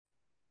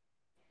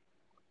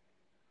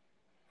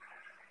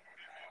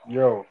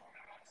Yo,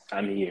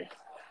 I'm here.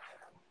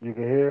 you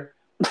can hear?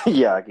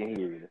 Yeah, I can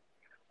hear you.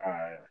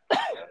 Alright.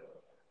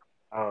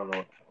 I don't know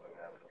what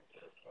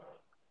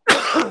the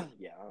fuck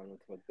Yeah, I don't know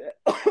what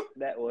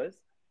that was.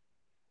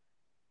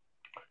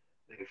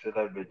 happened. Nigga said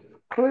that bitch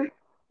just click,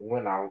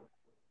 went out.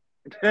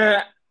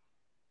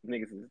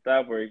 Niggas said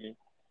stop working.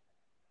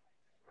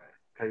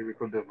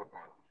 Technical difficulty.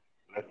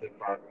 Less than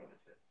 5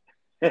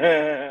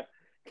 minutes.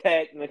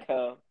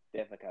 Technical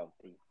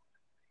difficulty.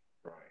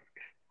 Right.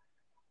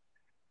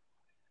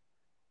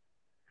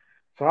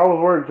 So how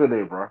was work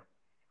today, bro?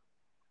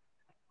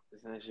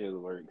 It's not shit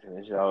work, man.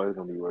 That shit always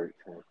gonna be work,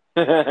 man.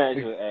 That Nigga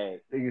shit, hey,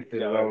 nigga that said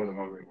shit it's always always gonna be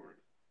gonna be work. work.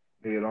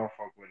 Nigga don't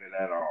fuck with it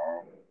at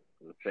all.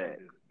 It's a Shit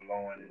fact. is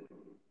blowing it.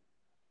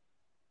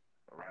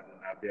 I'd rather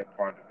not be a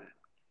part of it.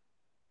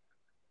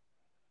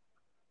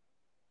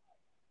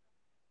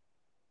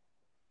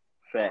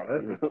 Oh, Fact.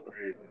 that's just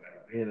crazy.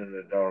 Like being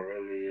an adult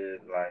really is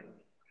like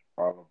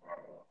all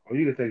about. Oh,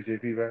 you can take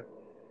JP back.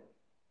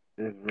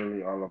 It's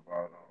really all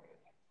about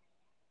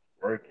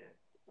working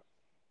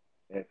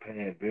and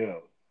paying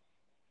bills.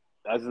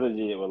 That's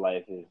legit what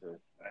life is, man.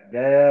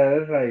 Yeah,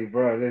 it's like,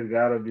 bro, there's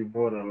gotta be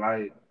more to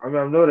life. I mean,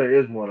 I know there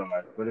is more to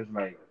life, but it's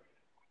like,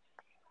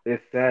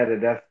 it's sad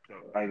that that's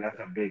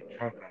a big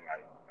chunk of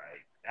life.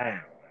 Like, damn,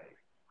 like,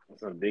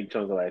 It's a big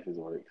chunk of life is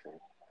work, man.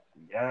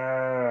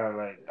 yeah,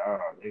 like,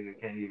 dog, nigga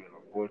can't even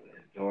afford to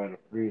enjoy the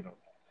freedom.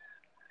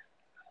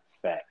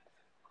 Facts.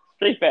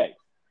 Straight facts.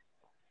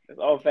 That's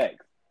all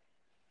facts.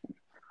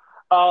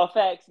 All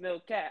facts, no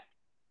cap.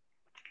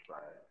 Like,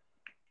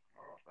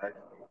 oh, that's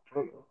so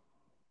true.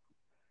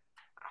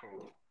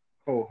 Cold,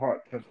 cold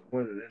heart, touch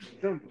winter in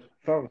December.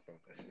 Something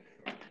that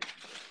shit.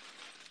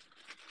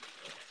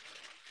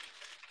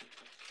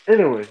 So.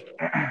 Anyway,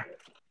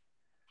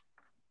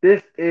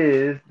 this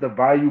is the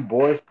Bayou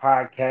Boys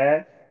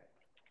podcast.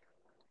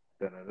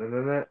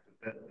 Da-da-da-da-da,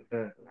 da-da-da. I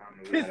don't know,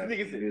 we This gotta have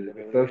nigga some said da music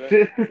or da some da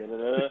shit. da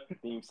da da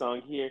theme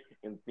song here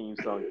and theme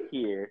song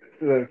here.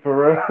 Like for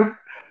real.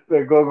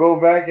 Like go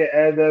back and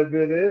add that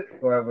bit in.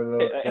 We'll have a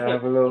little can I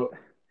have a little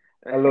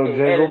Hey,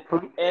 jingle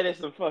please? edit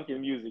some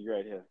fucking music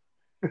right here.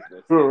 That's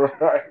it.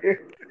 Right.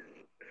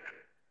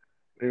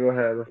 They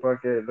gonna have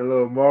the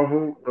little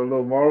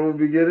Marvel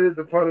beginning,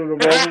 the part of the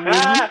Marvel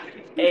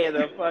movie. Hey,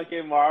 the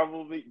fucking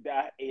Marvel.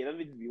 Hey, let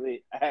me just be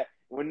lit.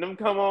 When them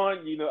come on,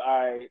 all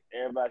right,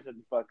 everybody shut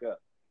the fuck up.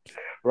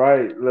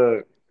 Right,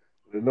 look.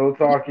 There's no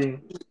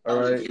talking. All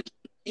right.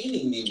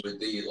 Me with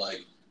the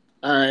like.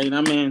 All right,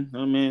 I'm in.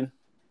 I'm in.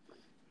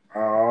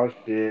 Oh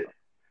shit.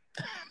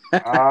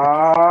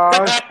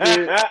 Oh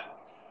shit.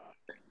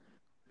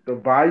 The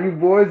Bayou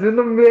Boys in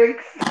the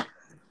mix.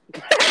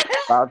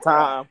 About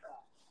time.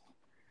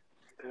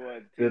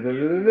 What, 10 years too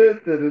Da-da-da-da-da,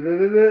 late?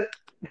 da-da-da-da-da.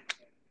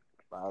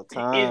 About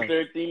time.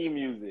 Insert theme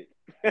music.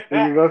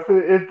 Nigga gonna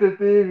say it's the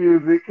theme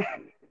music.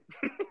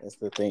 That's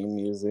the theme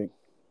music.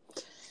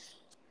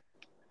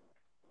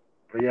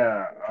 But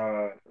yeah,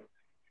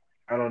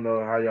 I don't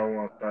know how y'all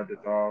want to start this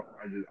off.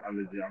 I legit,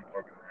 I'm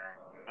fucking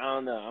around. I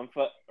don't know.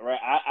 Right.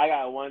 I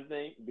got one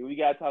thing. Do we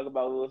gotta talk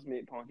about Will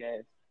Smith punk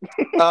ass?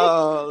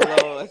 Oh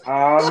Lord. But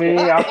I mean,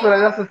 I feel like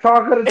that's the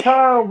talk of the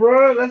town,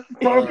 bro. That's the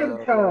talk of the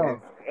Oh,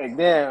 town. Hey,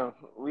 damn,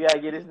 we gotta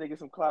get this nigga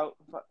some clout.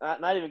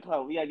 Not even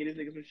clout. We gotta get this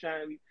nigga some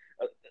shine.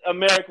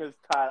 America's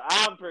tired.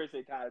 I'm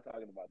personally tired of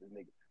talking about this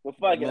nigga. But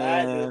fuck it,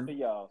 I do it for man.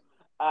 y'all.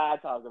 I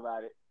talk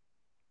about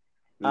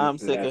I'm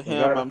Listen, sick if of we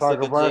him. gotta I'm talk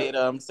sick of about it,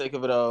 Jada. I'm sick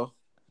of it all.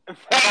 it.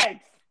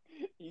 Facts.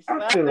 You I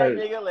slapped feel that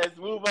like, nigga. Let's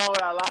move on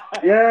with our lives.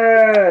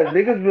 yeah,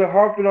 niggas been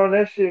harping on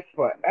that shit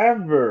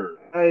forever.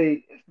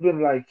 Like, it's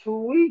been like 2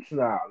 weeks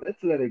now.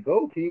 Let's let it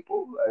go,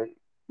 people. Like,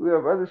 we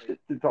have other shit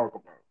to talk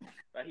about.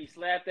 Like, he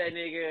slapped that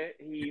nigga.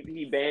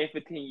 He banned for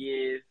 10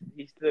 years.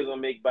 He's still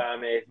gonna make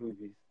bomb ass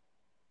movies.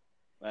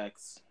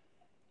 Facts.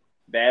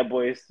 Bad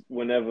Boys,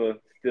 whenever,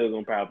 still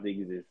gonna probably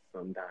exist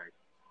sometime.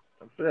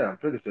 I'm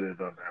pretty sure they've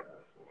done that before.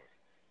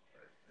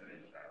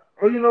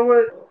 Oh, you know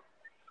what?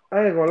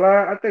 I ain't gonna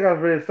lie. I think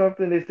I've read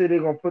something. They say they're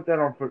gonna put that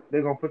on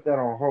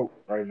hold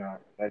right now,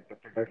 like the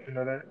production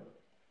of that.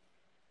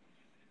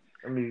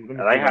 Let me I see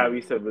like what how it we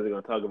is. said we was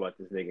gonna talk about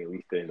this nigga, and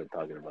we still end up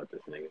talking about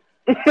this nigga.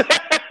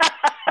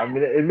 I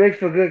mean, it makes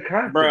for good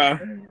content, Bruh.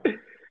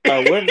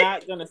 man. We're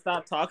not gonna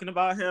stop talking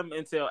about him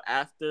until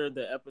after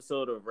the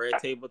episode of Red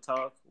Table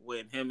Talk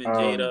when him and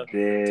I'm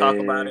Jada talk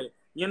about dead. it.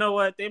 You know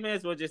what? They may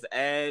as well just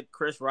add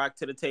Chris Rock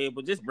to the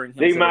table. Just bring him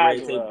They to the might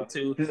Red as Table well.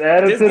 too. Just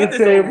add him Just to get the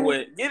this over table.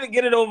 with.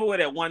 Get it over with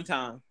at one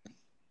time.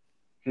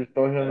 Just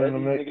throw him in Let the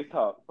these mix. niggas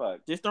talk. Fuck.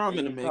 Just throw They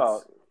him in the need to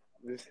talk.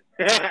 mix.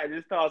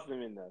 Just toss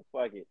them in there.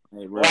 Fuck it.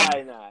 Hey, real.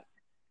 Why not?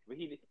 But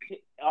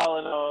all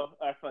in all,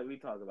 fuck, we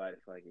talk about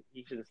it. Fuck it.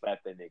 He should have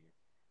slapped that nigga.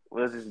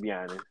 Let's just be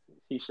honest.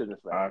 He shouldn't have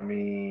slapped I that nigga.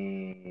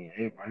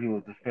 mean, he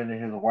was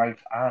defending his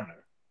wife's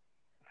honor.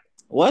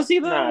 Was he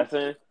Nah, though?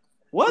 son.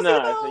 Was he Nah,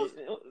 though?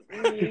 son.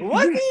 Was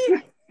Was he?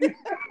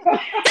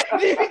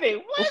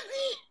 he?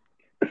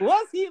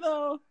 Was he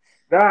though?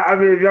 Nah, I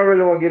mean, if y'all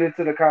really want to get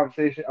into the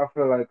conversation, I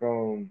feel like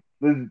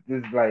this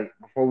is like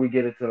before we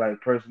get into like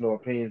personal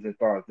opinions and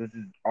thoughts, this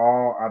is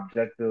all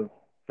objective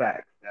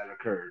facts that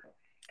occurred.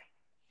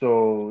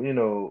 So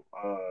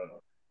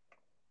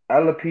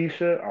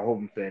alopecia. I hope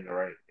I'm saying it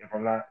right. If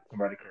I'm not,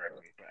 somebody correct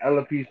me. But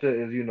alopecia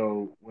is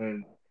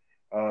when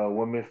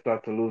women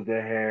start to lose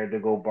their hair, they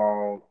go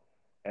bald,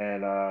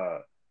 and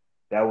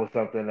that was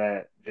something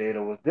that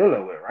Jada was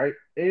dealing with, right?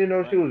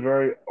 And she Right. was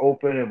very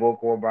open and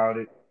vocal about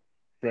it,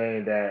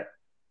 saying that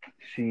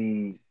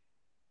she,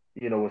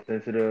 was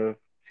sensitive.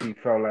 She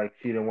felt like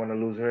she didn't want to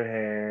lose her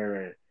hair,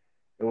 and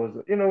it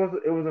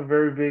was a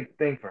very big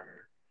thing for her.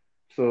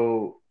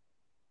 So,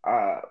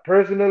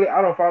 personally,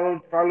 I don't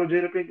follow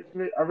Jada Pinkett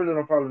Smith. I really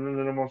don't follow none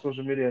of them on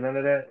social media, none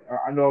of that.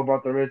 I know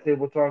about the Red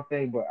Table Talk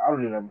thing, but I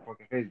don't even have a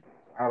fucking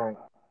Facebook.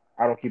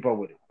 I don't keep up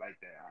with it like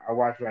that. I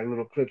watch like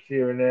little clips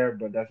here and there,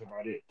 but that's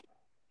about it.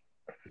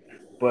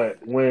 But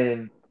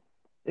when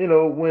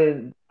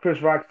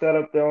Chris Rock sat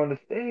up there on the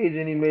stage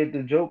and he made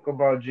the joke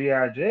about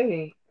G.I.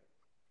 Jane,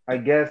 I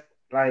guess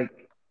like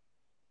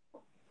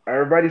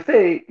everybody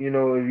say, if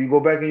you go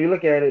back and you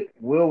look at it,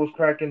 Will was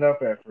cracking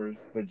up at first,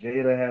 but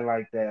Jada had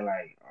like that,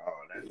 like, oh,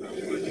 that's not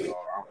funny, or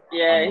I'm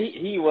Yeah, a,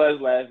 he was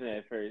laughing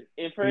at first.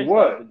 And he first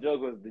off, was. the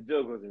joke wasn't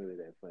really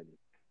that funny.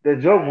 The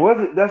joke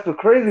wasn't. That's the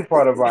crazy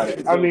part about it.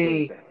 The I joke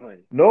wasn't mean, that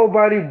funny.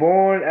 nobody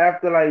born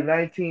after like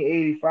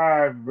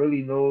 1985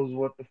 really knows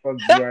what the fuck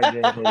G.I.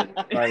 Jane is.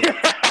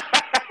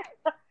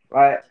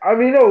 Like, I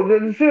mean, no,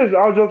 seriously,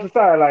 all jokes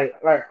aside, like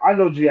I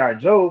know GI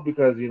Joe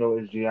because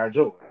it's GI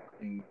Joe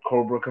and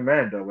Cobra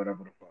Commander,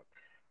 whatever the fuck.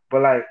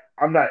 But like,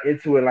 I'm not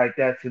into it like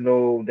that to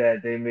know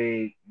that they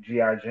made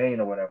GI Jane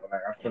or whatever.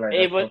 Like, I feel like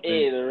Hey, that's but something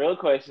hey, the real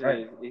question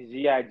random. is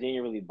G.I.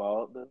 Jane really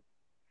bald though?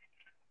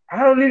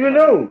 I don't even What?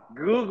 know. I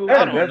Google.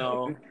 Yeah, don't that's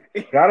know.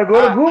 gotta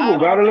go to I Google. don't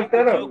Gotta look think the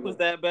that up. joke was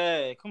that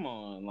bad. Come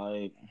on,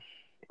 like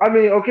I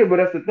mean, okay, but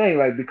that's the thing.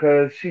 Like,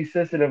 because she's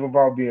sensitive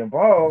about being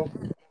bald,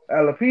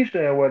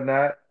 alopecia and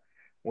whatnot.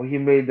 When he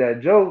made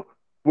that joke,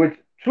 which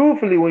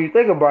truthfully, when you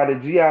think about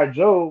it, GI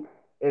Joe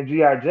and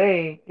GI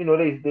Jane,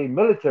 they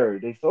military,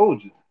 they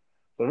soldiers.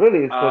 So really,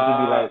 it's supposed to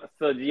be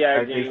So G.I.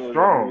 like they Jane was a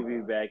strong.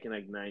 movie back in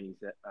like '90s.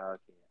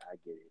 Okay, I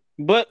get it.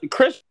 but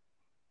Chris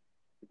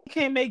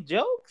can't make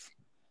jokes.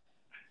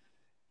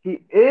 He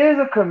is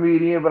a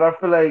comedian, but I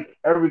feel like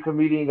every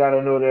comedian got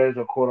to know there's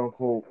a quote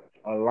unquote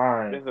a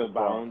line There's to a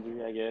cross.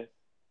 boundary, I guess.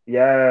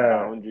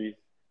 Yeah. Boundaries.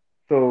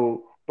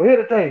 So, but here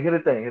the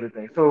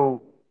thing.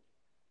 So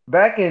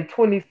back in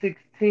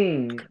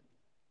 2016,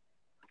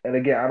 and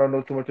again, I don't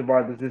know too much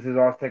about this. This is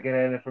all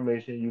secondhand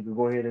information. You can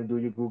go ahead and do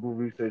your Google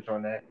research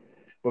on that.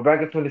 But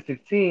back in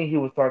 2016, he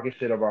was talking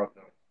shit about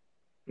them.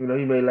 He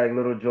made like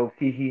little jokes,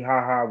 hee hee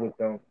ha ha with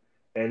them,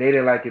 and they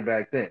didn't like it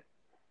back then.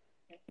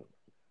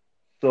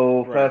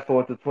 So Right. fast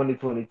forward to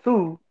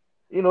 2022,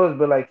 it's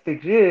been like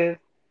 6 years.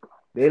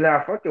 They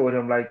not fucking with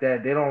him like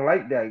that. They don't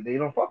like that. They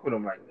don't fuck with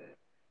him like that.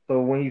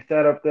 So when he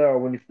sat up there, or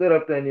when he stood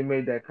up there and he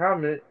made that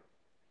comment,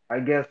 I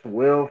guess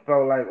Will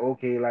felt like,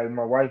 okay, like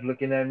my wife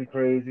looking at me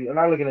crazy, or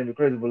not looking at me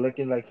crazy, but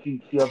looking like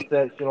she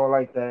upset, she don't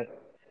like that.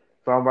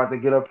 So I'm about to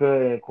get up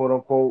here and quote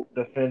unquote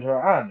defend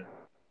her honor.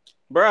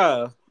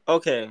 Bruh.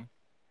 Okay.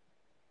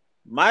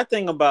 My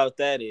thing about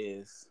that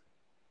is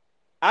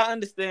I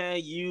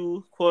understand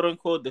you quote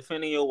unquote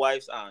defending your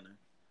wife's honor.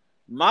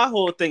 My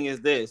whole thing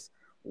is this.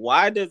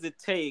 Why does it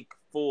take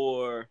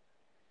for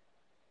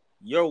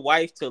your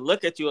wife to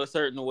look at you a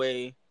certain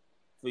way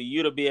for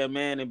you to be a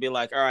man and be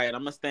like, all right,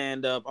 I'm gonna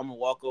stand up, I'm gonna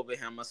walk over him,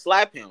 I'm gonna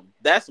slap him.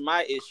 That's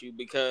my issue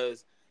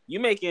because you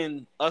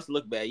making us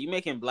look bad. You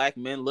making black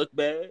men look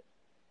bad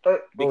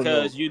Oh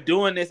no, because you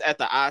doing this at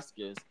the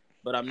Oscars.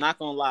 But I'm not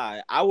gonna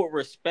lie, I would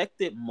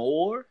respect it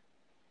more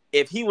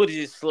if he would have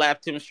just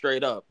slapped him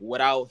straight up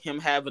without him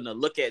having to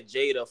look at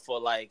Jada for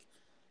like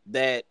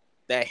that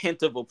that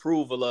hint of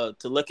approval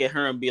to look at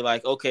her and be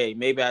like, okay,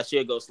 maybe I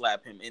should go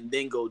slap him and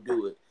then go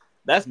do it.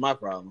 That's my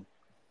problem.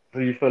 so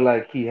you feel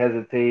like he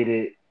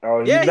hesitated,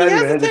 or he's Yeah, he not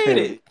even hesitated.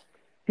 hesitated.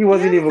 He He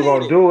wasn't even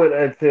gonna hesitated. do it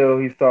until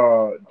he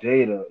saw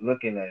Jada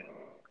looking at him.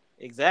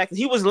 Exactly.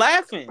 He was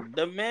laughing.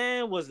 The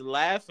man was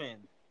laughing.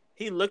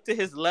 He looked to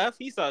his left.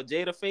 He saw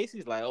Jada face.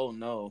 He's like, oh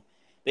no.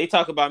 They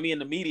talk about me in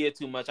the media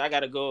too much. I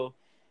gotta go,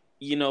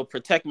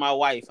 protect my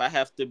wife. I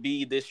have to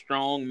be this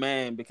strong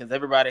man because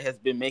everybody has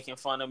been making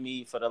fun of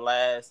me for the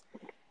last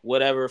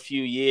whatever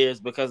few years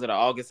because of the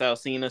August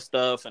Alsina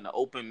stuff and the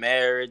open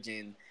marriage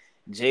and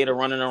Jada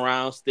running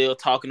around still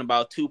talking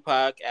about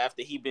Tupac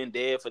after he been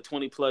dead for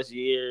 20 plus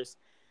years.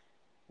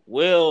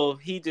 Will,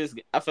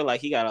 I feel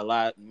like he got a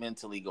lot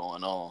mentally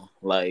going on.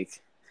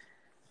 Like,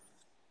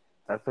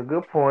 That's a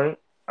good point.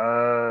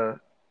 Uh,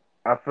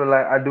 I feel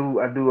like I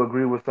do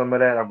agree with some of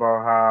that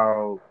about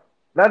how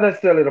not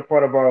necessarily the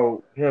part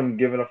about him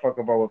giving a fuck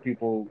about what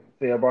people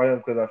say about him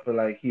because I feel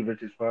like he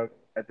rich as fuck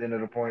at the end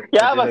of the point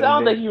Yeah, at the end of I the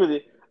don't day. think he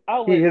really. I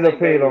His wouldn't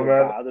think that opinion don't really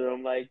matter. bother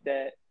him like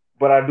that.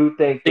 But I do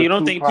think so the you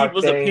don't think Tupac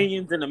people's thing.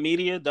 opinions in the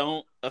media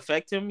don't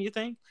affect him, you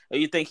think? Or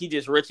you think he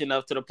just rich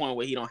enough to the point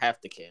where he don't have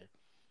to care?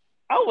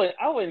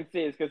 I wouldn't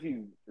say it's because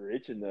he's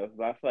rich enough,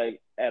 but I feel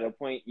like at a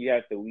point you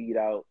have to weed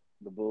out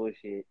the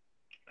bullshit.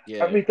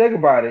 I Yeah. mean, think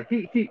about it.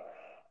 He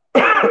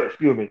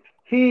excuse me.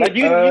 He Like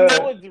you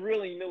know what's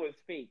real and you know what's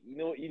fake. You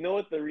know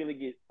what to really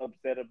get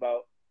upset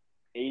about.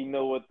 he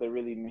know what to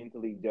really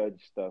mentally judge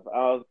stuff.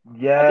 I think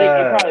it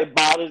Yeah. probably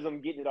bothers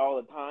him getting it all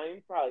the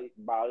time. Probably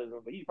bothers him,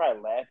 but he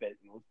probably laugh at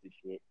most of the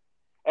shit.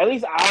 At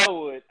least I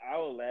would. I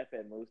would laugh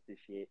at most of the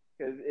shit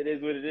because it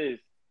is what it is.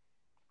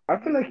 I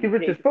feel like he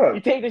rich as You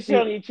fuck. take the shit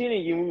on your chin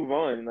and you move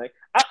on. Like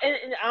and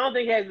I don't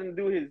think it has to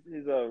do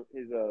with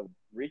his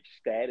rich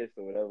status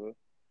or whatever.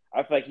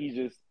 I feel like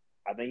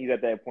I think he's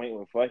at that point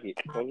where fuck it.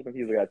 Fuck what the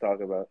people got to talk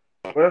about.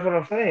 But that's what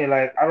I'm saying.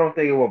 Like, I don't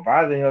think it will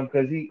bother him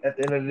because he, at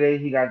the end of the day,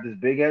 he got this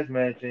big ass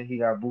mansion. He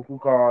got buku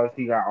cars.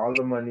 He got all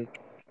the money.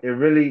 It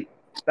really,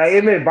 like,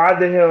 it may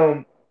bother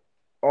him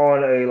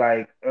on a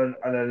like an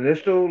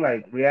initial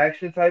like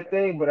reaction type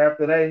thing, but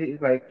after that,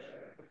 he's like,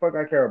 the fuck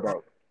I care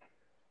about.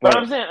 But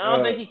I'm But saying I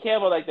don't think he care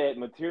about like that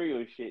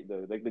material shit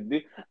though. Like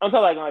I'm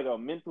talking like a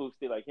mental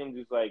state, like him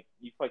just like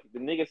you fuck the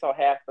nigga saw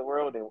half the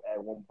world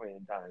at one point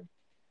in time.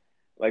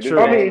 Like this True.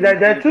 I man mean just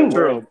that sees the too.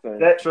 True. world, son.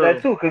 That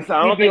True. too, because So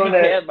I he don't be think on he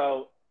care that.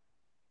 about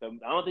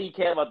I don't think he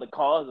care about the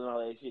cause and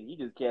all that shit. He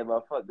just care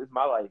about fuck. This is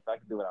my life. I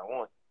can do what I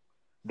want.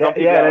 Some That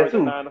people yeah, gotta that work a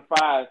too. 9 to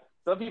 5.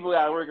 Some people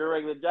gotta work a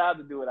regular job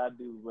to do what I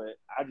do, but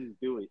I just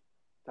do it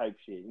type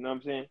shit. You know what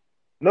I'm saying?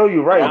 No,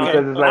 you're Like right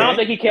because it's I like don't Okay.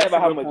 think he care That's a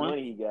about how good much point.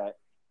 money he got.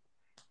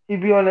 he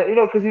be on that,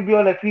 because he be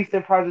on that peace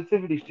and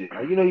positivity shit.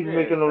 Like he be Yeah,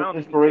 making I those don't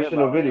think he care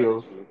inspirational about all that other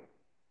videos. shit.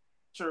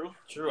 True.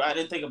 True. I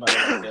didn't think about it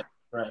like that.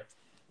 Right.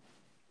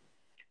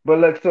 But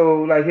like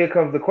so, like here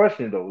comes the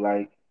question though.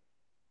 Like,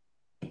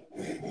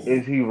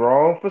 is he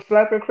wrong for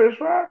slapping Chris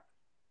Rock?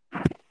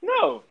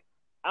 No,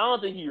 I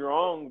don't think he's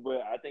wrong,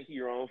 but I think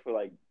he's wrong for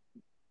like,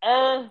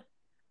 uh,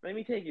 let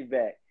me take it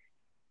back.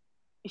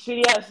 Should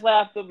he have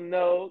slapped him?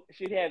 No.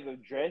 Should he have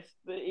addressed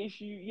the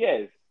issue?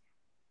 Yes.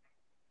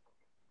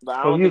 But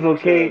I So don't he's think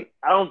he should have. okay.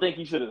 I don't think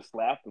he should have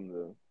slapped him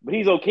though. But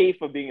he's okay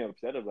for being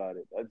upset about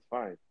it. That's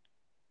fine.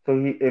 So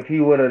if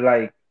he would have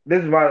like the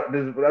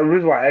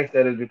reason why I asked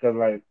that is because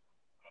like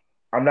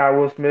I'm not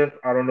Will Smith.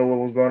 I don't know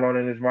what was going on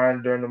in his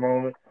mind during the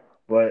moment.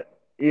 But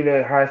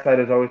hindsight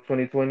is always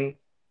 2020,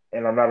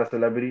 and I'm not a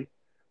celebrity.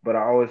 But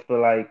I always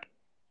feel like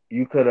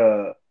you could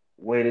have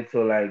waited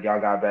till like y'all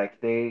got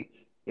backstage.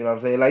 You know what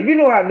I'm saying? Like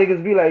how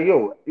niggas be like,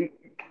 yo,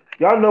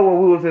 y'all know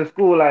when we was in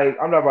school, like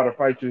I'm not about to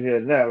fight you here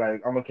and there.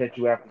 Like I'm gonna catch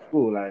you after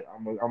school. Like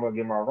I'm gonna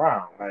get my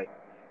round. Like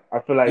I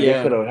feel like they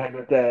Yeah. could have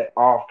handled that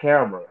off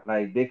camera.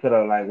 Like they could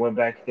have like went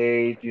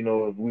backstage.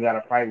 If we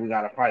gotta fight, we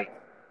gotta fight.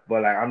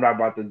 But like I'm not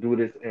about to do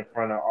this in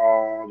front of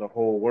all the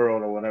whole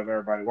world or whatever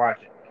everybody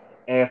watching.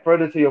 And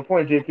further to your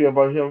point, JP,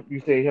 about him,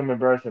 you say him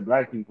embarrassing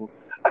black people.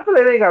 I feel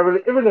like it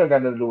really ain't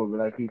got nothing to do with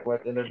black people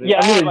at the end of the day. Yeah,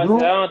 I mean, I, it about to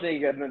say, I do, don't think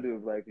it got nothing to do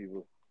with black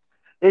people.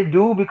 it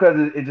do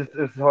because it just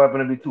so happen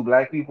to be two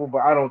black people, but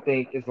I don't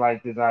think it's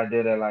like this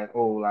idea that like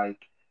like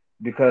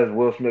because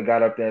Will Smith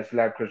got up there and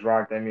slapped Chris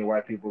Rock, that mean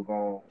white people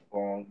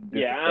going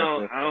Yeah,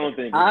 disrespect us. I don't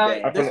think it's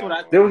that. I feel This like what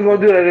I they was think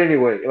gonna do though. that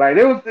anyway. Like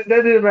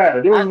that didn't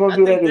matter. They was gonna I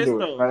do that think this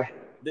anyway. though.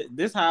 Like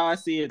This how I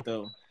see it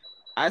though.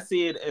 I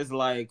see it as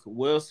like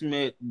Will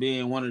Smith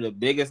being one of the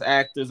biggest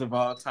actors of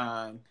all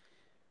time.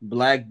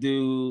 Black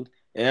dude.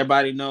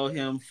 Everybody know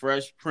him.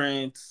 Fresh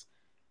Prince.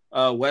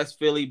 West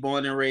Philly,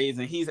 born and raised,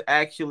 and he's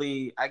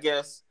actually, I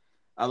guess,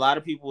 a lot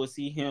of people will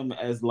see him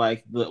as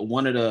like the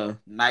one of the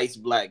nice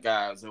black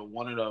guys or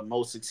one of the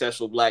most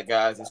successful black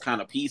guys. That's kind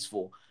of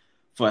peaceful.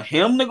 For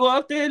him to go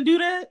up there and do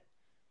that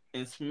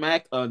and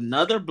smack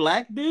another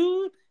black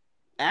dude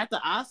at the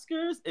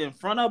Oscars in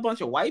front of a bunch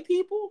of white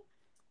people,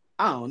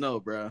 I don't know,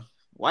 bro.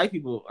 White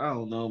people, I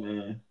don't know,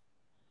 man.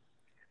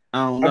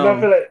 I don't I mean, I know.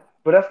 feel like,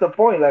 but that's the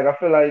point. Like, I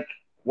feel like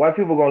white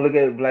people gonna look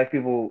at black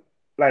people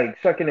like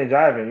shucking and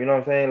jiving. You know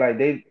what I'm saying? Like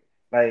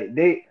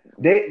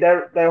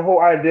that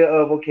whole idea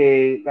of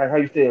okay, like how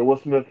you said, Will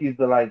Smith, he's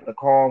the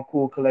calm,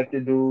 cool,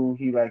 collected dude.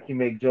 He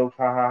make jokes,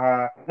 ha ha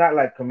ha. Not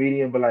like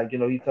comedian, but like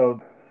he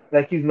told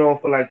like he's known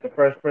for like the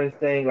Fresh Prince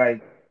thing.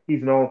 Like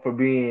he's known for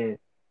being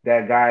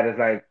that guy that's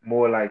like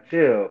more like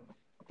chill.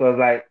 So it's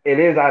like it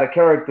is out of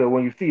character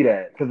when you see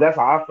that because that's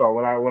how I felt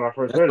when I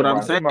first That's heard what I'm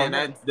about it. saying. In my head.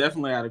 That's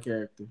definitely out of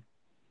character.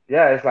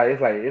 Yeah, it's like,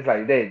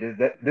 hey,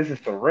 this is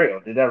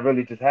surreal. Did that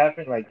really just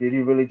happen? Like, did he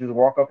really just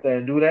walk up there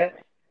and do that?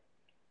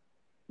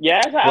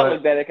 Yeah, that's how I But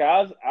looked at it.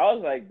 Cause I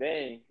was like,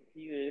 dang,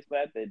 he really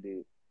slapped that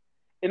dude.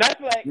 And I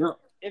feel like Yeah.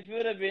 if it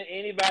would have been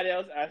anybody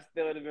else, I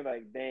still would have been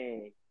like,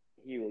 dang,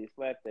 he really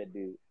slapped that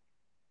dude.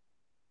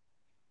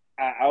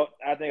 I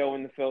think I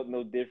wouldn't have felt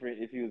no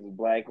different if he was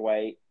black,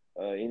 white,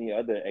 any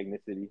other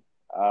ethnicity.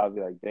 I'd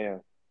be like,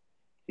 damn,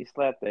 he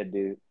slapped that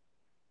dude.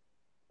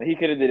 He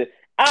could have did it.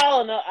 I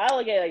don't know. I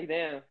look at it like,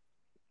 damn.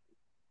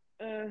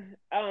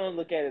 I don't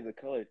look at it as a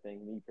color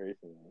thing, me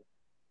personally.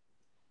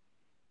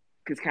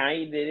 Because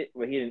Kanye did it,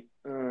 but he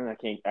didn't. I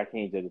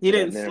can't judge it He for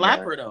that. didn't Never slap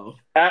mind. her though.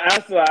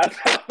 That's what I was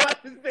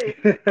about to say.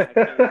 I can't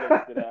judge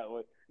it for that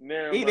one.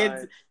 Never He mind.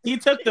 did. He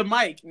took the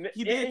mic.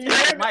 He did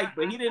take the mic,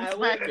 but he didn't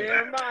smack her.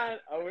 Never mind.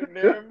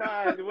 Never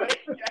mind. Wait,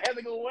 I had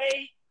to go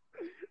wait.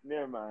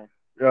 Never mind.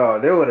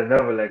 yo, they would have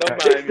never let Don't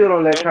Kanye. They mind still me.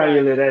 don't let Don't Kanye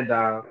mind lay me. that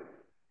down.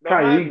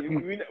 Don't mind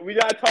Kanye, me. We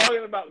not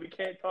talking about. We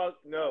can't talk.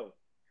 No.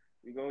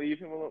 We're gonna leave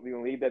him alone. We're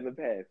gonna leave that in the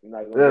past. We're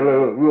not gonna Yeah,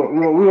 bring that look,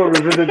 up. we'll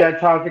revisit that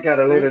topic at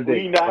a later We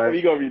date. not. Like,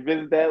 We gonna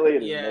revisit that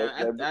later.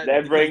 Yeah, That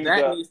because brings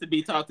that up. needs to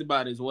be talked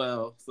about as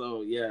well.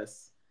 So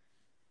yes,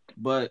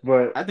 but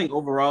but I think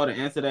overall to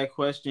answer that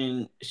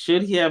question,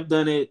 should he have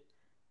done it?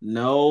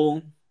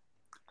 No,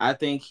 I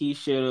think he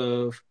should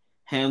have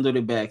handled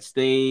it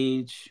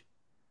backstage.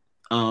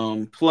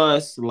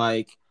 Plus,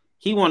 like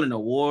he won an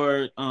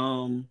award.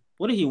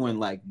 What did he win?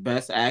 Like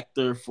best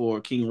actor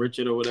for King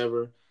Richard or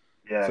whatever.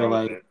 yeah, So that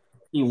was like it.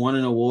 he won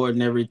an award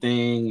and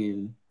everything,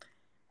 and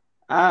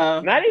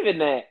uh, Not even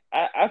that.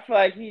 I feel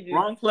like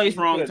wrong he place, just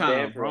put wrong a time.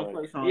 damper Wrong on it.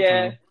 place, wrong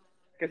Yeah, time.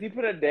 because he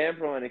put a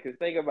damper on it. Because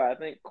think about it. I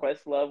think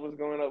Questlove was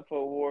going up for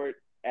award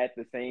at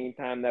the same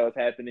time that was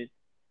happening.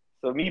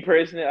 So me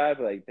personally, I'd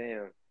be like,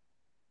 damn.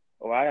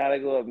 Oh, I gotta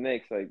go up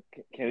next. Like,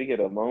 can we get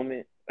a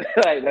moment?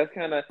 Like, that's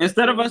kind of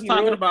Instead of us he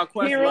talking ruined about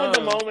he ruined the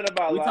Questlove, moment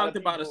about a we lot talked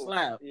of about a people.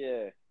 slap.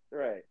 Yeah,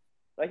 right.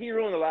 Like he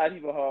ruined a lot of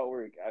people hard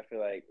work. I feel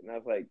like, and I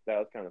was like, that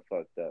was kind of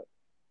fucked up.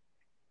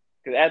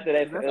 Because after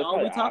that, Because it that's was all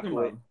probably we talking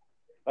awkward. about.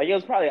 Like it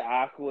was probably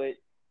awkward.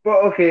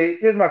 But okay,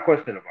 here's my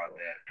question about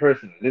that.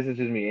 Personally, this is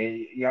just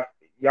me. And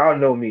y'all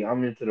know me.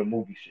 I'm into the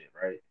movie shit,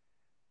 right?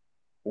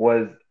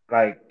 Was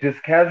like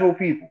just casual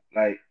people,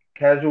 like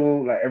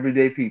casual, like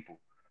everyday people.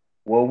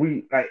 Well,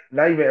 we like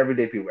not even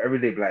everyday people,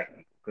 everyday black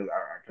people. Because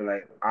I feel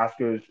like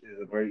Oscars is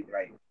a great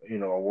like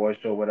award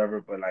show,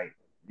 whatever. But like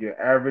your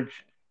average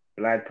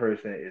black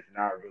person is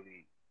not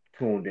really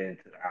tuned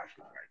into the Oscars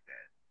like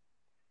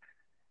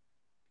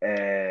that.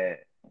 And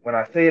when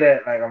I say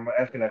that, like I'm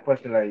asking that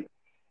question, like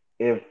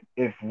if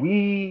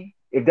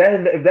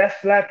that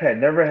slap had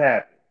never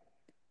happened,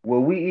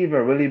 will we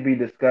even really be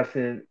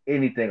discussing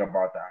anything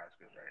about the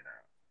Oscars right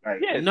now?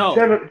 Like, Yes, No,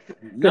 Samuel,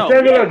 because no,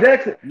 Samuel L. yes,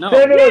 Jackson, no,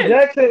 Samuel L. yes.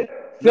 Jackson,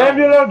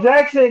 Samuel no, L.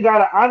 Jackson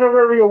got an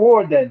honorary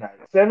award that night.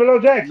 Samuel L.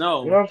 Jackson, you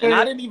know no. what I'm And I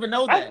saying? didn't even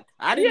know I that.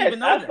 I didn't yes, even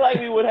know I feel that. like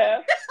we would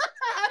have.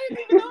 I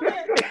didn't even know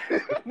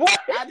that. What?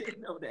 I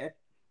didn't know that.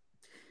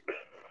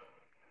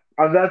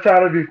 I'm not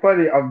trying to be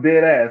funny. I'm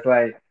dead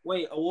ass.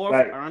 Wait, award for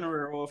Like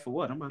honorary award for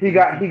what? I'm about he to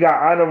look got up. he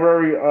got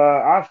honorary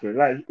Oscar.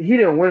 Like he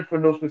didn't win for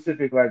no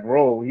specific like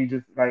role. He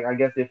just like I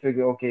guess they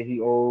figured okay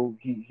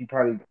he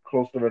probably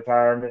close to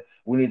retirement.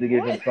 We need to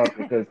give him What?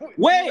 something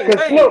Wait, because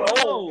wait, look,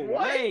 no,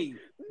 What? wait,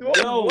 What?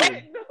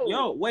 yo,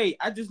 No. wait.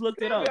 I just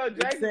looked it up. Samuel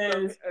It Jackson's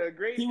says a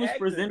great he was actor,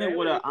 presented man. with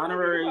What are an you talking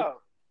honorary.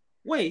 about?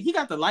 Wait, he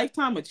got the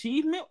Lifetime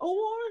Achievement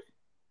Award?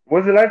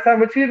 was it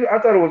Lifetime Achievement? I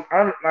thought it was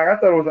I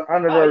thought it was an Oh,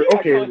 honorary. you gotta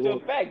Okay, come with your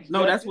well, facts,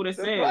 No, that's Justin. what it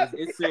The fuck? says.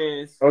 It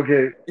says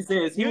okay.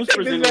 he You was think this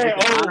presented man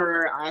with the old?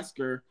 honorary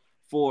Oscar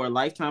for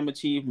Lifetime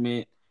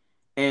Achievement,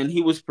 and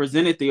he was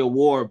presented the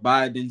award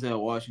by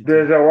Denzel Washington.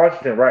 Denzel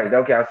Washington, right?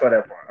 Okay, I saw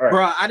that part. All right.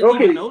 Bro, I didn't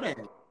even Okay, know that.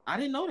 I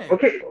didn't know that.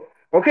 okay,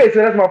 okay. So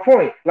that's my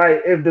point.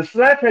 Like, if the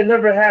slap had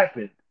never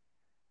happened,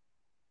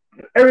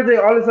 everything,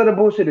 all this other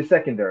bullshit is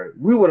secondary.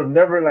 We would have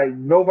never like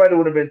nobody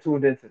would have been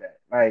tuned into that.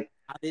 Like,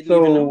 I didn't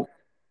even know.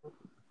 so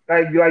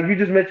like you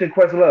just mentioned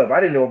Questlove. I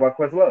didn't know about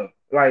Questlove.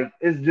 Like,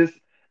 it's just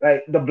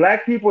like the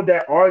black people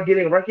that are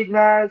getting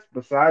recognized,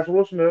 besides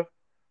Will Smith,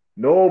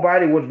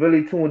 nobody was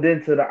really tuned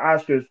into the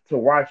Oscars to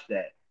watch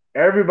that.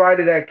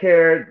 Everybody that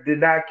cared did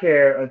not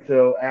care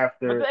until But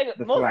after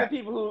the slap.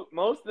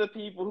 most of the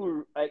people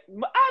who like,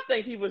 I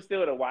think people still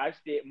would have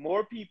watched it.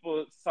 More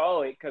people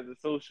saw it because of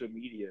social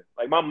media.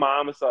 Like my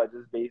mom saw it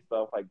just based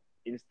off like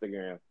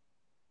Instagram.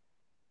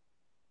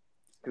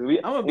 Because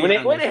I'm gonna be when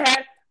honest. it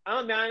happened,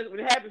 I'm be honest, when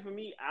it happened for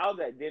me, I was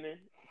at dinner,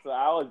 so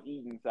I was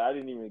eating, so I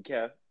didn't even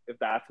care if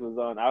the Oscar was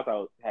on. I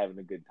was having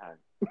a good time,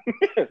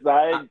 so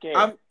I didn't care.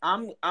 I'm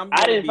I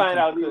gonna didn't be find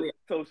out to completely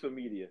social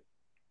media.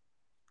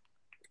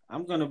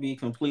 I'm gonna be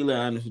completely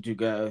honest with you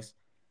guys.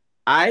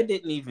 I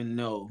didn't even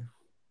know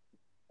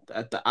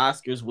that the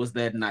Oscars was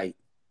that night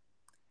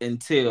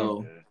until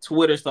Okay.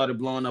 Twitter started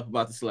blowing up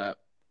about the slap.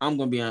 I'm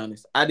gonna be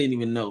honest. I didn't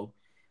even know.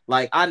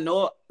 Like I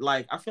know,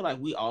 like I feel like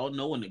we all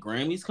know when the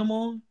Grammys come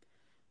on,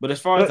 but as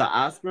far as the But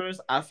Oscars,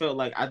 I felt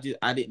like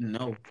I didn't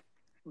know.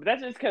 But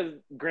that's just because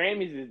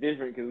Grammys is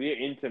different because we're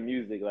into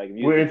music. Like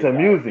we're music into is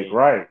our music, thing.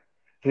 right?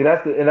 See,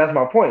 that's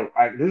my point.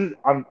 Like this is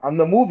I'm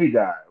the movie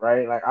guy,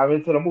 right? Like I'm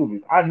into the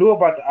movies. I knew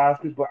about the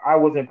Oscars, but I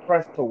was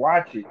impressed to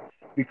watch it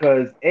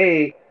because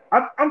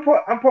I'm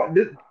part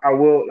this I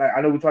will like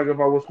I know we're talking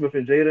about Will Smith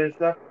and Jada and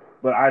stuff,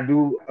 but I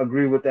do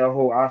agree with that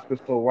whole Oscars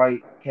so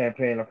white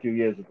campaign a few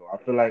years ago. I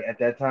feel like at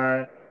that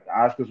time the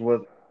Oscars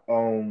was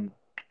um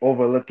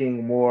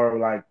overlooking more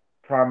like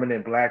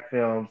prominent black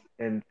films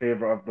in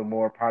favor of the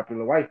more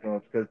popular white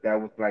films because that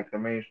was like the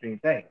mainstream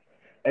thing.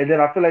 And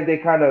then I feel like they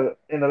kind of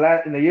in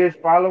the years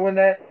following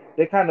that,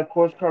 they kind of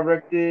course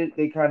corrected.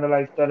 They kind of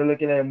like started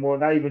looking at more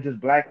not even just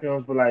black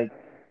films, but like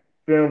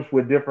films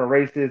with different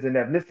races and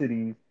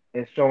ethnicities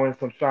and showing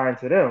some shine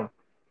to them.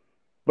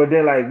 But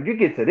then like you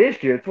get to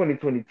this year,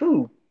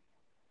 2022,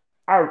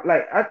 I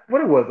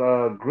what it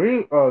was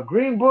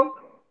Green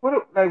Book,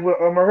 like with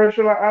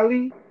Mahershala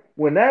Ali.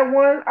 When that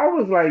one, I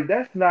was like,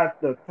 that's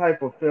not the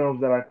type of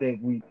films that I think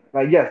we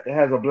like. Yes, it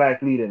has a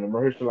black lead in it,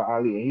 Mahershala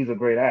Ali, and he's a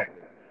great actor.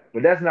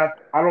 But that's not.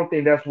 I don't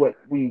think that's what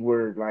we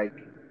were like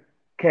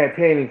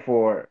campaigning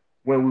for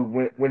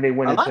when when they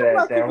went A into lot of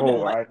black that people didn't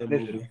whole like that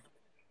this movie.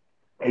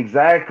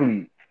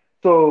 exactly.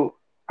 So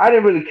I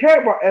didn't really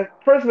care about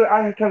personally.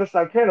 I had kind of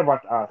stopped caring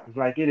about the Oscars.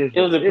 Like it is It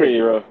what was it a pretty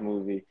is. rough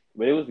movie,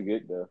 but it was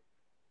good though.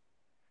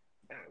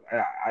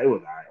 It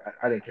was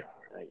I didn't care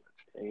for it, Like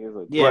it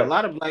was Yeah, a okay. but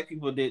lot of black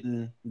people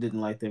didn't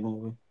like that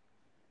movie.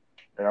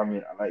 I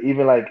mean, like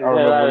even like I Cause it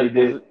had a remember lot when they of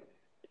did.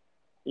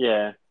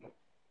 yeah,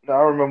 No,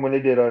 I remember when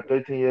they did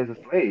 13 Years a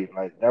Slave.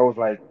 Like that was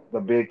like the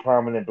big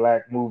prominent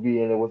black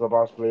movie, and it was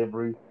about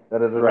slavery. Da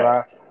da da da. right.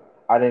 Da.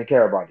 I didn't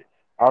care about it.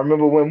 I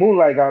remember when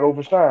Moonlight got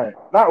overshined.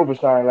 Not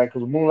overshined, like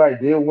because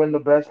Moonlight did win the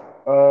best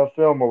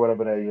film or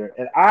whatever that year,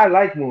 and I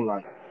like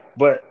Moonlight,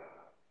 but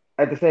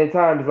at the same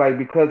time, it's like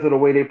because of the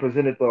way they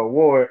presented the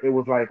award, it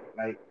was like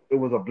it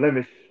was a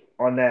blemish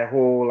on that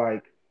whole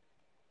like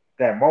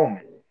that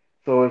moment.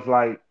 So it's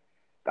like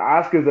the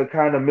Oscars are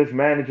kind of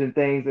mismanaging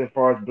things as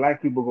far as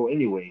black people go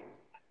anyway.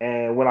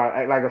 And when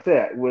like I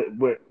said,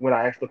 when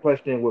I asked the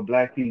question, would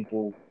black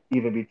people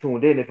even be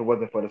tuned in if it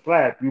wasn't for the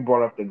slap? You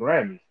brought up the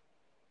Grammys.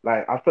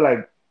 Like I feel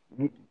like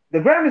the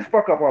Grammys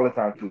fuck up all the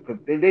time too,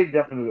 because they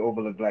definitely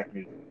overlook black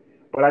music.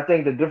 But I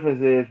think the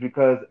difference is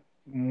because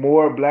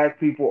more black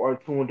people are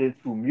tuned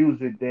into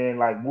music than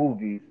like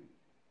movies,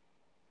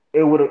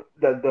 it would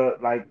the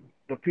like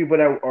the people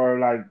that are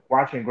like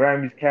watching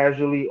Grammys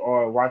casually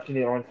or watching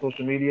it on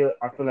social media,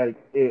 I feel like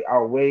it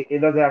outweigh. It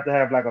doesn't have to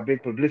have like a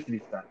big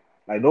publicity stunt.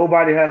 Like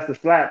nobody has to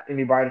slap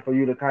anybody for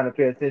you to kind of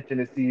pay attention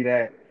and see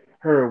that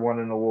her won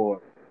an award,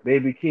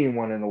 Baby Keem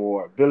won an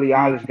award, Billie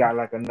Eilish Mhm. got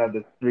like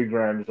another 3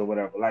 Grammys or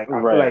whatever. Like I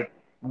feel Right. like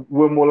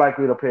we're more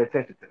likely to pay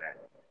attention to that.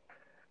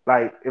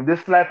 Like if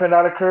this slap had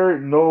not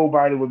occurred,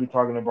 nobody would be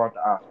talking about the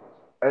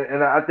Oscars.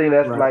 And I think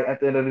that's Right. like at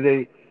the end of the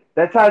day,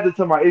 that ties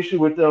into my issue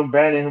with them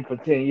banning him for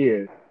 10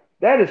 years.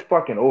 That is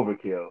fucking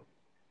overkill.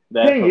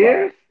 That's Ten a lot.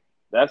 years?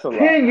 That's a lot.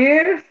 10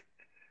 years?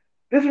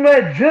 This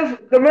man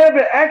just the man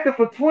been acting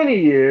for 20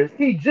 years.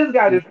 He just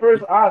got his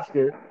first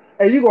Oscar,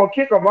 and you gonna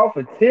kick him out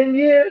for 10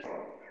 years?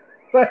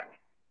 Like,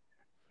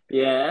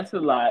 Yeah, that's a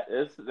lot.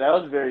 That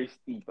was very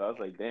steep. I was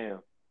like, damn,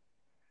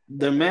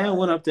 The that's a man lot.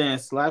 went up there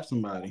and slapped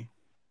somebody.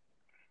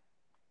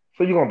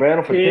 so you gonna ban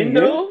him for 10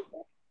 years?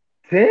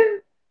 Ten.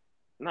 10?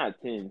 Not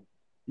 10. I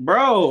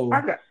Bro,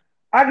 got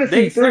I can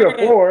see they 3 or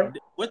 4.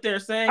 what they're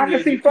saying I can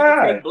is see you can't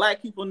 5. take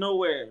black people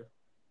nowhere.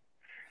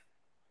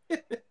 I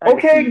can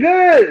Okay, see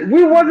good.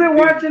 We wasn't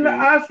watching the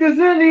 52. Oscars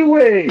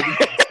anyway.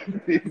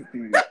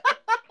 52.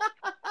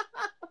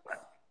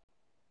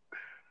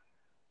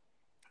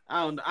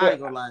 I But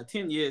ain't gonna lie,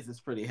 10 years is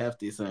pretty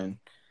hefty, son.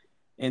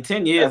 In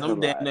 10 years, That's a I'm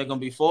damn lot. near gonna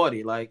be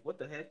 40. Like, what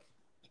the heck?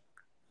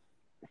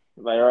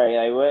 Like right,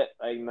 like what?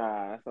 Like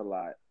nah, that's a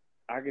lot.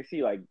 I can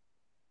see like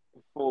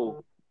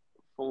full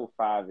full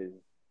five is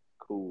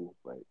cool.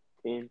 Like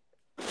 10,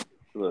 it's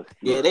a little steep.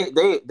 Yeah,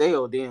 they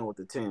ODing with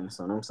the 10,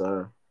 son. I'm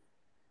sorry.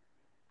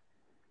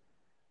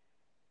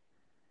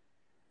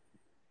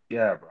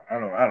 yeah, bro, I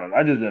don't know.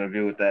 I just didn't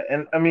agree with that.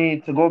 And I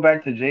mean, to go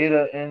back to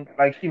Jada and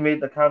like she made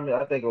the comment,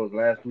 I think it was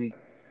last week.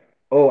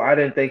 Oh, I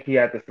didn't think he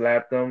had to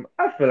slap them.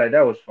 I feel like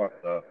that was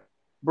fucked up.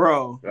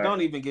 Bro, Like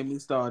don't even get me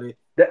started.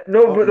 that,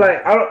 no, Oh but my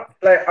like I don't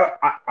like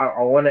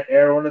I want to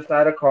err on the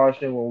side of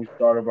caution when we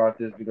start about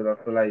this because I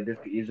feel like this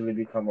could easily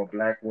become a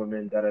black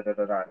woman da da da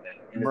da da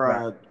thing, and it's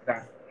not. bro. It's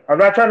not. I'm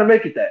not trying to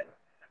make it that.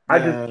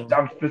 Yeah,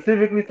 I'm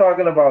specifically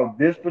talking about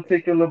this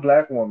particular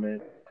black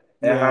woman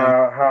and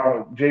yeah,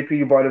 how JP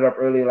you brought it up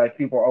earlier, like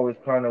people always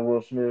clowning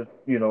Will Smith,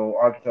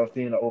 Arkansas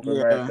scene, the open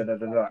marriage, yeah. da da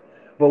da da.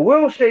 But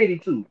Will shady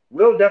too.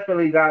 Will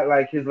definitely got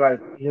like his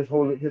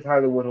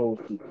Hollywood holes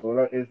too. So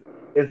like,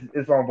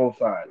 it's on both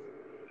sides.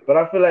 But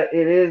I feel like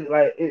it is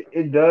like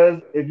it does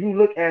if you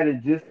look at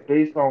it just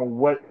based on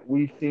what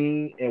we've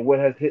seen and what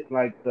has hit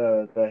like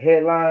the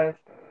headlines,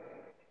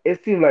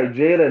 it seems like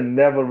Jada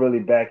never really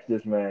backs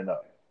this man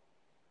up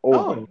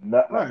over Oh,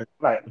 not right.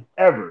 like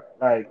ever.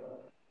 Like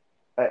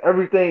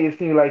everything it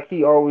seems like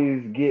he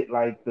always get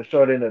like the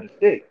short end of the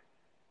stick.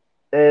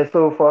 And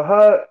so for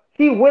her,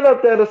 he went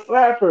up there to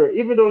slap her,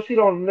 even though she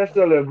don't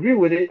necessarily agree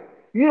with it.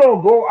 You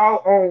don't go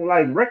out on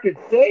like record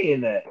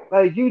saying that.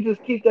 Like you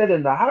just keep that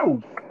in the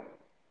house.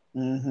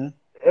 Mm-hmm.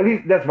 At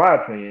least that's my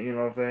opinion. You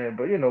know what I'm saying?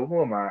 But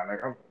who am I? Like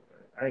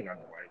I ain't got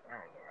no wife. I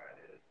don't know how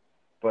it is.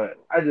 But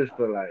I just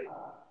feel like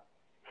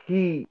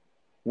he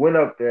went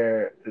up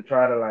there to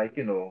try to like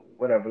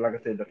whatever. Like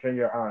I said, defend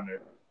your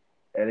honor,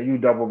 and then you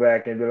double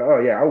back and be like, oh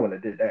yeah, I wouldn't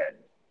have did that.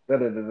 Da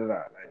da da da da.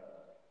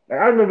 Like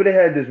I remember they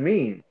had this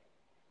meme.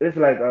 It's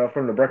like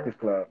from the Breakfast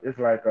Club. It's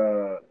like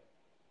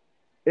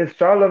it's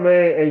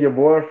Charlemagne and your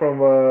boy from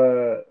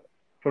the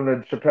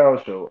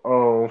Chappelle show.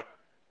 Oh,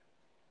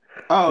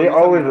 Oh, they you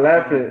talking always about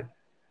laugh at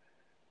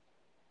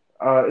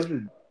is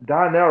it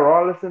Donnell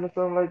Rawlinson or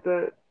something like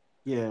that?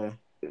 yeah.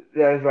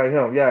 Yeah, it's like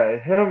him. Yeah,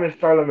 him and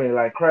Charlemagne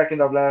like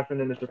cracking up laughing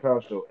in the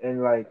Chappelle show,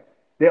 and like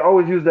they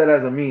always use that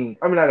as a meme.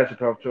 I mean, not at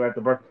Chappelle show, at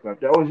the Breakfast Club.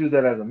 They always use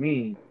that as a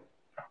meme.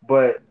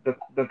 But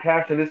the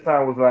caption this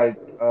time was like,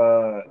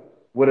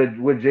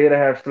 would Jada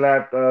have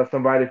slapped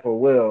somebody for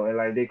Will? And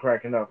like they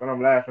cracking up, and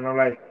I'm laughing. I'm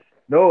like,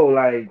 No,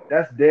 like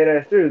that's dead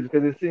ass serious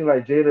because it seems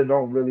like Jada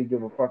don't really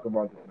give a fuck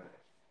about this man.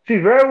 She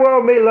very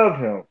well may love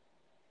him,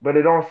 but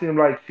it don't seem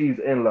like she's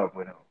in love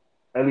with him.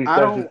 At least I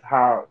that's don't just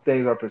how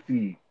things are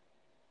perceived.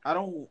 I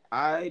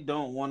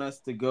don't want us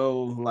to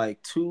go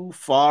like too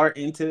far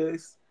into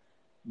this,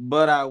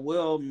 but I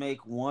will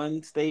make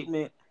one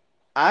statement.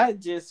 I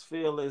just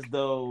feel as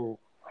though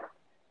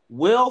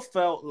Will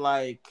felt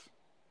like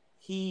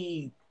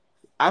he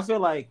I feel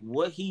like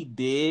what he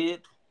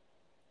did,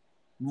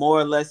 more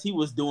or less, he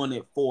was doing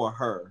it for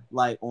her,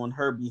 like on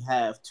her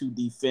behalf to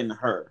defend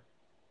her.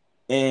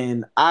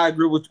 And I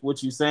agree with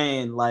what you're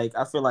saying. Like,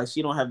 I feel like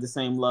she don't have the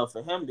same love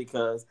for him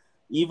because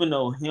even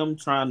though him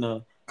trying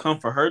to come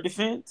for her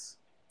defense,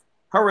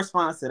 her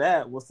response to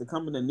that was to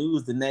come in the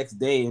news the next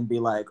day and be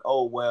like,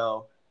 "Oh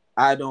well,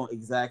 I don't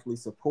exactly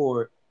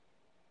support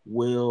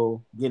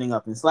Will getting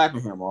up and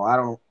slapping him, or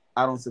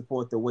I don't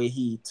support the way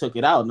he took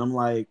it out." And I'm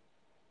like,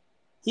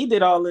 he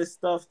did all this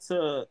stuff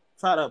to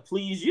try to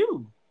please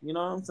you. You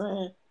know what I'm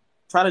saying?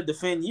 Try to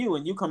defend you,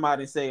 and you come out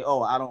and say,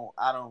 "Oh, I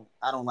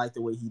don't like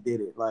the way he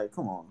did it." Like,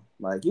 come on,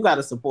 like you got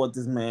to support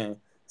this man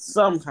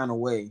some kind of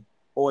way,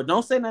 or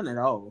don't say nothing at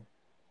all.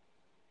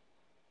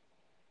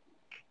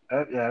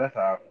 Yeah, that's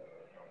how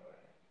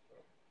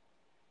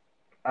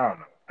I don't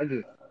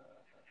know.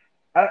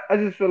 I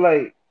just feel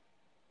like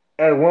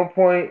at one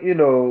point,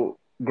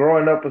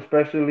 growing up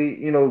especially,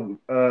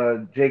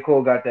 J.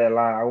 Cole got that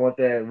line, I want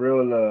that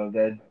real love,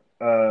 that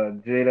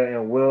Jada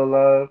and Will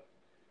love.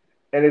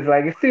 And it's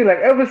like it seems like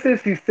ever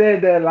since he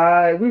said that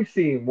line, we've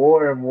seen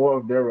more and more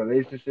of their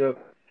relationship.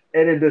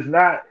 And it does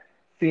not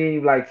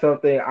seem like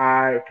something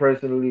I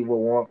personally would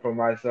want for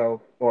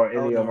myself or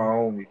Oh any of my no,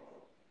 homies.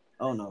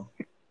 oh no,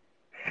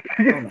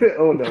 He oh no. said,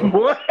 oh no.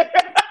 What?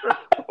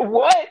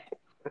 What?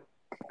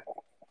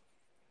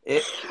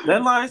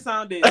 That line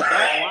sounded.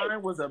 That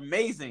line was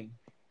amazing.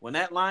 When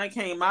that line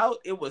came out,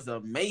 it was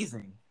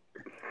amazing.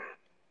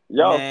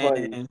 Y'all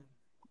funny. Man,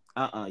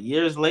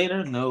 years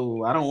later,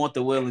 no, I don't want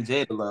the Will and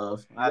Jada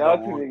love. I Y'all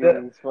don't two want. That,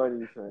 niggas is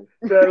funny, son.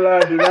 that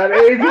line did not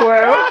age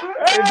well.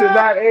 It did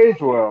not age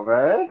well,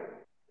 man.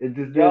 It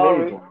just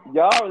didn't age well.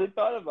 Y'all really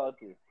thought about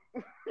this.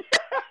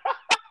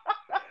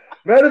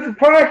 Man, it's a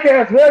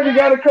podcast, man. You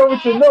gotta come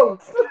with your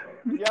notes.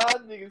 Y'all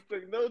niggas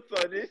took notes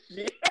on this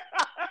shit.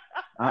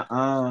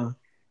 Uh-uh.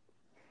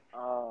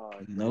 Oh,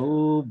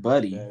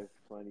 Nobody. that's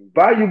funny.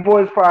 Buy you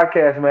boys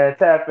podcast, man.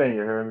 Tap in, you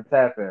heard me?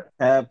 Tap in.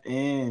 Tap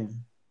in.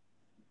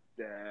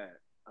 That.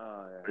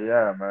 Oh, But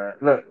yeah, man.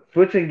 Look,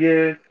 switching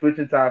gears,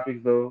 switching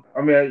topics though.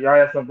 I mean, y'all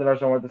have something else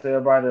y'all want to say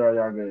about it, or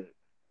y'all good?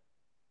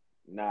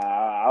 nah,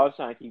 I was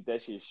trying to keep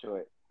that shit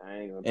short. I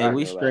ain't gonna Hey, talk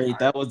we no like. straight.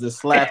 That was the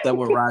slap that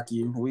would rock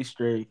you. We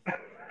straight.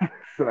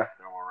 Slap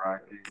that one,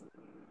 Rocky.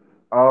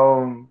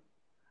 Um,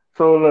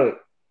 so look,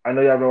 I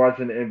know y'all been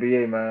watching the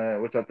NBA,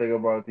 man. What y'all think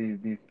about these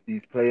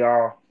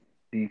playoffs?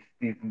 These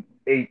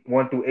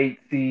 1 through 8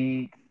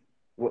 seeds.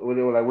 What we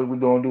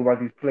gonna do about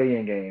these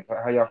playing games?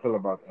 How y'all feel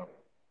about them?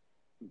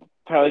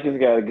 Pelicans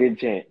got a good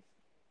chance.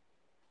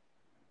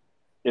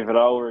 If it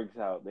all works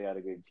out, they got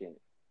a good chance.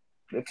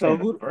 They're So playing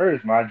the who?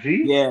 Spurs, my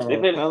G. Yeah,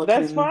 That's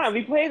Pelicans. fine.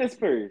 We play the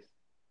Spurs.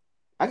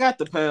 I got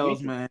the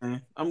Pels, We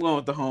man. I'm going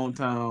with the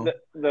hometown.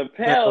 the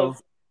Pels.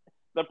 Pels.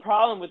 The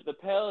problem with the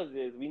Pels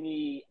is we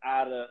need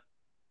I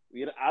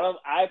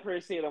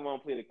personally don't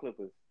want to play the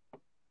Clippers.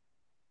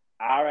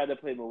 I'd rather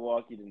play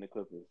Milwaukee than the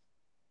Clippers.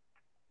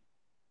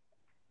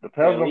 The So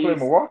Pels at gonna play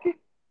least Milwaukee?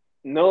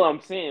 no,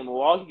 I'm saying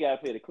Milwaukee got to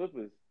play the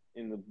Clippers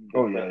in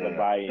Oh yeah, yeah, the yeah. In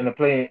buy-in. the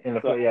play, in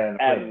the So play, yeah, in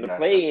the out play, of the yeah.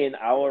 play-in,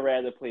 I would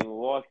rather play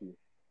Milwaukee.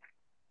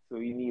 So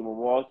you need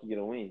Milwaukee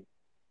to win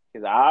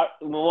because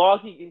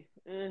Milwaukee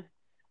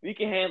we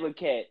can handle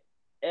Cat.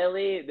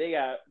 LA they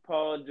got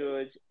Paul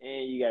George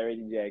and you got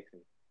Reggie Jackson.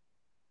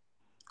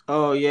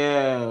 Oh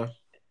yeah.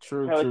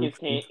 True. True.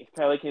 True.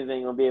 Pelicans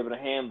ain't gonna be able to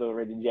handle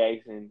Reggie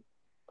Jackson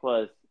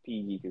plus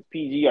PG because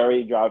PG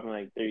already dropping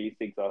like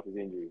 36 off his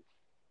injury.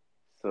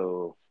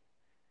 So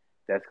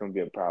that's gonna be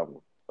a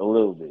problem. A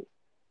little bit.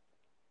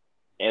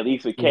 At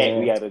least with Cat,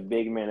 we Yeah. got a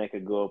big man that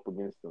could go up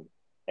against him.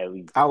 At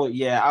least. I would.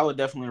 Yeah, I would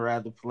definitely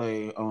rather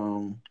play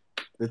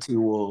the T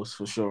Wolves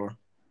for sure.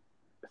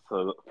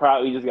 So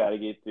probably just gotta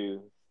get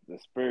through the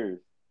Spurs.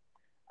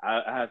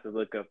 I have to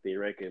look up their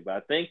record, but I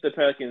think the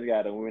Pelicans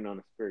got to win on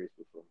the Spurs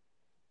before.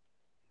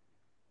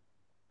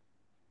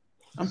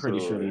 I'm pretty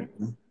So sure. You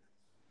do.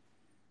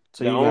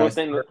 So the you only guys.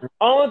 thing the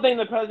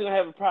Pelicans gonna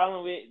have a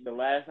problem with the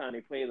last time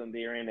they played them,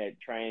 they were in that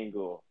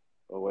triangle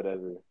or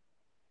whatever,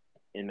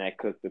 and that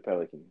cooked the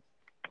Pelicans.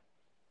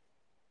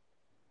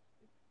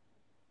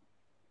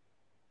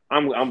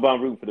 I'm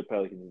rooting for the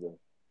Pelicans though.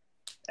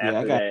 Yeah, I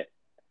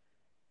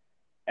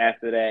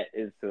After got. that,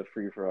 it's a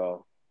free for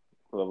all.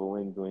 Whoever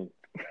wins wins.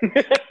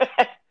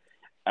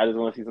 I just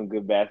want to see some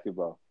good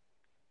basketball.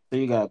 So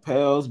you got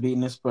Pels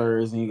beating the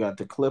Spurs, and you got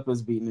the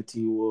Clippers beating the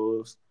T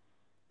Wolves.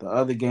 The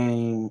other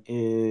game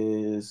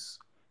is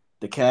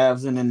the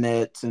Cavs and the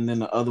Nets, and then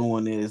the other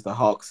one is the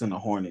Hawks and the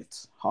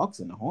Hornets. Hawks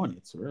and the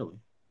Hornets, really?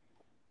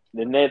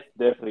 The Nets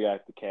definitely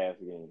got the Cavs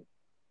game.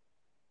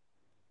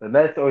 The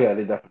Nets, oh yeah,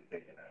 they definitely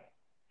taking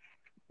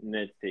that.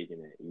 Nets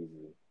taking it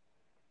easily.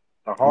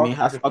 The I mean, Hawks,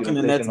 how I can far see can them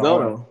the taking Nets the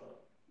go Hornets.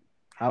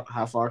 though?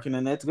 How far can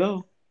the Nets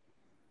go?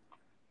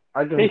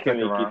 I give They them can second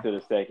make it round. to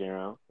the second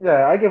round.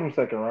 Yeah, I give them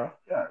second round.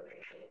 Yeah,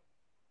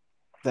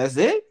 That's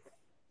it.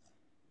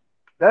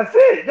 that's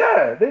it.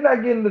 Yeah, they're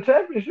not getting the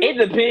championship. It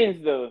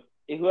depends though.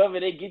 If whoever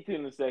they get to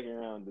in the second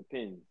round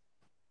depends.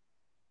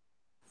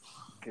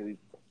 Because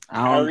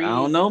I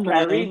don't know,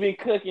 Kyrie man. been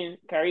cooking.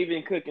 Kyrie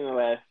been cooking the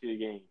last few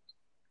games.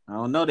 I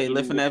don't know. They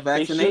lifting that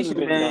They shouldn't have vaccination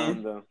been ban.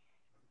 done though.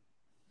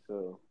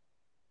 So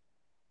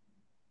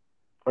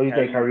Oh, you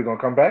think Kyrie, Kyrie gonna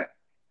come back?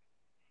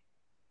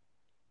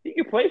 he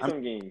can play I'm,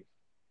 some games.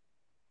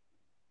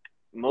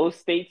 Most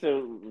states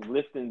are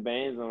lifting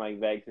bans on like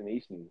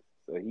vaccinations,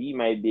 so he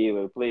might be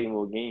able to play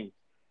more games.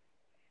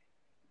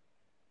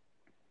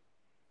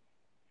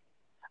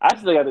 I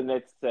still got the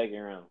next second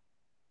round.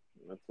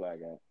 That's what I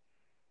got.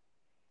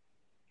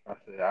 I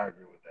said I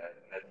agree with that.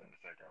 That's in the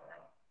second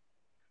round.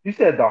 You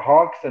said the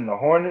Hawks and the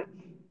Hornets.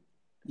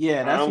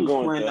 yeah, that's I'm who's going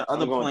with playing the I'm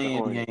other going with the playing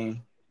Hornets.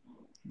 game.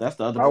 That's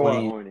the other I'm I going with the want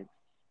playing. Hornets.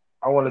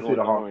 I want I'm to see going with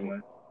the the Hawks Hornets.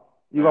 win.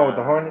 You going with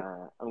the Hornets?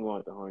 I'm going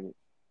with the Hornets.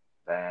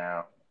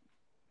 Damn.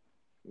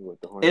 I'm going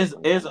with the Hornets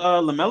on that Is one.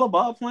 LaMelo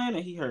Ball playing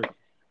or he hurt?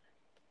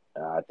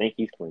 I think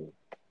he's playing.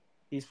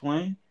 He's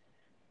playing.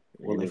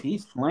 Well, Maybe. if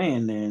he's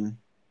playing, then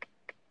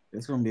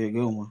it's gonna be a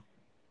good one.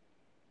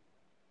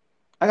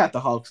 I got the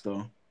Hawks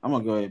though. I'm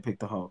gonna go ahead and pick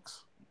the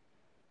Hawks.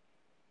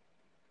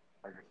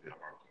 I can see the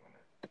Hawks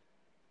winning.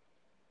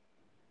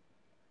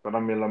 But I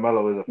mean,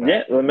 Lamelo is a Yeah,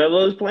 factor.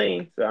 LaMelo is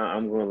playing, so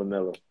I'm going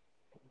LaMelo.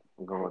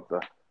 I'm going with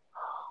the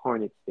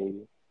Hornets,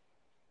 baby.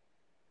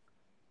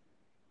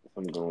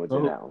 I'm going with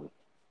So that one.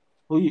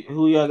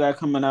 who y'all got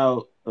coming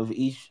out of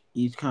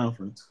each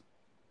conference?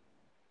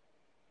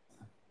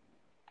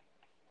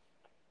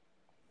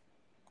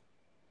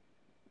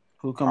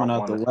 Who I coming out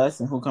want the to. West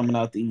and who coming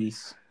out the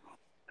East?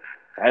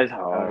 That's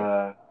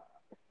hard.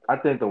 I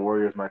think the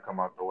Warriors might come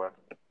out the West.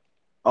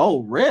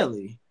 Oh,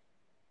 really?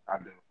 I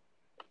do.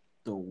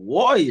 The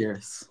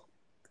Warriors.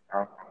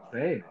 I'm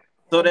saying it.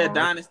 So that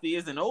dynasty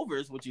isn't over,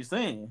 is what you're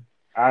saying?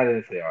 I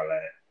didn't say all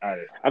that. I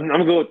didn't.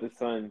 I'm going with the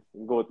Suns.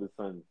 I'm going with the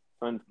Suns.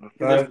 Suns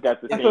Suns? got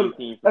the That's same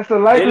team. That's a They're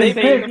likely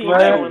the same pick, team that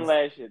man. won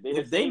last year. They're the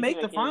If they same team make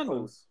the that came close.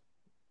 finals,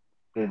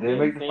 They did They're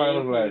make the the same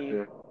finals last team.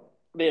 year.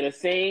 They're the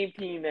same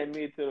team that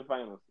made it to the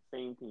finals.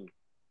 Same team.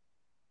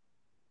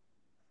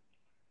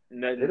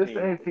 They're Nothing the changed.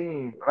 same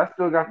team. I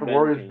still got the Nothing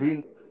Warriors changed.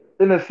 beating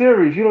in the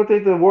series. You don't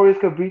think the Warriors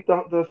could beat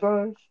the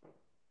Suns?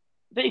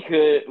 They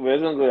could, but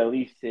it's gonna go at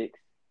least 6.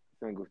 It's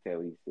gonna go to at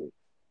least 6.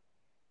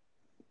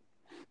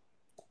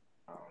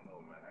 I don't know,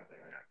 man. I think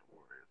I got the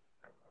Warriors.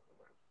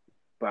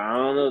 But I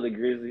don't know the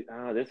Grizzlies.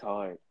 That's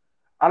hard.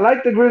 I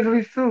like the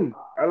Grizzlies too.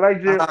 I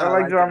like I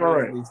like the John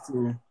Morant. Grizzlies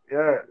too.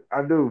 Yeah,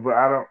 I do, but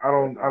I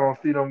don't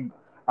see them.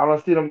 I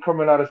don't see them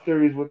coming out of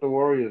series with the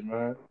Warriors,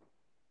 man.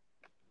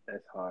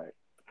 That's hard.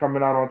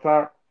 Coming out on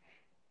top.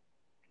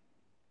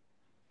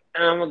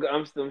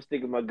 I'm still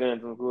sticking my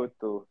guns. I'm going with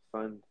the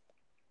Suns.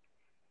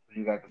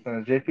 You got the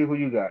Suns. JP, who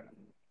you got?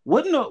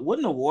 Wouldn't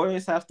the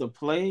Warriors have to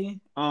play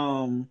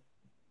Memphis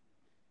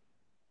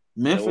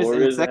in the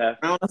Warriors second have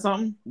round or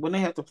something? Wouldn't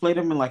they have to play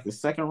them in like the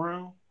second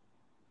round?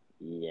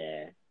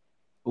 Yeah.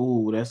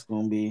 Ooh, that's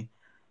gonna be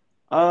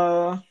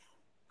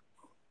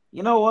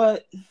you know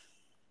what?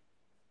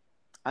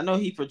 I know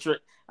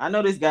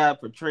this guy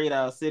portrayed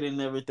our city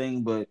and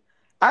everything, but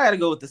I gotta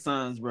go with the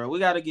Suns, bro. We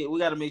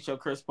gotta make sure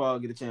Chris Paul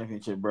get a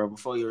championship, bro,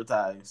 before he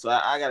retires. So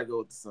I gotta go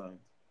with the Suns.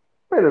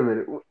 Wait a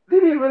minute.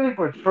 Did he really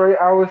portray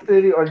our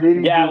city, or did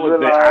he Yeah, just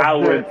realize I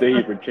would that? say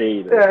he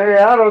portrayed us.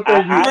 Yeah, I don't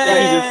think I think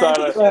he just saw Man,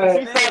 he the should have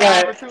he saw the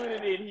stayed.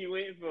 opportunity and he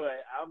went for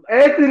it.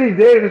 Anthony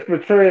Davis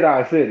portrayed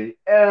our city,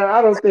 and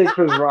I don't think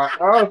Chris Rock.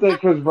 I don't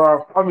think Chris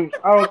Brown. I mean,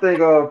 I don't think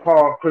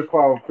Chris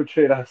Paul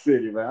portrayed our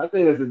city, man. I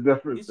think there's a He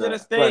difference. should have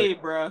Like, stayed,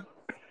 bro.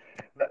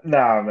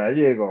 nah, man,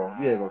 you ain't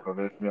gonna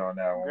convince me on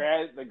that one.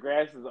 The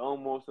grass is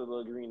almost a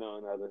little greener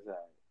on the other side.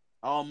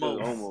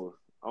 Almost.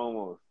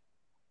 Almost.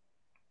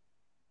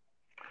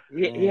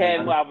 Man, He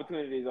had more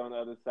opportunities on the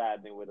other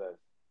side than with us.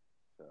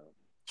 So.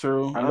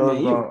 True. I know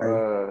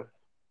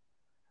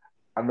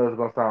mean, it's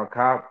gonna sound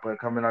cop, but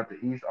coming out the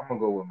East, I'm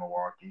gonna go with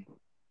Milwaukee.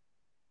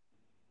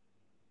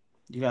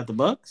 you got the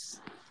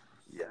Bucks?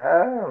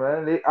 Yeah,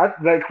 man.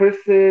 Like Chris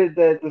said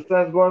that the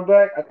Suns going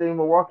back. I think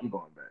Milwaukee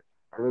going back.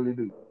 I really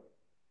do.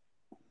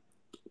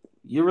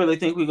 You really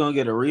think we're gonna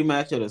get a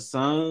rematch of the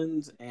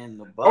Suns and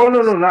the Bucks? Oh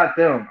no, not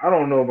them. I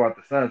don't know about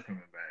the Suns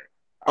coming back.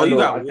 Oh, you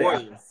got I think,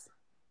 Warriors.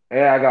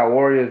 yeah, I got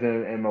Warriors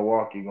and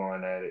Milwaukee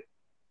going at it.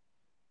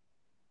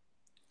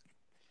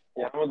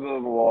 Yeah, I'm gonna go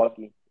with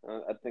Milwaukee.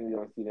 I think we're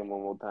gonna see them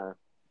one more time.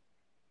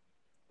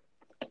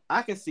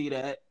 I can see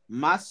that.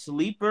 My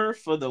sleeper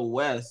for the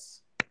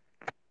West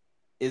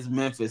is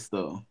Memphis,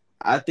 though.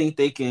 I think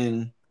they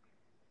can.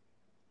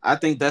 I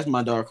think that's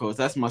my dark horse.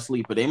 That's my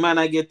sleeper. They might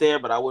not get there,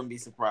 but I wouldn't be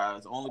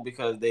surprised. Only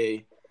because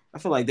I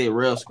feel like they're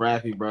real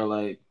scrappy, bro.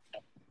 Like,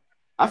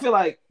 I feel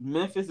like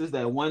Memphis is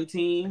that one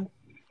team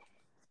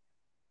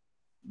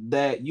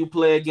that you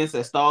play against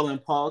at Starling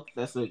Park.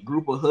 That's a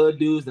group of hood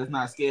dudes that's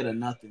not scared of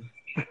nothing.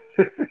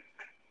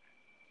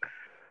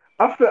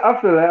 I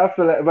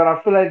feel like, but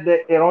I feel like that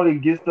it only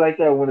gets like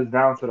that when it's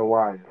down to the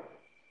wire.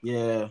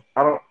 Yeah,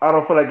 I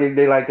don't feel like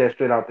they like that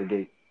straight out the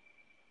gate.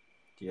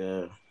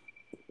 yeah.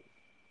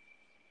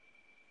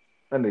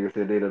 That nigga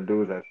said they the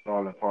dudes at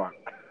Starling Park.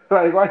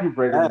 Like, why you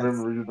bringing the That's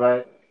memories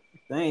back?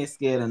 they ain't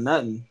scared of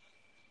nothing.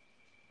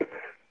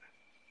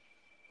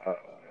 Uh,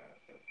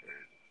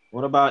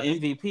 What about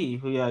MVP?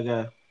 Who y'all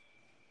got?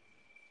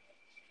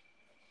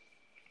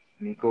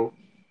 Nico,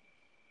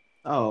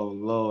 Oh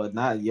Lord,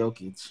 not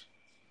Jokic.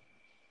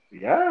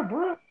 yeah,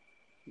 bro,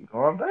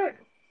 going back,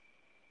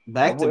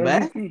 Back double to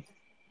back, MVP,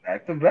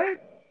 back to back.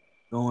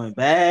 going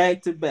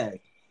back to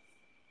back.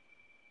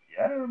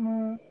 Yeah,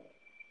 man.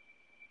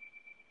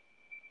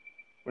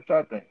 What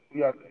y'all think? Who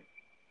y'all think?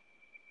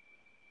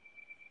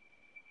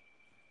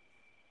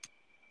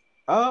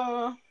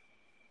 Uh,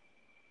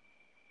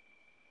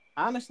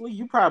 honestly,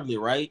 you probably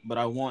right, but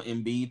I want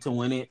Embiid to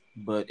win it.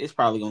 But it's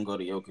probably gonna go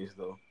to Jokic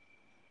though.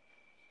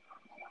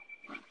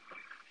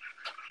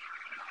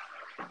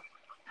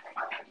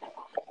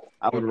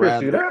 I Well, would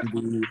Chris, you rather there?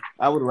 Embiid.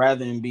 I would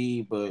rather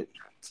Embiid, but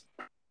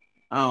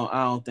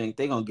I don't think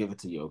they're gonna give it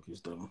to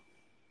Jokic though.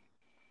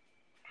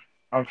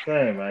 I'm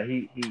saying,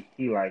 man,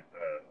 he like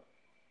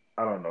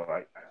I don't know,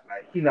 like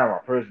he not my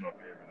personal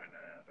favorite or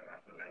nothing, but I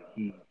feel like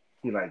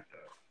he like the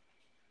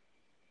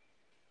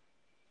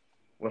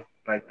what's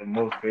like the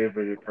most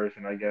favorite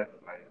person, I guess,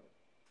 like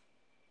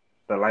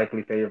the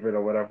likely favorite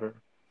or whatever.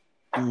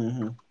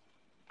 Hmm.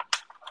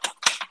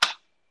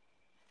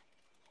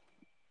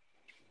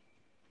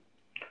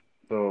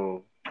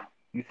 So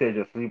you said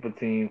your sleeper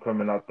team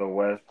coming out the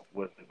West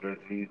was the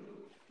Grizzlies,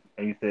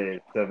 and you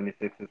said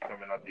 76ers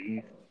coming out the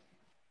East.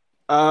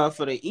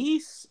 For the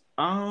East,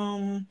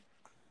 I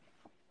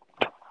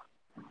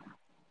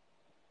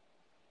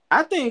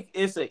think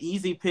it's an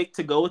easy pick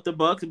to go with the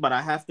Bucks, but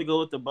I have to go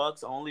with the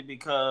Bucks only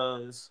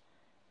because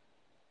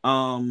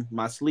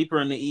my sleeper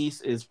in the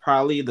East is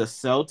probably the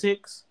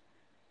Celtics.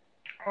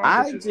 Oh, I thought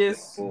I you was gonna say the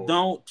just Bulls.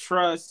 don't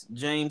trust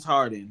James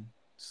Harden.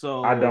 I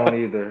So don't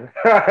either.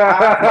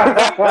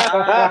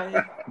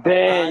 I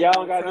Damn, I y'all don't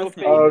don't got no trust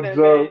faith in him. Oh, that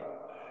man.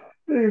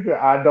 joke.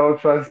 I don't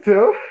trust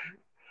him.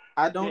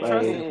 I don't trust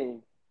Like, him.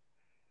 Dang,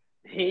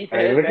 he ain't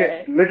hey,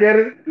 that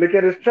bad. look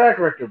at his track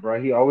record, bro.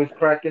 He always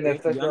cracking that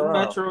If second Young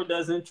round. Metro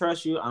doesn't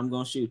trust you, I'm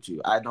gonna shoot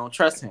you. I don't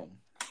trust him.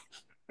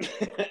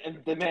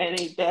 The man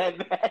ain't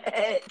that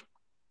bad.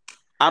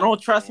 I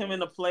don't trust him Dang, in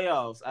the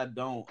playoffs. I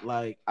don't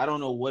like. I don't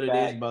know what it is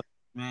facts. about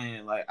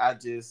man. Like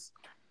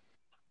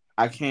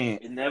I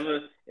can't. It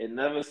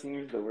never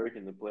seems to work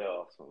in the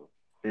playoffs. So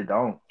It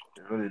don't.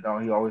 It really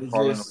don't. He always It's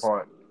falling just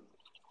apart.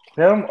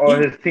 Him or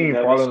he his he team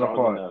never falling strong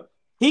apart. enough.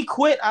 he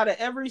quit out of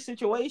every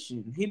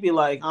situation. He'd be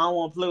like, I don't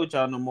want to play with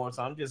y'all no more.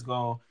 So I'm just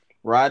gonna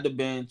ride the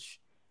bench.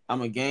 I'm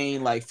gonna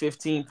gain like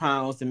 15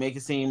 pounds to make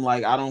it seem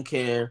like I don't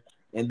care.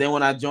 And then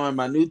when I join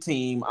my new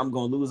team, I'm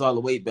gonna lose all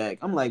the weight back.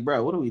 I'm like,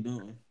 bro, what are we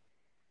doing?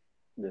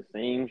 The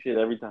same shit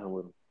every time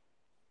with him.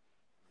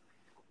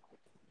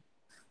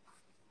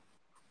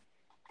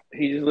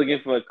 He's just looking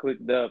for a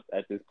quick dub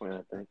at this point,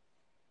 I think.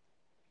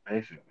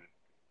 Basically.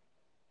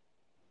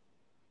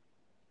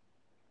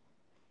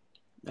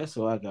 That's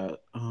what I got.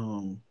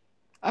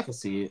 I can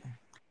see it.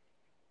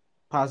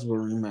 Possible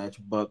rematch,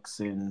 Bucks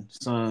and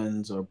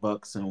Suns or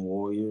Bucks and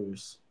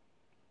Warriors.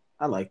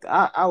 I like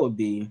that. I would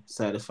be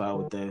satisfied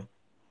with that.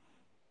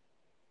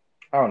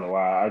 I don't know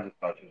why. I just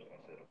thought you was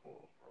gonna say the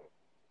Bulls, bro.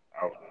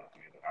 I was gonna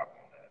agree with hop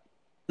on that.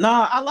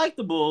 Nah, I like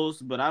the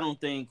Bulls, but I don't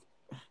think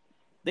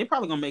they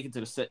probably gonna make it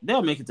to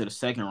they'll make it to the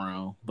second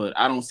round, but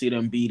I don't see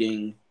them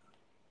beating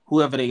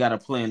whoever they gotta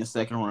play in the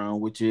second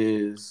round, which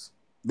is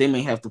they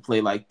may have to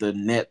play like the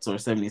Nets or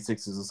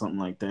 76ers or something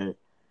like that.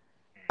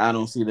 I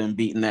don't see them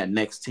beating that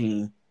next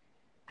team.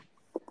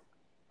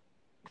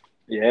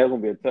 Yeah, it's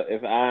gonna be a tough.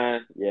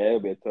 Yeah, it'll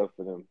be a tough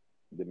for them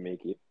to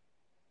make it.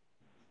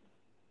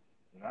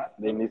 Not,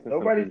 They missing some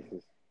nobody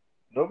pieces.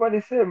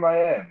 nobody said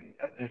Miami.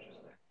 That's interesting.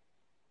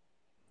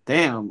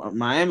 Damn,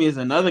 Miami is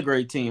another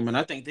great team, and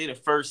I think they're the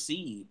first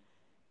seed.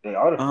 They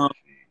are the Um,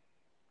 first seed.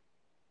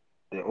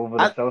 They're over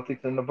the I,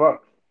 Celtics and the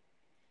Bucks.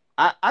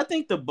 I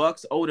think the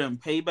Bucks owe them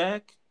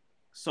payback.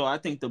 So I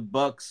think the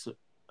Bucks,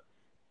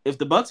 if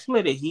the Bucks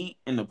play the Heat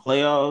in the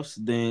playoffs,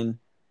 then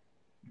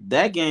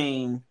that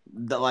game,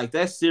 like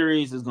that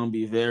series, is gonna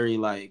be very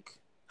like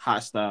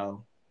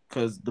hostile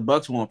because the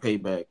Bucks won't pay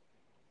back.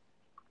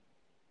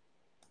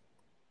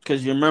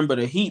 Because you remember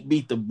the Heat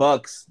beat the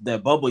Bucks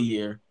that bubble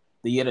year,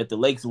 the year that the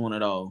Lakers won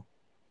it all.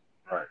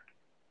 Right.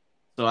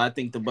 So I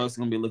think the Bucks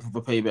are gonna be looking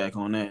for payback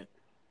on that.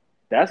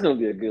 That's gonna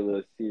be a good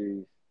little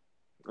series.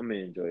 I'm gonna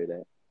enjoy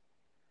that.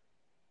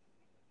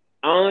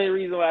 Only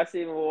reason why I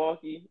say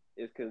Milwaukee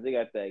is because they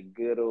got that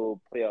good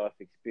old playoff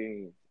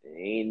experience. It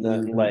ain't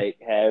nothing Mm-hmm. like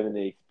having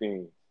the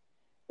experience.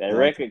 That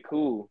Exactly. record,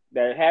 cool.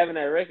 That having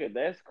that record,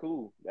 that's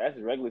cool. That's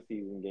regular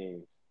season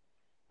games.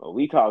 But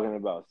we talking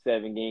about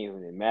 7 games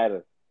when it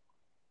matters.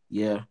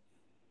 Yeah.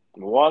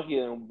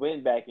 Milwaukee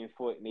went back and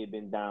forth and they've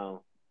been down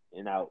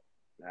and out.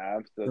 Nah,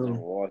 I'm still going True.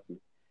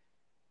 Milwaukee.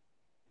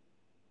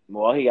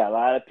 Milwaukee got a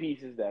lot of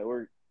pieces that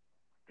work.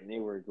 and they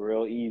work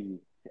real easy.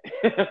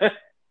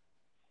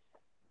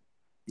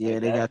 Yeah,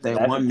 Like they got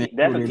that one man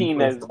that's who a didn't team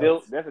play that's for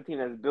built. us. That's a team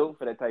that's built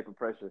for that type of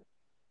pressure.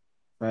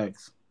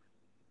 Facts.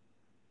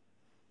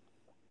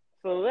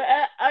 So like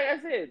I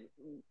said,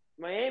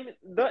 Miami.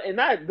 And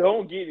not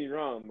don't get me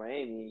wrong,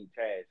 Miami ain't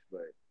trash,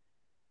 but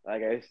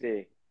like I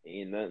said,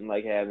 ain't nothing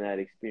like having that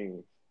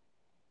experience.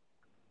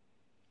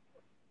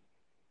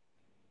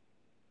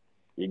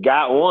 You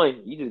got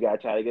one, you just gotta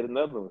try to get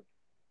another one.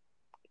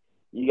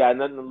 You got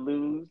nothing to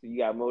lose. You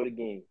got more to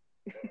gain.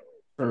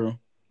 True.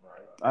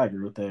 I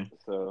agree with that.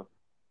 So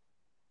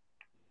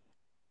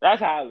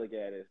that's how I look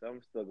at it. So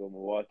I'm still going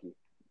Milwaukee.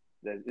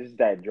 It's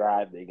that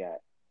drive they got.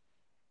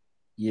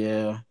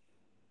 Yeah.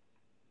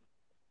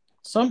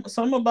 Some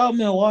about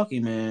Milwaukee,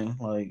 man.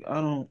 Like I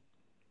don't.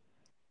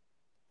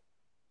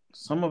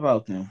 Some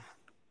about them.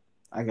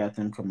 I got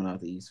them coming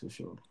out the East for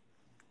sure.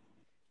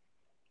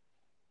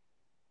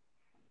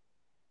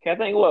 Can I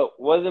think what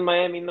wasn't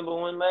Miami number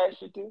 1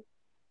 last year too?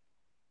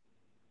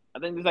 I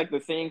think it's like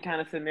the same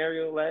kind of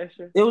scenario last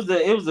year. It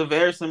was a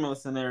very similar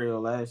scenario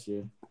last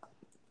year.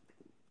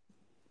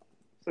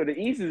 So the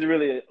East is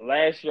really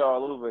last year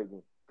all over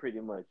again, pretty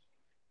much.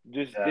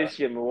 Just this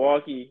year,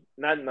 Milwaukee,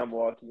 not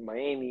Milwaukee,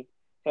 Miami,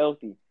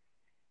 healthy.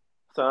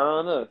 So I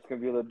don't know. It's gonna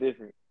be a little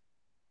different.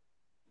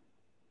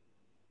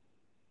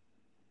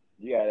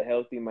 You got a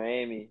healthy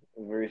Miami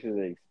versus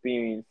an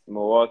experienced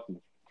Milwaukee.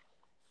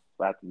 It's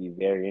about to be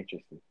very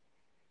interesting.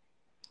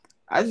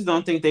 I just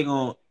don't think they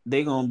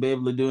gonna be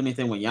able to do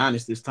anything with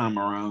Giannis this time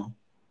around.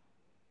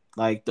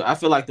 Like I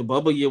feel like the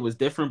bubble year was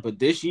different, but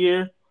this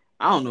year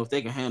I don't know if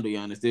they can handle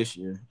Giannis this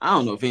year. I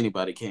don't know if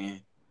anybody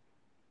can.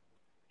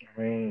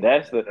 I mean,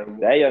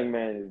 That young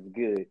man is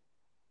good.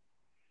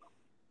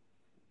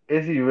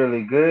 is he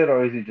really good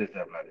or is he just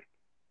athletic?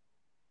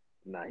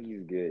 Nah,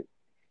 he's good.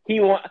 He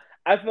want.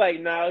 I feel like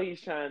now he's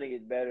trying to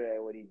get better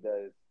at what he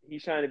does.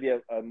 He's trying to be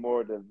a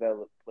more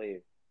developed player.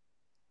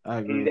 I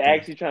agree He's with that.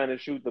 actually trying to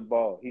shoot the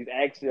ball. He's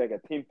actually like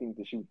attempting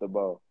to shoot the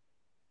ball.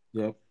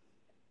 Yep.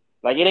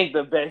 Like it ain't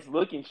the best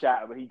looking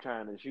shot, but he's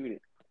trying to shoot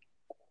it.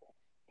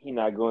 He's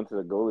not going to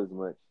the goal as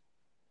much.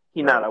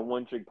 He's not a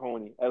one trick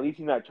pony. At least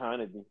he's not trying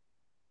to be.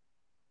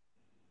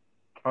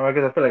 I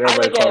guess I feel like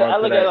everybody caught on I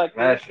to look at it that like this.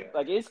 last year.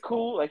 Like it's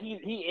cool. Like he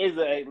is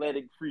an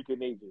athletic freak of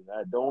nature.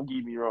 Don't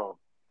get me wrong.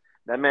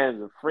 That man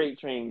is a freight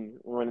train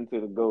running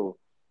to the goal.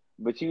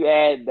 But you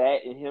add that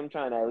and him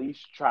trying to at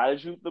least try to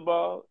shoot the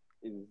ball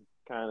is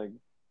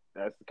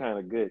that's kind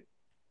of good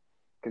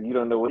because you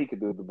don't know what he could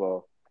do with the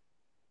ball.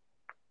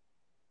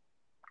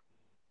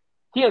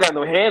 He ain't got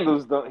no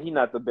handles. Though. He's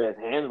not the best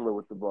handler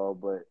with the ball,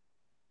 but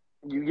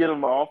you get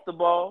him off the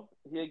ball,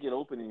 he'll get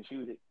open and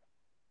shoot it.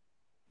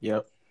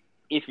 Yep.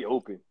 If you're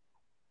open.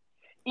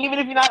 Even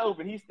if you're not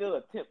open, he still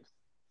attempts.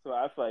 So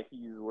I feel like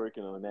he's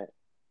working on that.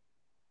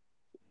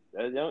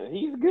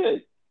 He's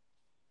good.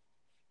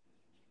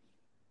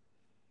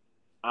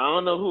 I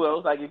don't know who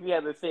else. Like, if you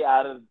had to say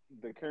out of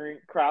the current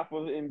crop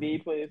of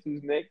NBA players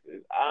who's next,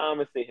 I'm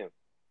going to say him.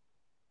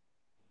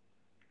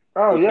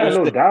 Oh, yeah,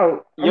 no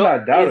doubt. I'm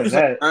not doubting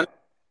that.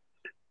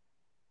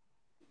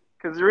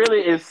 Because really,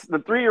 it's the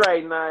 3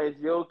 right now is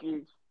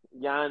Jokic,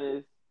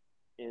 Giannis,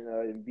 and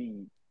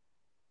Embiid.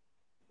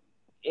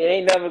 It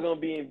ain't never going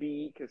to be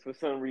Embiid because for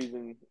some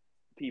reason,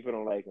 people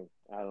don't like him.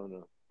 I don't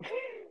know.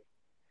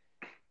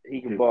 He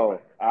can ball.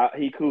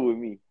 He cool with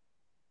me.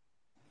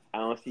 I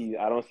don't see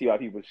why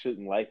people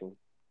shouldn't like him.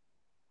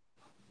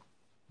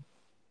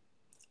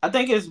 I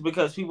think it's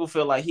because people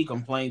feel like he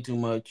complained too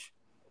much.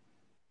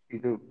 He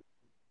do.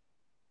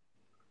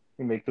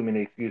 He makes too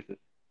many excuses.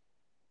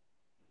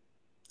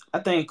 I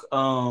think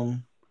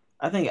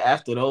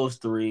after those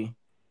 3,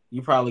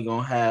 you probably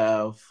gonna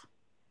have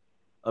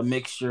a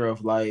mixture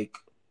of like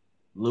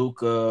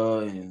Luka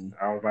and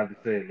I was about to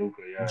say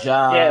Luka,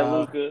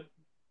 Ja,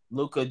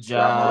 Luka,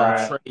 Ja,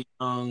 Trae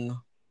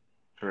Young,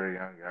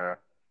 yeah.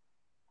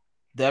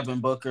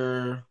 Devin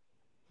Booker.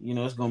 You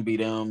know, it's gonna be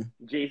them.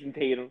 Jason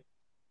Tatum,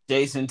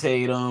 definitely.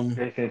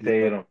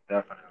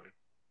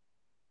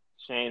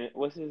 Shannon,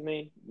 what's his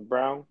name?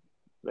 Brown?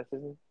 That's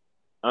his name?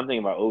 I'm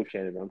thinking about old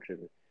Shannon, but I'm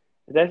tripping.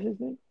 Is that his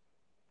name?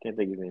 Can't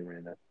think of his name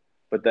right now.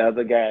 But the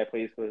other guy that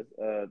plays for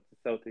the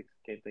Celtics,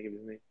 can't think of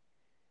his name.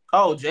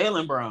 Oh,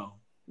 Jaylen Brown.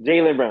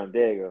 Jaylen Brown,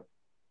 there you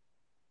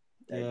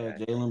go. Yeah,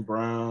 Jaylen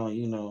Brown,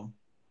 you know,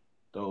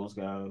 those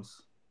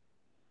guys.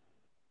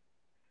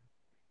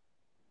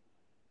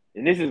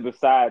 And this is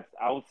besides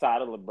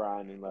outside of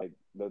LeBron and like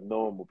the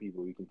normal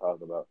people we can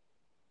talk about.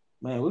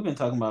 Man, we've been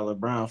talking about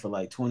LeBron for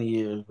like 20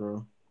 years,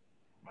 bro.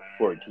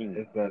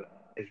 14.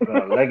 It's been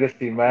a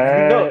legacy,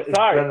 man. No,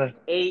 sorry.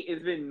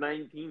 It's been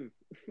 19.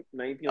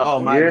 19. Oh,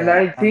 my Year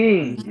God.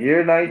 19.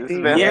 Year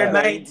 19. Year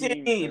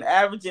 19.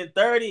 Averaging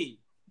 30.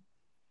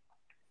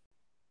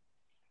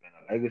 It's been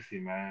a legacy,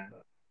 man.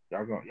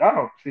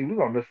 Y'all see, we're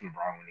gonna miss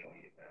LeBron when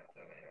he leaves, man.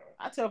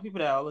 I tell people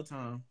that all the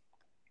time.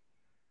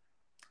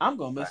 I'm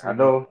gonna miss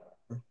LeBron.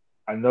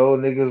 I know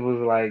niggas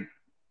was like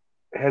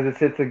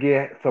hesitant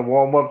to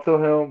warm up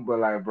to him, but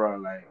like, bro,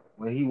 like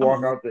when he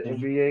walk out the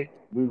NBA,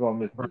 we gonna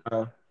miss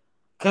him.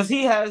 Cause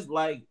he has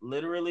like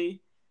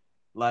literally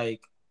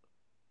Like,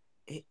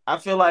 I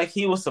feel like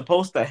he was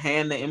supposed to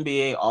hand the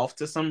NBA off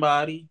to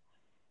somebody,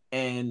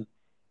 and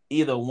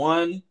either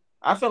one,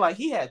 I feel like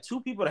he had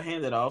two people to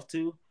hand it off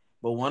to,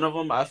 but one of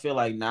them, I feel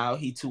like now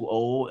he too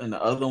old, and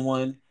the other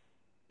one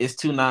is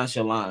too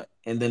nonchalant,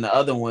 and then the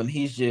other one,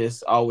 he's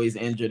just always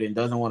injured and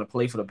doesn't want to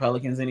play for the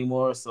Pelicans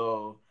anymore.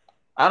 So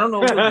I don't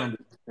know what we're gonna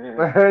do.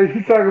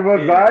 You talking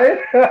about Yeah.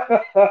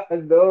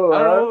 Zion? No, I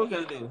don't know huh? what we're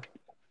gonna do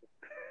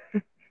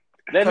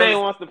That man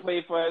because wants to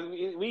play for us.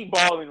 We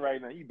balling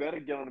right now. You better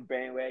get on the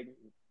bandwagon.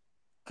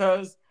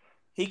 because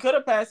he could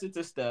have passed it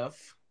to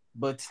Steph,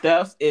 but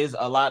Steph is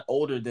a lot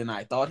older than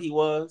I thought he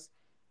was.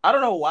 I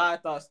don't know why I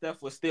thought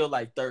Steph was still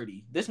like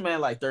 30. This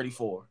man like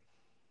 34.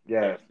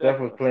 Yeah, Steph, Steph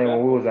was playing Steph,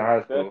 when we was in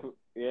high Steph, school.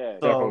 yeah.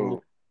 Steph So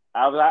old.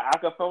 I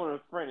could phone a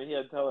friend and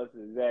he'll tell us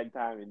the exact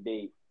time and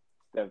date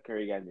Steph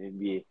Curry got in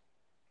the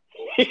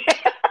NBA.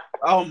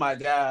 oh my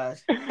gosh.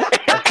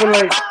 I feel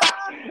like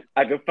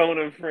I could phone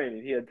a friend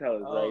and he'll tell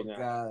us right Oh now.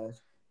 gosh.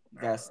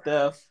 Got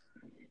Steph.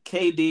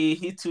 KD,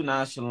 he too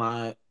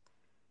nonchalant.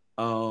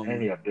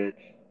 and he a bitch.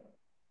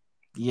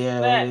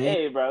 Yeah,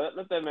 Hey, bro,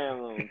 let that man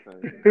alone,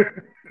 son.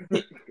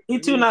 he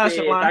too He said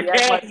nonchalant. He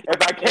act like he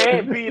if I don't care.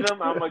 can't beat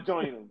him, I'm gonna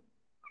join him.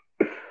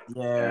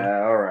 Yeah.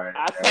 Yeah, all right.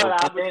 I Yeah, saw the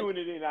And then,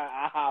 opportunity and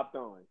I hopped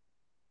on.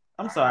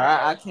 I'm sorry.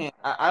 I can't.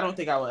 I don't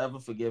think I will ever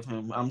forgive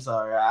him. I'm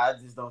sorry. I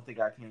just don't think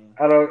I can.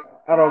 I don't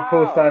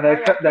co-sign How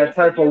y'all that can't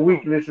type of forgive him?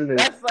 weakness in it.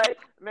 That's like,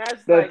 man,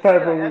 that's That like,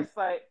 type say of like, weak. that's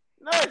like,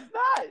 no, it's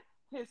not.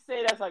 He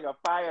say that's like a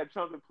fire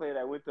trumpet player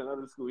that went to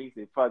another school. He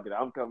said, "Fuck it,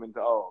 I'm coming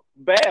to all."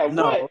 Bam, what?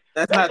 No,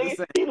 that's That not the nigga,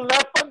 same. he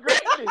left for greatness.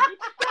 What you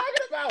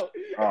talking about?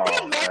 He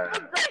Oh left for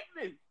man.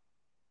 greatness.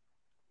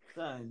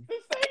 Son. The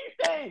same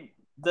thing.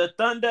 The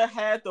Thunder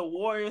had the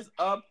Warriors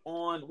up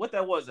on what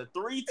that was, a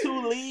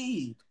 3-2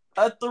 lead.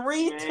 A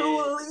 3-2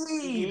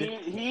 Man,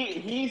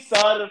 lead. he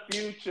saw the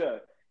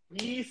future.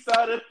 He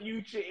saw the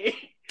future.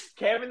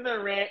 Kevin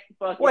Durant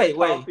fucking Wait.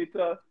 talked it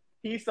to.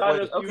 He saw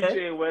Wait, the okay.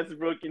 future in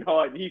Westbrook and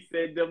Harden. He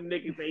said them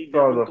niggas He ain't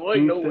saw never the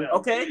going future. nowhere.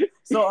 Okay.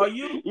 So are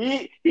you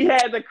he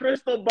had the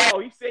crystal ball.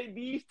 He said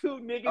these two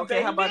niggas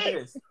okay, how ain't about it.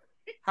 this?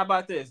 How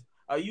about this?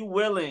 Are you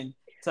willing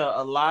to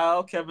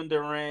allow Kevin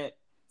Durant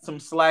some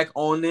slack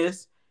on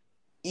this,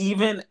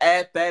 even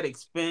at that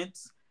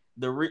expense?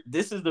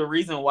 This is the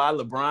reason why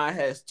LeBron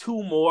has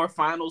two more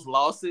finals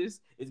losses.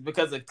 It's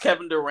because of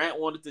Kevin Durant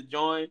wanted to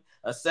join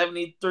a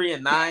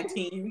 73-9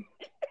 team.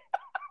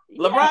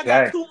 LeBron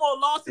got two Exactly. more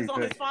losses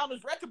on his Exactly.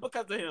 finals record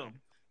because of him.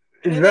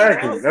 And it ain't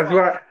Exactly. his That's fault.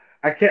 why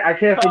I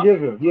can't Tough,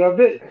 forgive him. You're a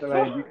bitch.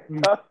 Like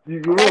tough, tough,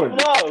 you tough ruined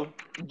it. love.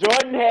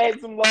 Jordan had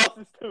some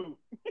losses too.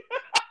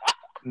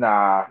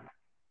 Nah,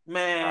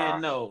 Man, nah,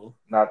 no.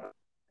 not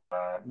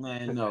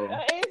Man, no.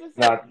 It's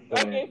the not same. the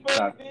same. Okay, for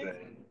Not the instance,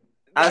 same.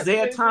 like for Isaiah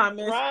instance,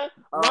 Thomas,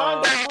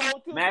 Ron got a whole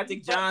too because he Magic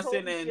fucked Johnson,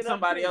 Kobe and shit up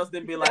somebody too. else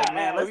then be like,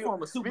 man, let's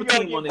form a We super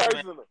gonna team on get this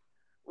man. personal.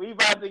 We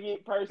about to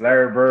get personal.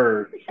 Larry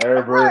Bird,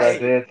 Right.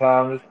 Isaiah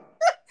Thomas,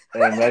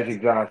 and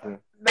Magic Johnson.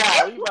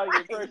 Nah, we about to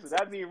get Right. personal.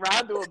 That means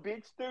Rondo a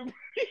bitch too.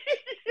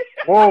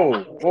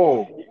 Whoa,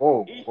 whoa, whoa,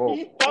 whoa, He whoa.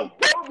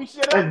 fucked Kobe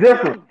shit It's up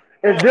different. too.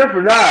 It's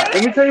different. Nah,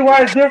 let me tell you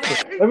why it's different.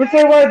 Same Let me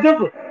tell you why it's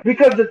different.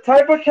 Because the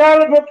type of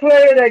caliber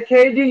player that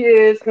KD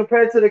is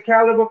compared to the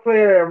caliber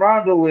player that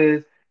Rondo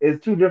is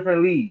two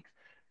different leagues.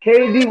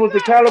 KD was the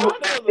thing. caliber.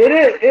 It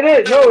is. It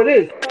is. No, it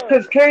is.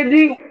 Because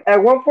KD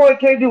at one point,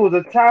 KD was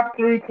a top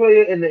three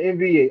player in the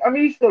NBA. I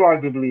mean, he still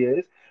arguably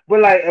is.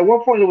 But like at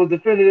one point, it was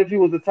definitive he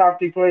was a top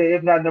three player,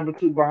 if not number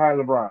two behind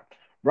LeBron.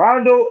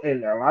 Rondo,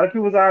 in a lot of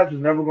people's eyes, was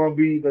never going to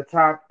be the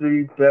top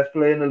three best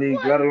player in the league,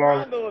 let What? alone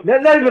Rondo is a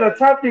not even a stud.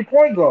 top three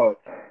point guard.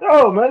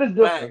 No, man, it's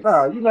different.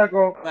 Nah, Facts. you're Facts. not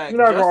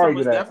gonna Justin argue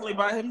was that. definitely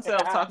by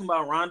himself talking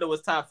about Rondo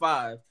was top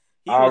five.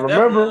 He I was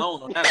definitely remember.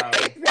 alone on that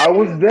album. I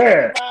was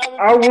there.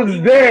 I He was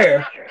was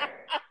there.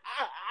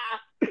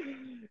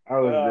 I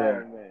was Oh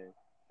there. man,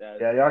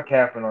 that's Yeah, y'all funny.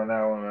 capping on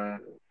that one, man.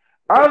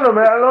 I don't know,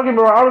 man. Don't get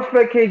me wrong. I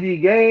respect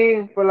KD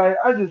game, but like,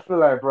 I just feel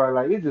like, bro,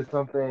 like it's just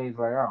some things.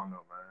 Like, I don't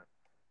know,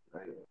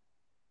 man.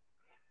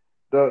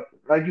 Like,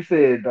 like you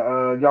said,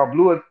 y'all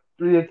blew a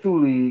 3-2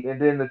 league, and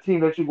then the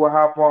team that you go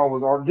hop on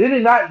was on.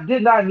 Did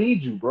not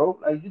need you, bro.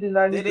 Like, you did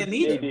not They need to didn't do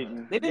need They that, you. man.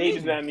 didn't. They didn't They need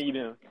did you. not need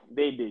him.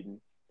 They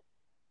didn't.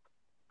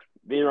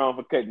 They wrong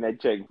for cutting that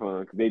check for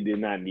him because they did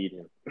not need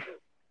him.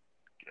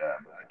 Yeah,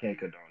 man. I can't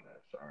condone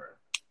that. Sorry.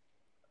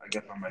 I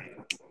guess I'm a hater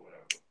or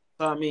whatever.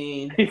 So I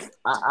mean,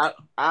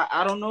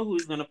 I don't know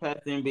who's gonna pass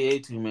the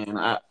NBA to,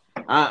 man.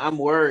 I'm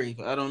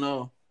worried. I don't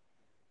know.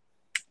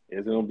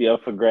 It's gonna be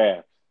up for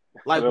grabs.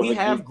 Like we Whoever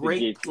have gets to great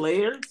gets it.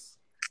 players.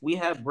 We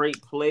have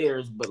great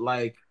players, but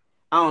like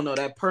I don't know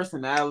that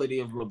personality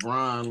of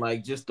LeBron,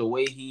 like just the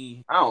way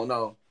I don't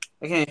know.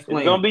 I can't It's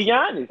explain gonna it. be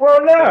Giannis. Well,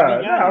 It's gonna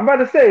be nah. I'm Giannis. about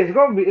to say it's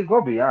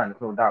gonna be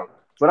honest, no doubt.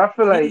 But I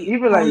feel like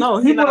even I don't like know.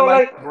 He people not don't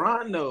like like,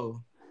 LeBron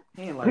though.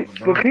 He ain't like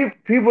but LeBron.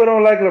 people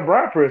don't like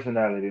LeBron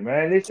personality,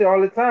 man. They say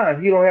all the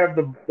time he don't have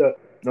the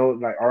no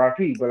like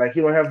RIP, but like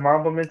he don't have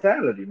Mamba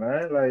mentality,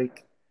 man.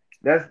 Like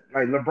that's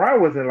like LeBron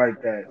wasn't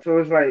like that. So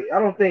it's like I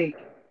don't think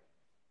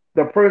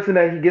the person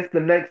that he gets the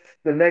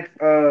next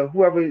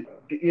whoever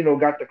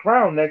got the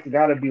crown next,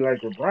 gotta be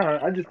like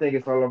LeBron. I just think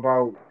it's all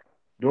about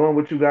doing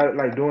what you got,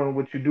 like doing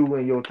what you do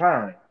in your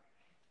time.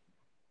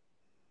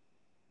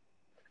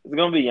 It's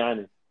gonna be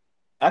Giannis.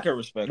 I can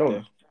respect No,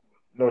 that.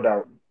 no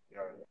doubt. Yeah.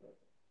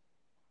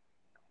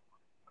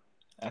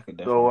 I could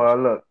definitely So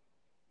respect.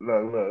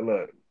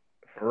 look.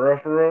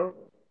 For real.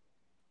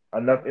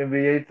 Enough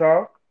NBA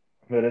talk.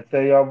 I'm here to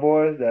tell y'all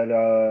boys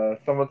that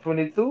summer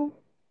 22,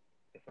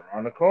 it's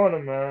around the corner,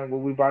 man. What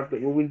we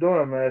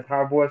doing, man? It's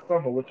Hot Boy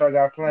Summer. What y'all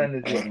got planned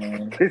this year?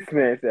 Man, This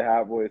man said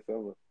hot boy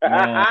summer.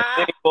 man,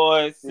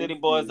 This City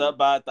boys dude. up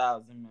by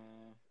 1,000, man.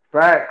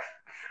 Facts.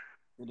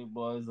 City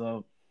boys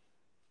up.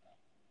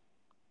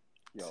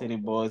 Yo, City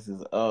boys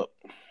is up.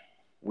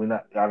 Y'all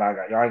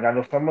ain't got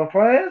no summer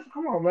plans?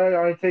 Come on, man.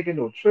 Y'all ain't taking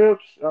no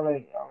trips.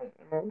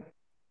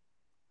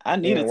 I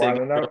need to Ain't take a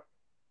wilding trip. out.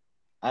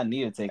 I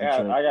need to take I a got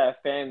trip. I got a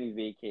family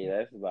vacay.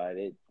 That's about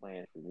it.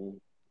 Planned for me.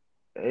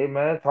 Hey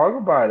man, talk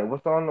about it.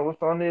 What's on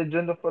the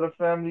agenda for the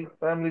family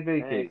Man,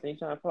 vacay? ain't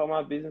trying to put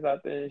my business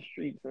out there in the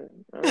streets, man.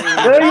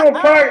 Man, you a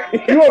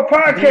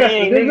podcaster,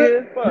 Dang,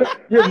 nigga. nigga.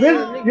 Fuck. Your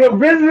business, Yeah, your nigga,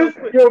 business,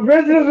 fuck with. your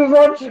business is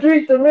on the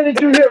street the minute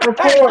you hit record,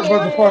 Yeah,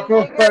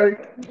 motherfucker. nigga.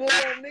 Like,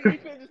 Damn, nigga, you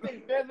couldn't just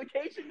take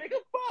vacation, nigga.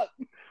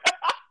 Fuck.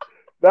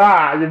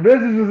 nah, your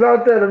business is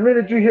out there the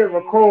minute you hit Dang,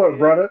 record, nigga.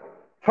 brother.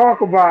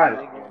 Talk about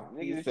Dang, it.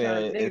 He nigga just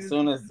trying, said as nigga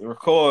soon just, as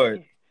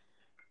record,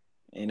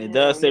 and it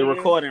does say nigga.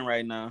 recording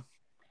right now.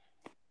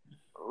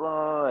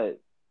 Lord.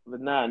 But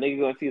nah, nigga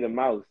gonna see the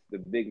mouse, the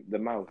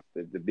mouse,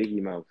 the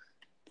Biggie mouse.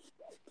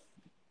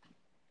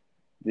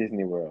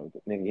 Disney World.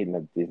 Nigga hitting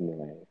up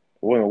Disneyland.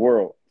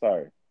 World,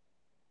 sorry.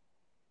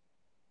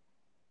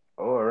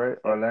 Oh, all right,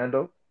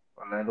 Orlando,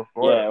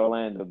 Florida. Yeah,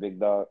 Orlando, big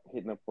dog.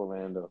 Hitting up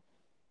Orlando.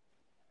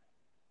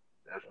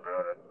 That's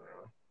real. That's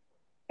real.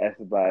 That's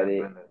I about ain't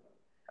it. been to,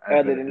 I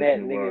ain't been Other to than that,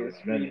 Disney World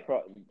in a minute.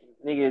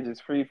 nigga is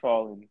just free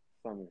falling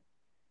summer.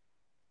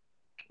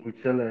 We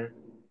chilling.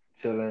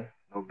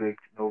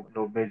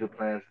 No major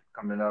plans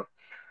coming up.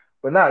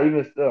 But not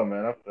even still,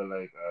 man. I feel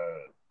like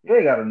you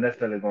ain't gotta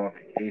necessarily go on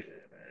vacation,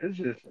 man. It's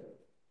just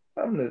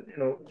something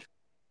to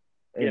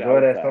Get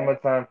enjoy that outside.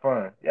 summertime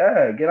fun.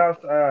 Yeah, get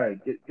outside,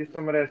 get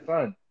some of that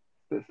sun.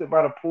 Sit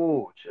by the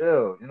pool,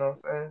 chill. You know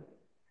what I'm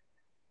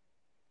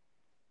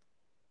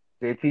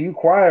saying? JT, you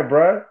quiet,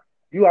 bruh.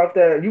 You out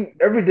there? You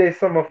everyday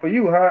summer for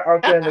you, huh?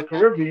 Out there in the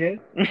Caribbean.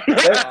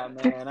 That Nah,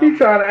 man, he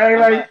trying to act I'm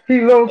like a,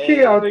 he low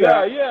key out hey,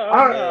 there. Yeah, I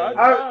nah, I hey,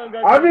 I don't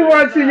got I no be day.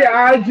 watching your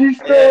Nah, IG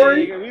story.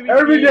 hey, nigga, we be seeing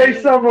Everyday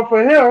you. summer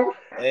for him.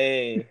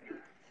 hey.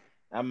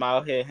 I'm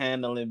out here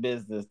handling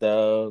business,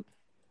 dog.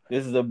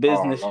 This is a Oh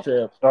business no,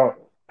 trip.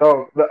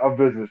 don't a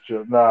business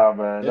trip. Nah,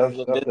 man, This is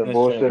a that's a business trip,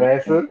 bullshit man.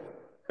 answer.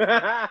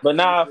 But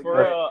nah, for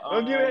That's, real.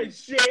 Don't give that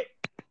shit.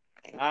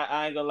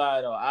 I ain't gonna lie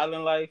though.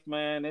 Island life,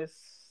 man.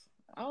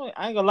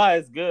 I ain't gonna lie.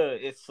 It's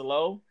good. It's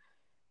slow.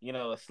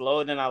 It's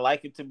slower than I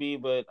like it to be,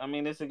 but I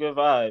mean, it's a good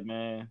vibe,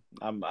 man.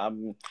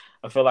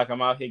 I feel like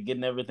I'm out here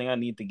getting everything I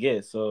need to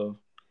get. So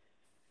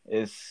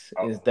it's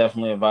oh,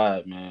 definitely a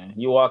vibe, man.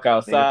 You walk niggas,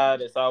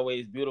 outside. It's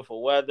always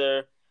beautiful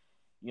weather.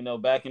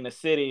 Back in the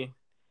city,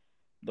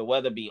 the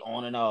weather be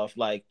on and off.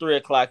 Like 3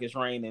 o'clock it's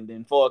raining,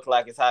 then 4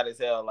 o'clock it's hot as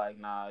hell. Like,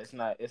 nah, it's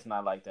not. It's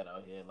not like that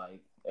out here. Like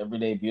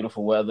everyday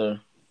beautiful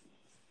weather.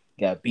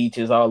 Got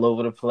beaches all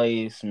over the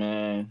place,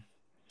 man.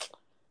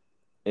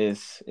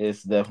 It's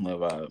definitely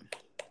a vibe.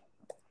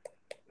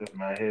 this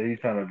man here, he's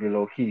trying to be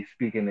low key,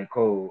 speaking in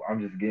code.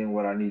 I'm just getting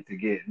what I need to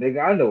get,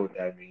 nigga. I know what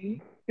that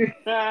means.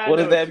 I What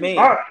does know what that you mean?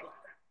 I, mean.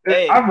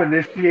 Hey, I'm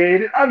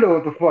initiated. I know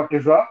what the fuck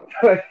is up.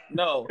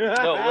 no. What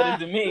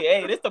does it mean?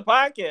 Hey, this the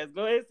podcast.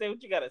 Go ahead and say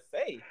what you gotta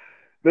say.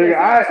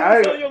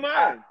 Nigga, So your I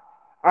mind.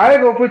 I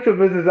ain't gonna put your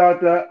business out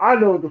there. I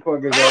know what the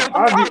fuck is up.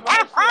 I'm gonna put my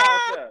shit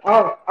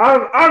out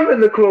there. I'm in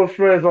the close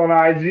friends on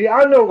IG.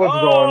 I know what's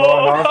going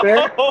on Oh, out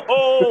there.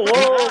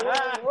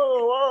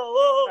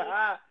 whoa.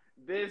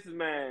 This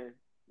man.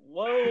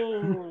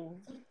 Whoa.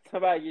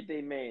 Somebody get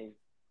their man.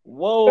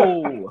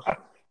 Whoa.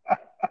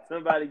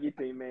 Somebody get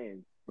their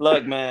man.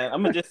 Look, man,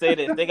 I'm gonna just say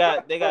this. They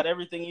got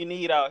everything you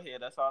need out here.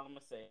 That's all I'm gonna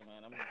say,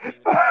 man. I'm gonna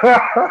leave it at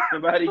that.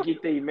 Somebody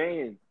get their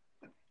man.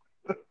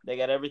 They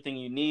got everything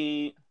you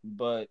need,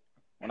 but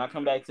when I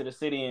come back to the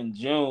city in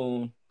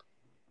June,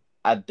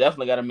 I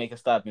definitely got to make a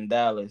stop in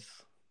Dallas.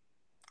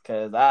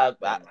 Cause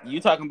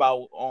you talking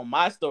about on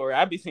my story,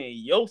 I be seeing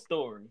your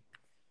story.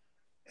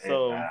 Hey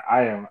So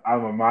man,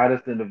 I'm a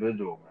modest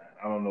individual, man.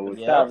 I don't know what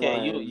yeah, Stop okay,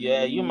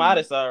 lying. you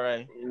modest, all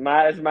right.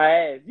 That's my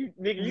ass. You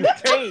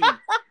changed.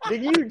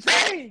 Nigga, you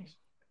changed.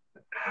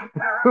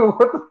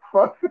 what the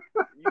fuck?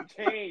 You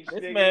changed, This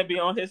nigga. man be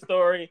on his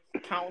story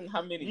counting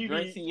how many You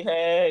drinks be he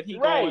had. He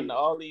going right. to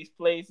all these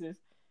places,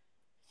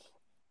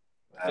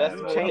 You Man, look, I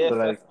festival feel changed.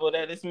 like festival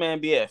that. This man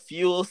be at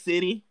Fuel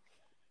City.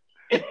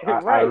 I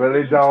Right.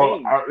 really You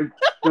don't. changed.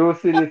 Fuel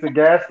City is a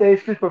gas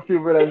station for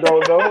people that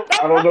don't know.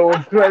 I don't know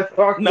what you guys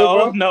talking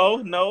about.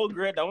 No,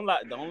 Grit, don't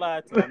lie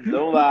to him.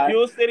 Don't lie.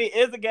 Fuel City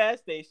is a gas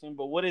station,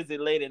 but what is it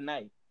late at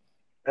night?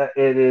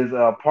 It is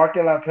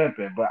parking lot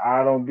pimping, but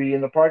I don't be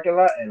in the parking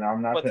lot and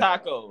I'm not For pimping.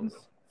 tacos.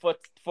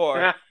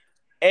 For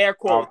air I,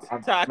 quotes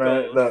man,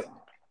 tacos. look,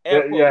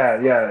 Air quotes.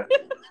 Yeah.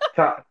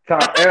 Top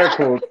air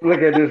quotes.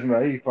 Look at this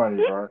man. He's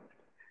funny, bro.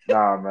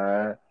 Nah,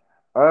 man.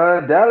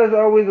 Dallas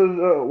always is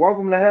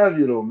welcome to have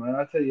you though, man.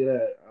 I tell you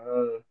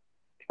that.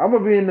 I'm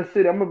gonna be in the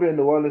city. I'm gonna be in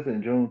New Orleans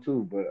in June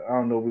too, but I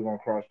don't know if we're gonna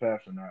cross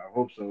paths or not. I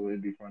hope so.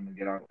 It'd be fun to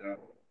get out there,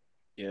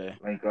 Yeah.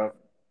 link up.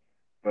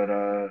 But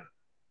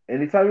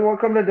anytime you want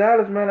to come to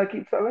Dallas, man, I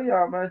keep telling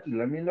y'all, man, just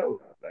let me know.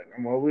 Like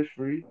I'm always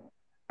free.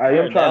 I I am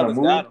heard trying to Dallas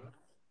move. got him.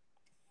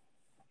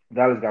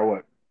 Dallas got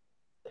what?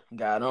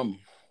 Got him.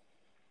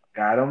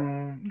 Got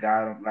him.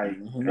 Like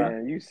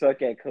Man, you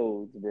suck at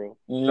codes, bro.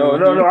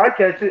 no. I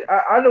catch it.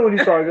 I know what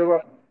he's talking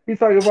about. He's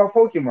talking about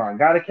Pokemon.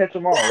 Got to catch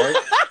them all, right?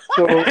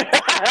 So,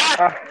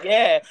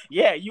 Yeah.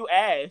 You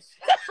ass.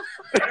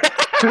 what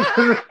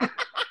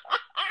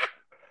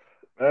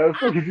the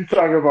fuck is he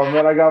talking about,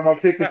 man? I got my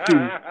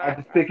Pikachu. I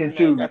just pick and Man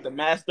choose. got the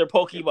master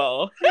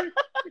Pokeball. He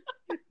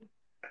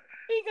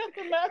got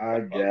the I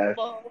master guess.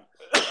 Pokeball.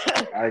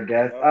 I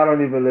guess. I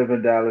don't even live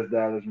in Dallas,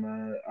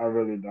 man. I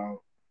really don't.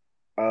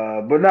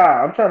 But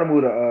nah, I'm trying to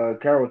move to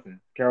Carrollton,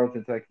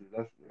 Texas.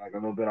 That's like a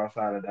little bit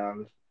outside of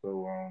Dallas.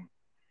 So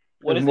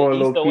What it's is it? more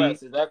low East or key.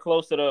 west? Is that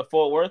closer to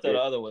Fort Worth or the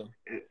It, other way?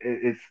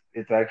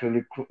 it's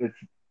actually it's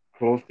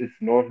close. It's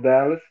North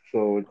Dallas,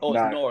 so it's Oh,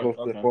 it's not north. close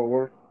to Okay. Fort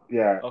Worth.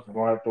 Yeah, Okay.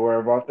 won't have to worry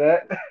about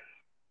that.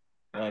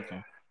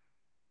 Okay.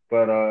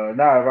 But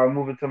nah, if I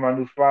move into my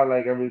new spot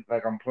like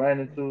I'm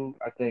planning to,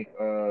 I think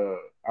I'll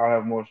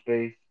have more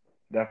space.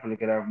 Definitely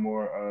could have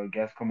more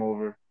guests come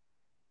over.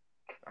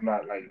 I'm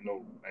not like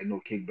no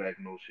kickback,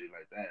 no shit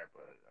like that.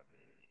 But I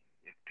mean,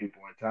 if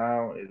people in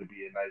town, it'll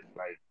be a nice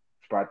like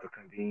spot to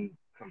convene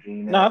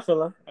No, I at.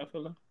 feel her. I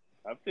feel her.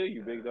 I feel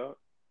you, big dog.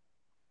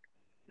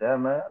 Yeah,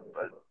 man.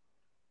 But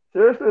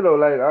seriously though,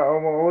 like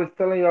I'm always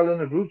telling y'all in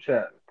the group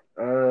chat,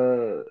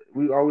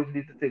 we always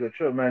need to take a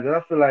trip, man.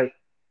 Cause I feel like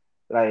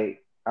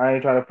I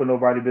ain't trying to put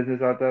nobody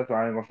business out there, so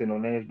I ain't gonna say no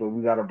names. But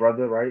we got a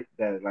brother, right?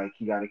 That like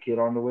he got a kid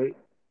on the way,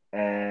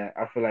 and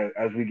I feel like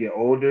as we get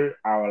older,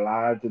 our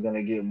lives are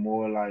gonna get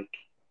more like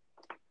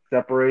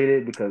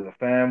separated because of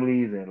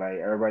families and like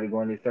everybody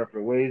going their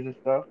separate ways and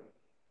stuff.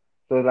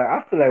 So like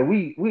I feel like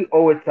we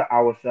owe it to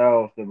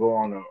ourselves to go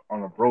on a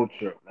road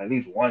trip at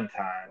least one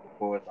time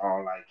before it's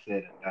all like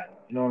said and done.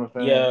 You know what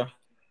I'm saying? Yeah.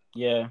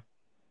 Yeah.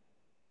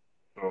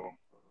 So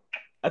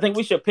I think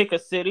we should pick a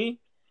city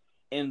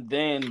and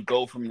then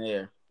go from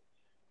there.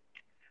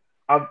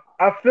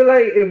 I feel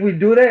like if we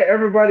do that,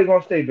 everybody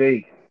gonna stay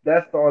Vegas.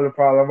 That's the only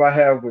problem I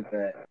have with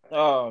that.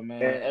 Oh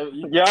man, And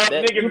Y'all you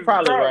niggas is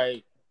probably drunk.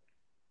 right.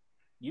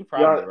 You y'all,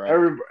 probably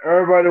right.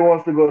 everybody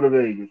wants to go to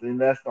Vegas,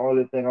 and that's the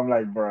only thing I'm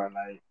like, bro.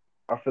 Like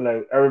I feel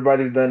like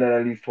everybody's done that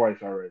at least twice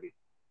already.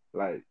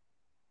 Like,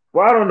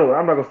 well, I don't know.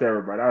 I'm not gonna say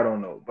everybody. I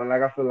don't know, but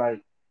like I feel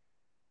like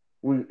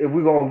we if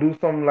we gonna do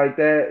something like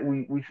that,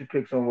 we should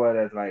pick somewhere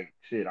that's like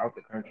shit out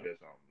the country or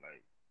something.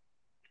 Like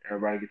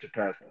everybody get your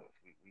passports.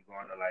 We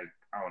going to like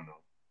I don't know,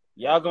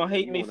 Y'all gonna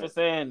hate You me for wanna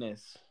saying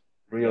this.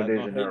 Rio Y'all de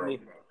gonna hate Janeiro. me.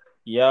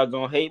 Y'all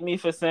gonna hate me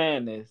for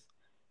saying this.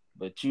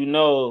 But you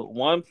know,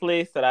 one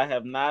place that I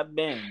have not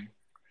been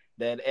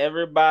that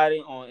everybody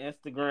on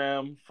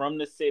Instagram from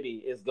the city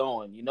is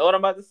going. You know what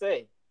I'm about to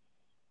say?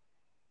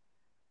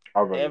 I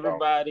really don't.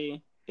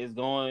 Everybody is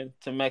going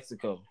to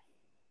Mexico.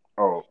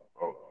 Oh,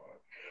 oh,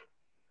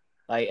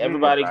 Like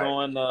everybody like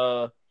going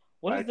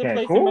what is the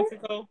place in Cancun.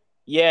 Mexico?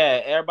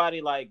 Yeah,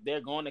 everybody like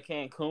they're going to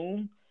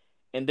Cancun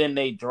and then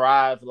they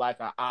drive like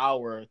an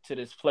hour to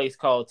this place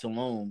called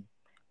Tulum.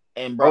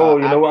 And Oh,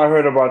 you know what? I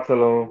heard about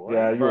Tulum. what?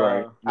 Yeah, you're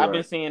right. You're I've been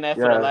right. seeing that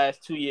for the Yeah,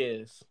 last 2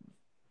 years.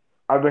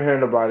 I've been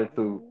hearing about it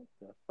too.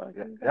 What the fuck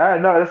Yeah, is that?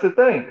 yeah, no, that's the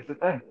thing. It's the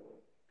thing.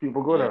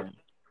 People go there. Yeah.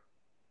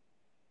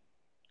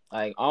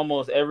 Like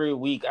almost every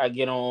week I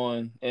get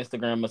on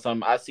Instagram or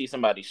something, I see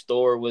somebody's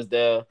store was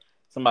there,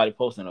 somebody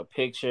posting a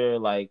picture.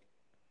 Like,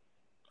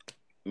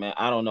 man,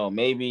 I don't know.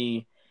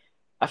 Maybe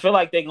I feel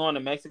like they're going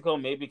to Mexico,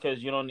 maybe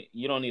because you don't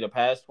need a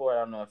passport. I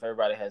don't know if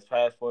everybody has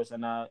passports or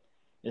not.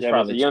 It's Yeah, but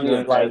so probably you don't need cheaper a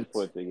Yeah, flights.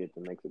 passport to get to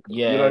Mexico.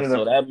 you don't Yeah, need a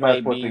so that might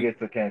passport to be get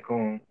to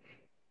Cancun.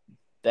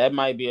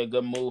 a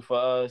good move for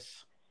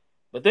us.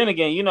 But then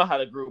again, you know how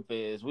the group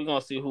is. We're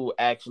gonna see who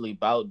actually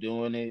about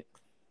doing it.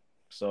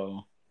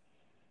 So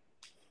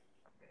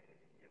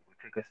We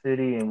pick a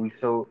city and we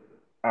show.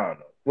 I don't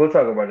know. We'll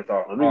talk about this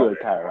Let me all go to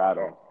day.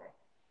 Colorado.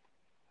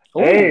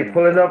 Hey, ooh,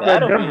 pulling up at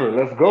that'll Denver. be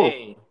Let's go.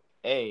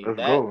 hey, Let's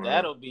go, man.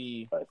 that'll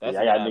be See, that's a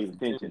I good got niggas' option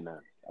attention too. now.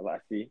 I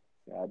see.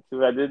 I see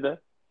what I did there.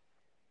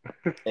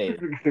 Hey,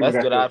 We that's a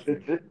got good your option.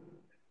 attention.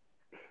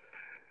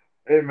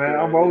 Hey, See man, what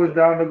I'm I did always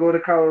there. down to go to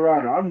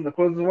Colorado. I'm the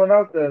closest one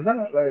out there.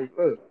 Nah, like,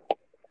 look,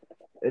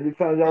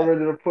 anytime y'all That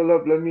ready to pull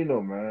up, let me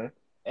know, man.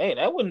 hey,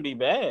 that wouldn't be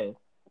bad.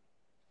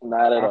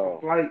 Not at Hop a all.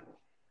 flight.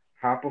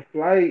 Hop a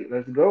flight.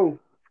 Let's go.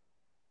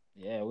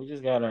 Yeah, we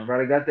just gotta.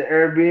 Everybody got the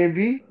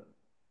Airbnb.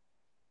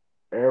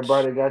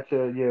 Everybody got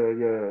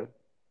your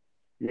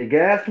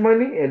gas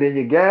money and then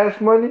your gas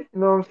money. You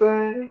know what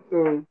I'm saying?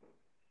 So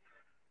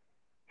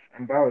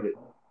I'm about it.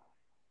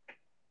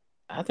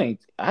 I think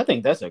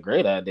that's a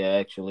great idea.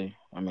 Actually,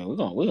 I mean, we're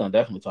gonna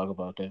definitely talk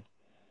about that.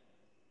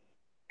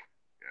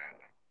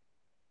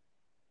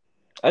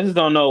 I just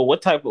don't know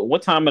what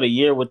time of the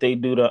year would they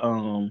do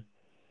the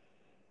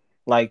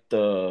like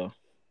the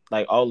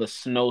like all the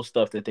snow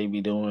stuff that they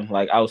be doing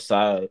like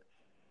outside.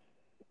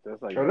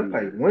 That's like Oh, that's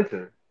like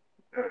winter.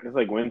 it's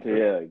like winter,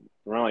 yeah, like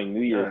around like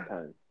New Year's Yeah,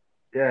 time.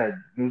 yeah,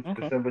 New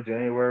Okay. December,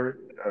 January.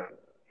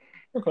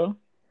 Okay.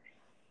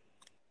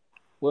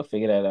 We'll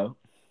figure that out.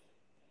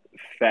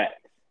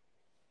 Facts.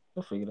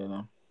 We'll figure that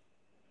out.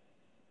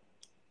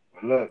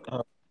 But look,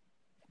 Uh,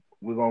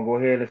 we're gonna go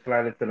ahead and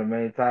slide into the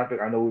main topic.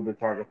 I know we've been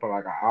talking for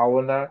like an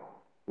hour now.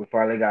 We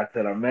finally got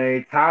to the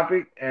main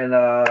topic. And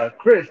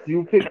Chris,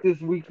 you picked this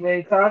week's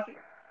main topic.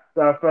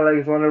 So I felt like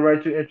it's only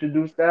right you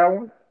introduce that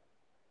one.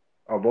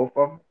 Or both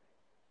of them.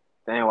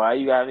 Damn, why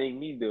you gotta make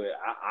me do it?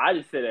 I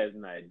just said it as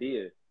an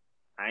idea.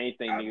 I ain't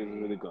think I niggas was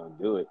really mean, gonna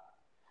do it.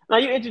 Now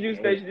you introduce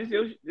yeah.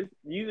 station. This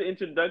you the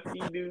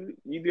introductory dude.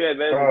 You do that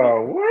better than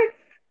me. What?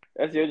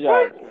 That's your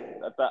What?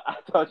 job. I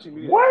thought you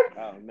knew that. What?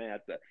 Oh man, I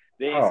thought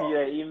they didn't see Oh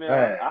that email.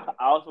 man.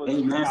 I was supposed hey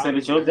to be man, said counting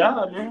it's your for you.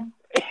 job, man.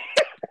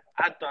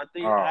 I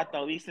Oh.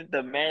 thought we sent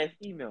the mass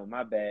email.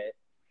 My bad.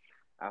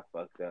 I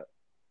fucked up.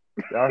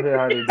 Y'all hear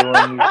how they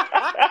doing me?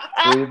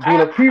 Do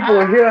the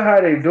people hear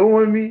how they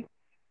doing me?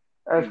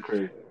 That's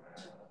crazy.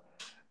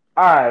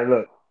 All right,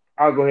 look.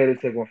 I'll go ahead and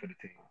take one for the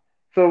team.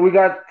 So we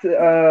got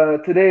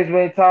today's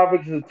main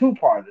topic is a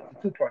two-part. It's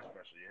a two-part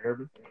special. You heard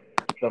me?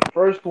 The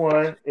first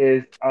one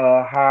is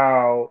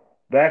how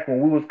back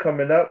when we was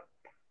coming up,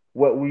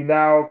 what we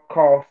now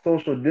call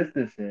social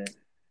distancing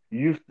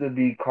used to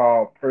be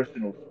called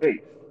personal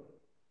space.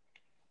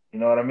 You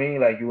know what I mean?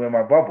 Like you in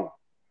my bubble.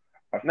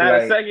 I feel Now the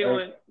like second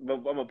one, but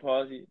I'm gonna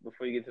pause you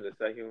before you get to the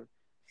second one.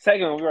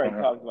 Second one, we already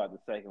uh, talked about the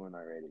second one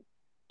already,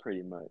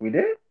 pretty much. we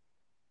did.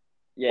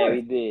 Yeah,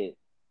 we What? did.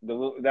 That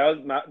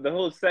was the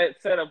whole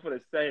setup for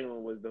the second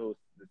one was the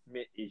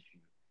Smith issue,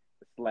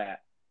 the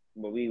slap.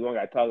 But we don't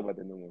got to talk about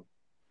the new one.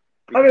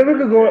 We I can mean, we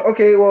could go. readdress.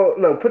 Okay, well,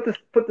 look,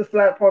 put the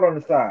slap part on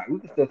the side. We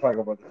can still talk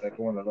about the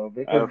second one a little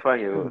bit Oh because fuck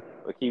it. We'll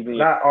not keep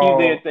doing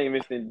your all. thing,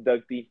 Mister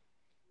Inductee.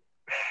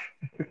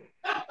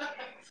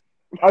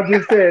 I'm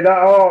just saying, not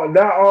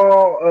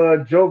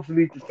all jokes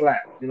lead to slaps.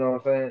 You know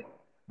what I'm saying?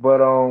 But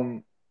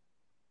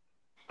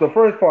the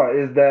first part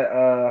is that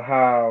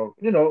how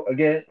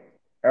again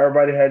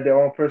everybody had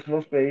their own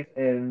personal space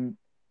and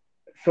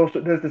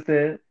social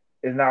distancing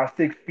is now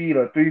 6 feet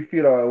or 3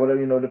 feet or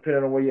whatever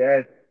depending on where you're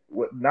at,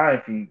 what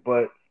 9 feet.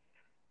 But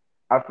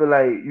I feel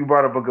like you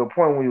brought up a good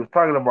point when you was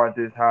talking about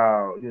this,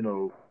 how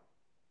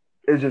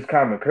it's just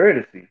common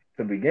courtesy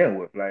to begin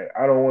with. Like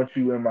I don't want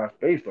you in my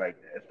space like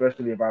that,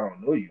 especially if I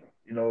don't know you.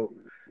 You know,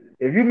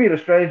 if you meet a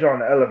stranger on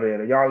the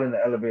elevator, y'all in the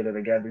elevator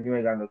together, you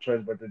ain't got no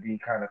choice but to be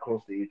kind of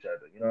close to each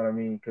other. You know what I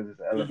mean? Because it's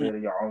an Mhm. elevator,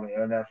 y'all only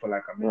in there for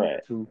like a minute or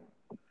Right. two.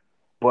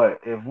 But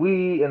if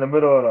we in the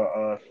middle of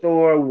the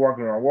store, we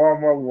walking around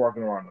Walmart, we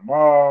walking around the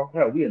mall,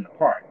 hell, we in the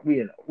park,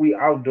 we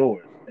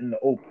outdoors in the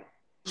open.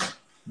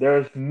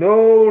 There's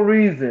no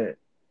reason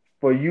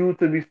for you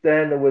to be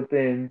standing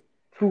within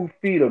 2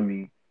 feet of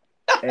me,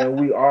 and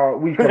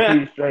we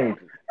complete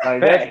strangers.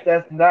 Like Fact.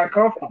 that's not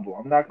comfortable.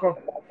 I'm not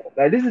comfortable.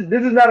 Like this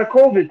is not a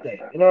COVID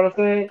thing. You know what I'm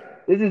saying?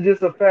 This is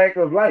just a fact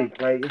of life.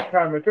 Like it's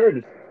common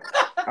courtesy.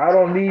 I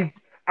don't need.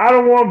 I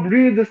don't want to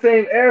breathe the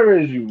same air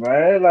as you,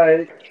 man.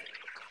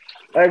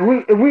 Like we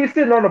if we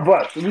sitting on a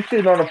bus, if we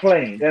sitting on a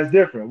plane, that's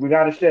different. We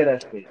gotta share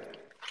that space.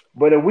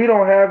 But if we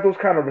don't have those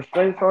kind of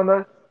restraints on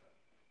us,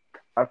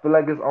 I feel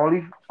like it's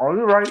only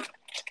right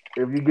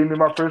if you give me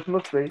my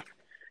personal space.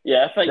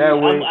 Yeah, I feel like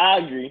That way, I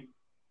agree.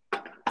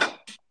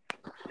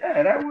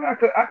 yeah, that way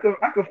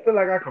I could feel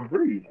like I can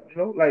breathe.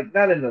 Like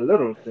not in the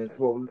literal sense,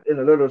 well, in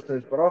the literal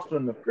sense, but also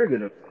in the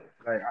figurative sense.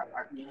 Like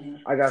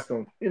I got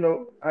some,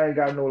 I ain't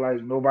got no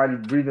like nobody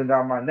breathing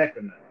down my neck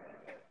or nothing.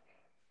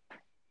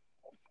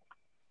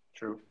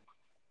 True.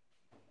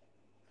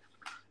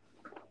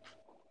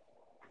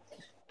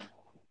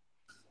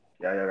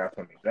 Y'all got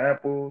some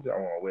examples. Y'all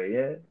want to weigh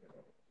in?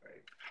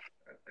 Like,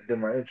 I did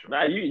my intro.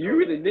 Nah, you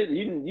really did.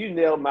 You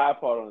nailed my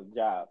part on the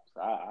job.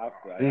 So I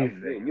feel like that These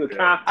was good. niggas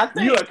there.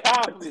 I You think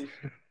accomplished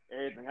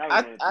everything I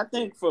wanted I to say.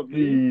 think for me,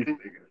 These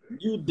niggas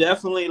you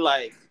definitely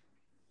like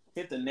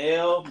hit the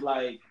nail.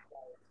 Like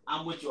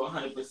I'm with you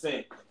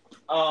 100%.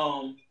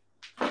 Um,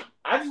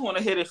 I just want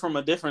to hit it from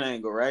a different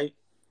angle, right?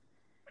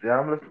 there. Yeah,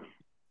 I'm listening.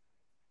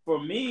 For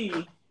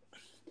me,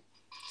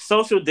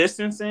 social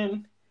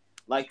distancing,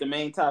 like the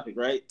main topic,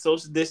 right?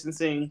 Social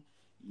distancing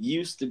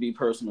used to be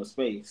personal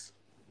space.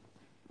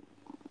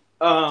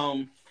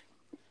 Um,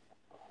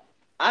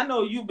 I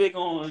know you big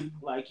on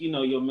like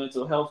your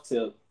mental health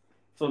tip.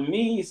 For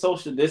me,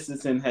 social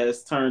distancing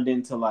has turned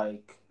into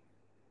like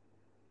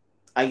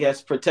I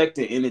guess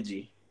protected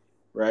energy,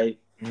 right?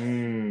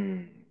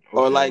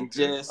 Or Okay, like okay.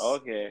 just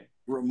Okay.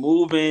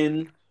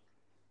 removing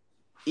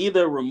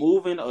either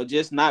removing or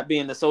just not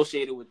being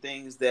associated with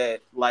things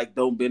that like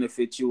don't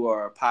benefit you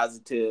or are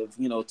positive,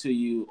 to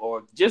you,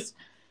 or just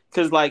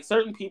because like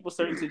certain people,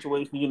 certain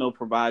situations,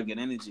 provide good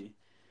energy.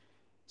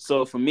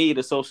 So for me,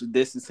 the social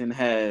distancing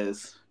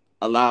has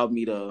allowed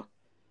me to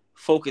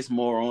focus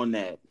more on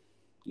that.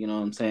 You know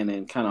what I'm saying,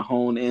 and kind of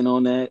hone in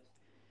on that.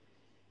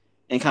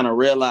 and kind of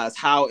realize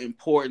how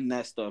important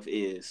that stuff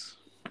is.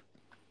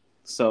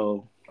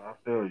 So I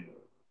feel you.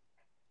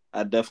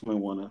 I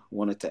definitely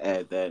wanted to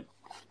add that.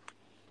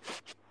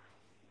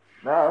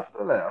 Nah, I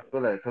feel that. I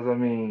feel that because I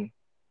mean,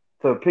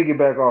 to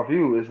piggyback off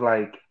you, it's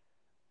like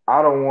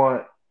I don't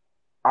want.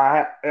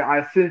 I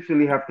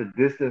essentially have to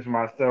distance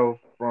myself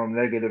from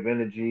negative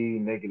energy,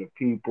 negative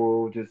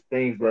people, just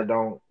things Right. that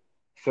don't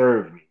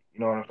serve me. You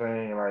know what I'm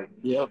saying? Like,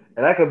 Yep.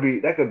 and that could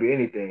be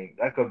anything.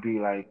 That could be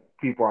like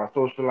people I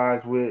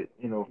socialize with,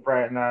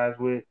 fraternize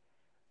with.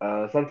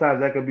 Sometimes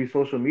that could be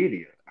social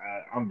media.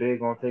 I'm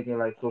big on taking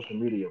like social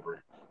media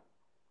breaks.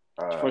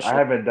 For I sure.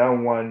 haven't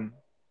done one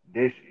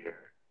this year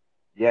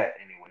yet,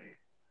 anyway.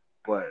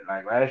 But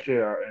like last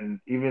year, and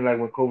even like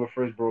when COVID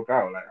first broke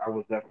out, like I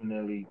was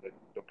definitely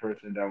the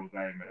person that was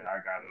like, man, I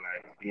gotta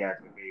like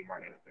deactivate my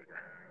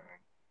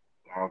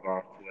Instagram, log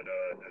off Twitter,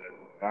 da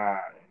da da da,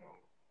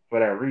 for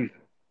that reason.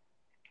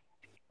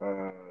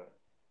 Uh,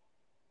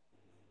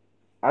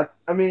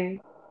 I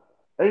mean,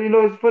 and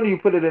it's funny you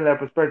put it in that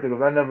perspective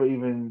because I never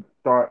even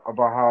thought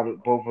about how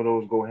both of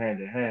those go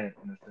hand in hand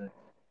in a sense.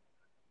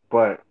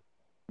 But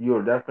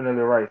you're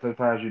definitely right.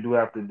 Sometimes you do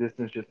have to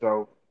distance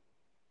yourself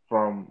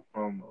from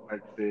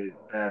like you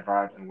said, bad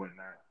vibes and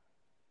whatnot.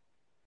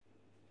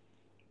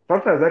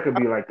 Sometimes that could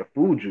be like the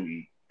food you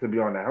eat to be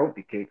on a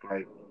healthy kick.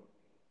 Like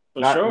For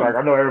not sure. like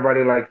I know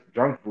everybody likes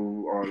junk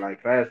food or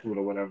like fast food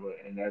or whatever,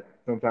 and that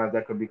sometimes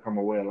that could become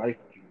a way of life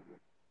for you.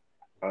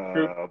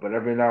 True. But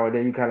every now and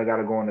then you kind of got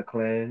to go on a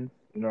cleanse.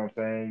 You know what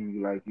I'm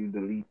saying?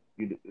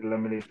 You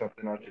eliminate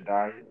something out your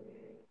diet.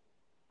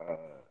 Uh,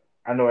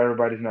 I know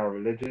everybody's not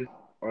religious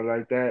or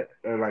like that,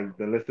 or like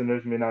the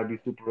listeners may not be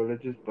super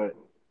religious, but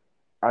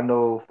I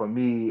know for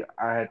me,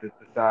 I had to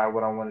decide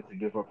what I wanted to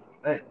give up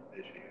for Lent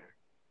this year,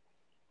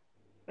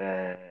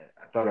 and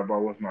I thought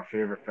about what's my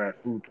favorite fast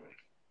food place.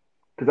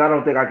 Because I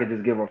don't think I could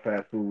just give up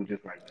fast food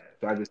just like that.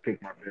 So I just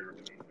picked my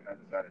favorite place, and I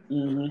decided to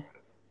start Hmm. going to.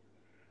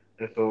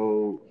 And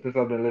so since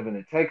I've been living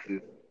in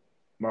Texas,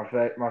 my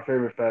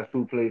favorite fast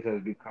food place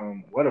has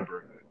become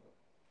Whataburger,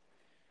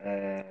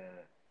 and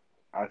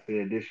I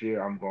said this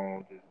year I'm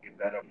going to just get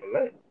that up for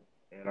Lent.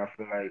 And I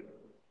feel like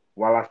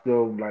while I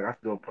still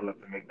pull up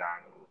to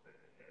McDonald's,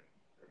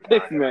 and every now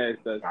This and then I man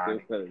go to starts still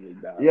Sonic. selling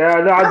McDonald's.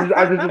 Yeah, no,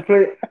 I just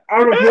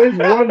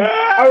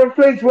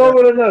replace one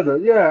with another.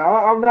 Yeah,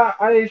 I'm not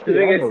I ain't The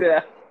shit. I nigga know.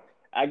 said,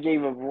 I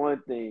gave up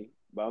one thing,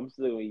 but I'm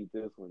still gonna eat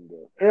this one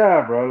though.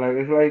 Yeah, bro. Like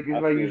it's I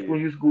like feel you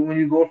you. when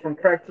you go from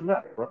crack to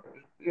meth, bro.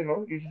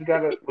 You just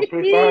gotta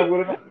replace one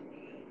with another.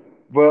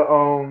 But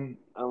I'm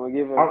gonna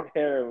give up I'm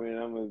heroin.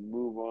 I'm gonna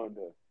move on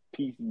to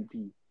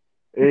PCP.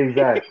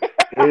 exactly,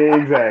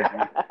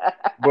 exactly.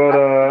 But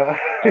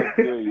I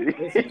feel you.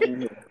 This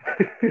man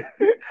here.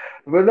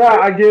 but no,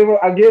 I gave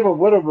up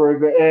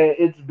Whataburger, and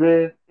it's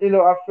been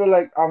I feel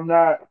like I'm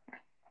not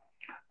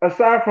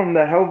aside from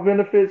the health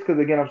benefits because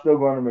again I'm still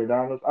going to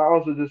McDonald's. I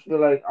also just feel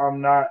like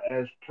I'm not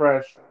as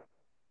pressed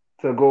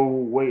to go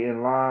wait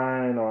in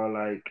line or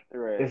like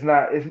Right. it's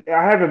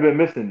I haven't been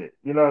missing it.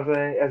 You know what I'm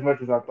saying? As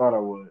much as I thought I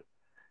would.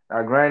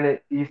 Now,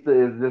 granted,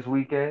 Easter is this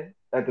weekend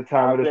at the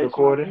time I of this bet you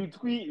recording.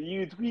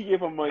 you tweak it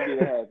for Monday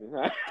to happen,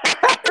 huh?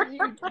 you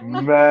tweak. You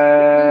tweak.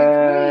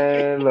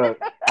 Man, look,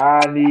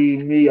 I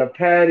need me a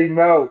patty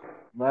melt,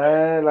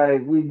 man.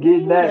 Like we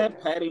getting Ooh, that.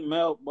 that patty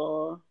melt,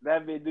 boy.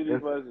 That bit do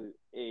It's, buzzing.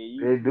 Hey,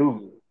 you they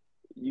do.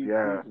 tweaking. You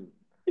Yeah, tweaking.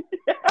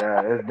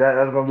 yeah.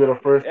 That's gonna be the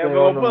first thing on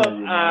Everyone the put up,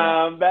 menu, man.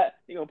 I'm back.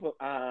 He gonna put,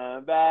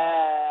 I'm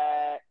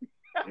back.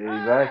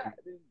 Exactly.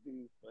 This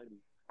dude's funny.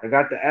 I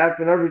got the app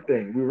and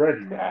everything. We ready,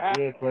 man.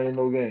 We ain't playing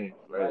no games.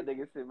 That Like,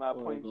 nigga said my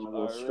Boy, punch gonna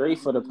go are straight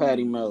for the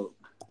patty ready. melt.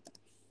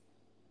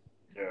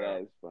 yeah.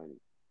 That's funny.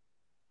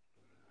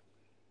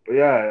 But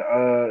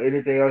yeah,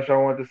 anything else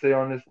y'all want to say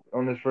on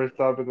this first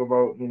topic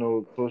about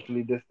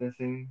socially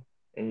distancing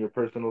in your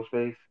personal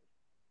space?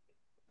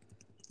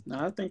 No,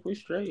 I think we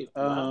straight.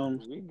 Nah, we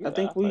I good. I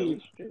think feel like we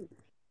we straight.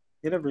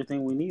 hit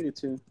everything we needed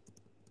to.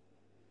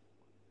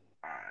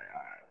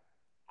 Alright.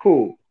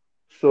 Cool.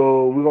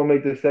 So we're gonna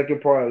make the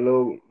second part a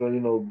little,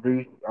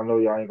 brief. I know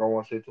y'all ain't gonna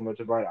want to say too much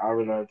about it. I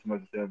really don't have too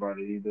much to say about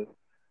it either.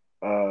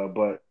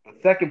 But the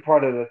second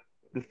part of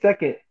the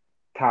second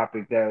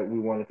topic that we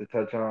wanted to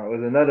touch on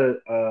was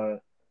another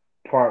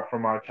part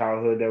from our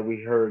childhood that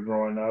we heard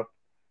growing up,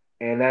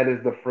 and that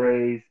is the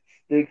phrase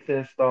 "sticks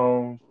and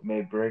stones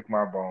may break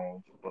my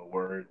bones, but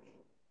words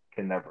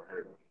can never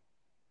hurt me."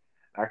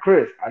 Now,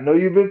 Chris, I know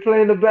you've been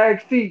playing the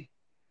back seat,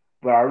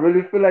 but I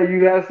really feel like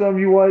you got something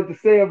you wanted to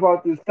say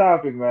about this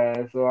topic,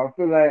 man. So I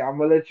feel like I'm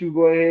gonna let you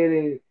go ahead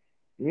and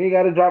you ain't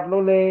gotta drop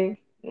no names,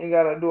 you ain't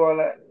gotta do all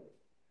that.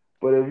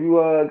 But if you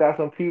got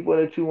some people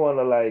that you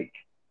wanna like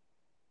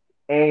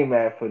aim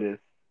at for this,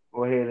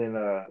 go ahead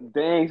and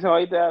Dang, so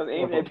I thought I was step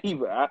aiming up. at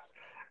people. I,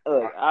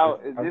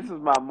 This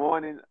was my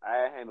morning.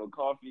 I had no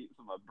coffee,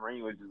 so my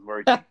brain was just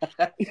working.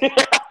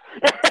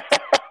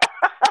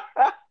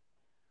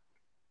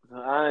 So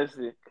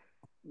honestly,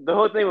 the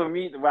whole thing with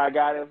me, where I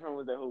got it from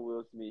was the whole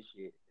Will Smith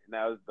shit, and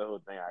that was the whole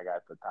thing I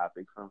got the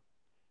topic from.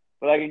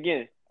 But like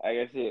again, like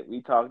I said,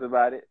 we talked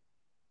about it.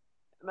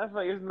 And I feel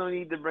like there's no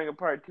need to bring a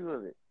part two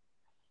of it.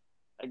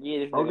 I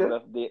gave this nigga Okay.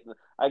 enough.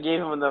 I gave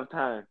him enough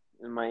time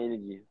and my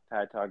energy.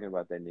 Tired talking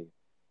about that nigga.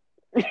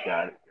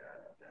 Got it.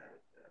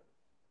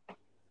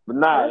 But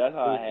nah, That's that's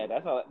all I cool. had.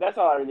 That's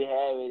all I really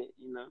had with it.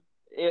 You know,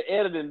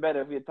 it'd have been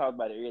better if we had talked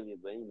about it earlier.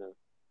 But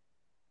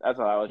that's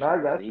all I was No, I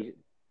trying to say. got you.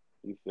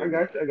 You I feel me?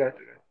 got you. I got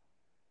you.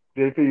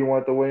 JP, you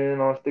want to weigh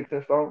in on sticks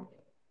and stones?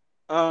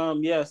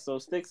 Yeah, so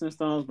sticks and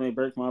stones may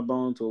break my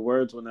bones, but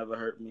words will never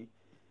hurt me.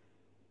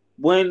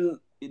 When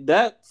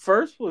that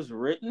first was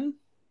written,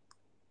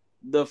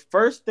 the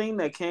first thing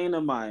that came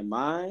to my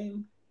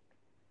mind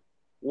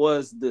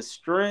was the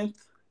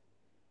strength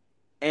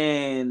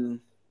and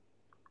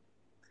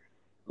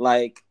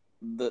like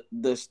the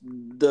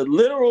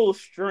literal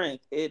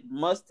strength it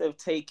must have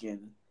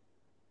taken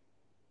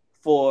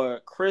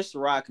for Chris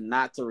Rock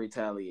not to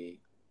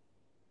retaliate.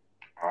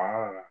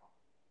 Ah,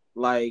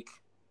 Like,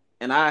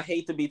 and I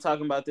hate to be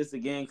talking about this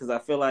again because I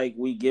feel like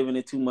we giving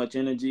it too much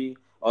energy,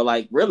 or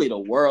like really the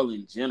world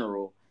in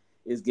general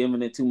is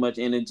giving it too much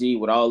energy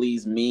with all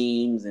these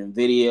memes and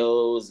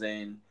videos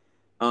and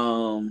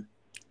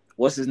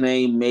what's his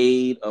name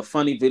made a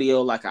funny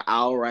video like an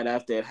hour right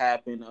after it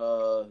happened.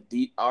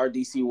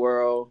 RDC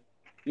World,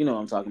 you know what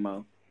I'm talking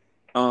about.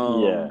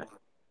 Yeah. Um,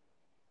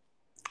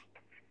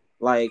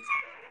 like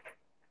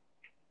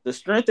the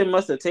strength it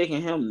must have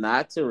taken him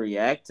not to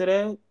react to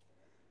that.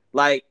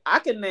 Like I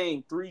could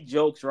name three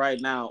jokes right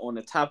now on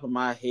the top of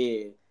my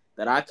head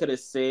that I could have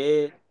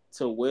said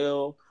to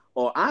Will,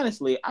 or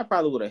honestly, I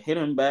probably would have hit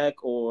him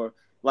back, or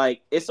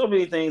like it's so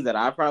many things that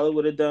I probably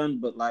would have done,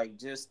 but like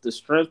just the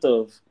strength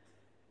of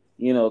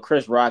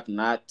Chris Rock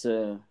not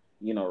to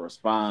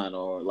respond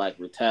or like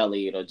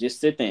retaliate or just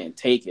sit there and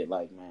take it.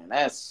 Like man,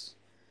 that's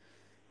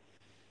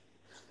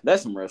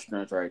some real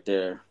strength right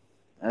there.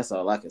 That's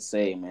all I could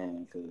say,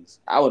 man. Because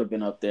I would have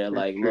been up there that's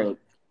like, true. look,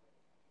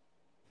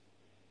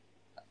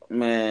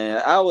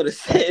 man, I would have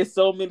said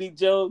so many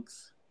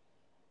jokes.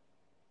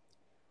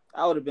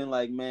 I would have been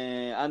like,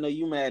 man, I know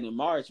you mad in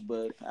March,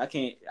 but I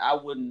can't. I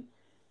wouldn't.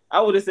 I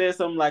would have said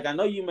something like, I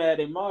know you mad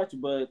in March,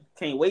 but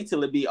can't wait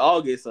till it be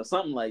August or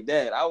something like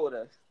that. I would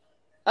have.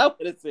 I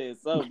would have said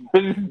something.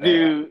 This Damn,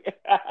 dude.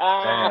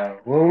 damn.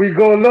 When we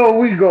go low,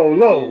 we go This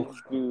low.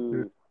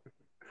 dude.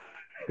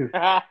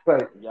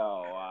 Like, Yo,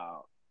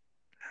 wow.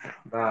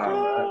 nah,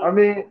 man. I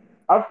mean,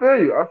 I feel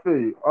you. I feel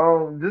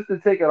you. Just to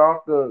take it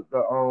off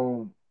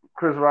the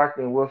Chris Rock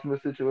and Will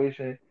Smith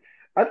situation,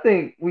 I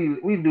think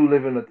we do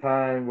live in a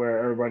time where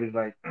everybody's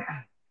like,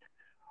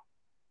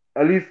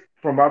 at least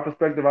from my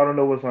perspective, I don't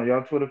know what's on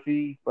your Twitter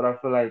feed, but I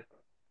feel like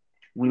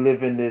we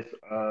live in this.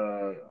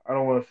 I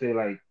don't want to say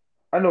like,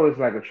 I know it's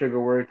like a trigger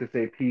word to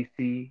say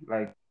PC,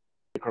 like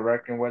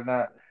correct and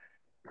whatnot,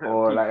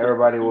 or like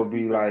everybody will PC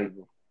be like,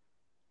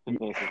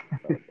 principle.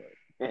 South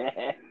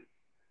Park.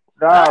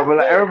 nah, I but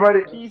like said it. everybody,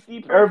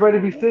 PC everybody principle.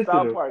 be You South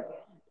sensitive. Park.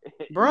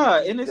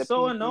 Bruh, and The it's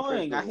so PC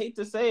annoying. I principle. hate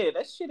to say it.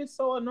 That shit is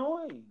so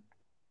annoying.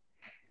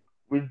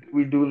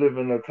 We do live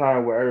in a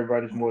time where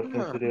everybody's more Bruh.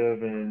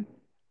 sensitive, and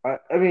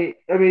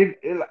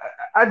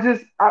I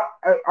just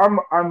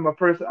I'm a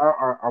person.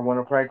 I want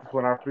to practice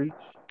what I preach,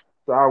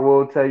 so I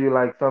will tell you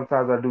like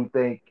sometimes I do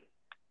think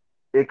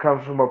it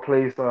comes from a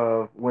place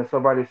of when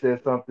somebody says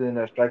something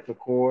that strikes a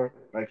chord,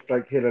 like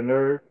hit a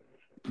nerve.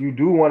 You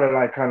do want to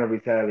like kind of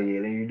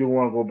retaliate, and you do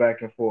want to go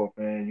back and forth,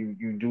 and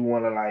you do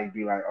want to like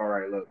be like, all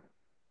right, look,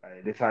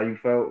 like, this how you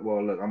felt.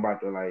 Well, look, I'm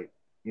about to like,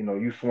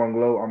 you swung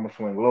low, I'm gonna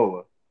swing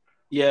lower.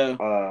 Yeah.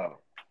 Uh,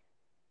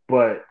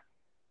 but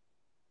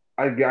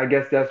I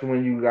guess that's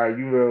when you got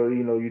you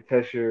really you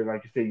test your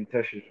like you say you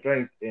test your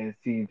strength and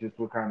see just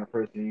what kind of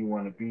person you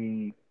want to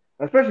be,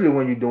 especially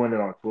when you're doing it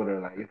on Twitter.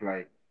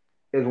 Like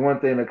it's one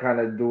thing to kind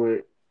of do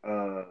it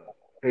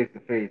face to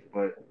face,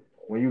 but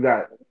when you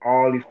got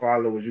all these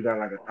followers, you got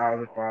like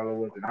 1,000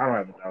 followers, and I don't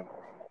have 1,000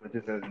 followers, but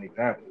just as an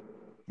example,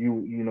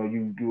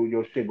 you do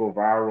your shit go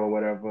viral or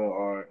whatever,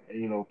 or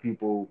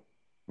people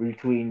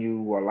retweeting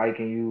you or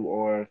liking you,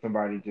 or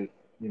somebody just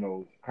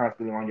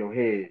constantly on your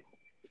head.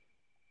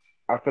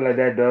 I feel like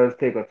that does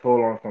take a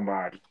toll on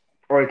somebody,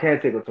 or it can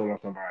take a toll on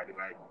somebody.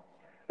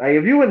 Like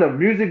if you in the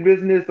music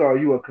business, or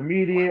you a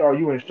comedian, or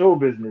you in show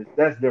business,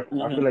 that's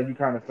different. I feel Hmm. like you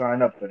kind of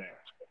sign up for that.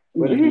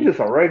 But if you Hmm. just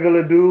a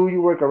regular dude,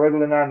 you work a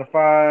regular 9 to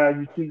 5,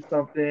 you tweet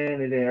something,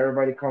 and then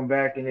everybody come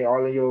back and they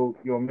all in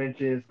your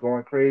mentions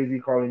going crazy,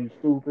 calling you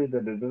stupid, da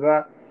da da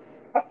da.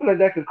 I feel like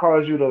that could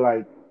cause you to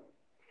like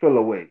feel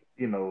away.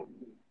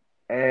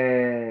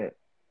 And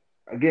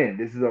again,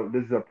 this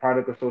is a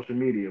product of social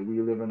media.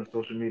 We live in a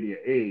social media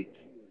age.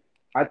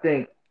 I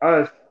think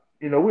us,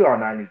 we are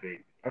 90s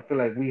babies. I feel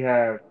like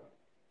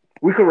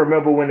we could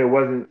remember when it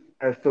wasn't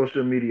as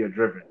social media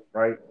driven,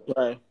 right?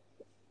 Right.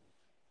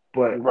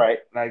 But Right.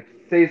 like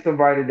say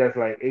somebody that's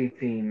like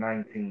 18,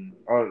 19,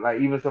 or like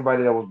even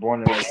somebody that was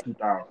born in like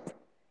 2000,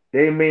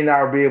 they may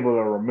not be able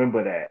to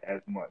remember that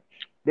as much.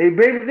 They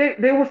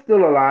were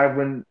still alive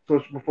when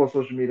social before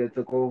social media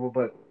took over,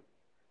 but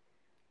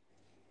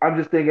I'm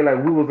just thinking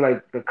like we was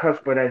like the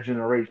cusp of that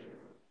generation.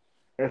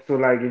 And so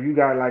like if you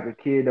got like a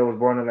kid that was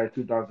born in like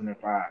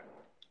 2005,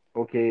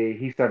 okay,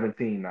 he's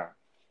 17 now.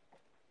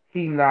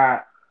 He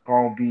not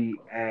gonna be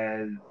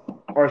as,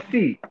 or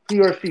he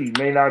or she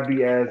may not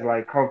be as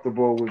like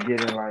comfortable with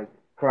getting like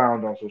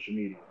clowned on social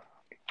media.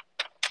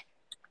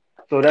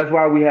 So that's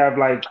why we have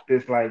like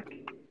this like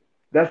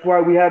that's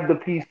why we have the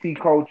PC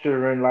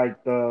culture and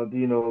like the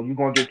you're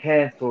gonna get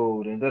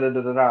canceled and da da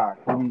da da da.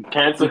 So we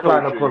Cancel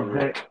trying to culture is real.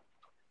 prevent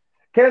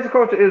cancel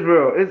culture is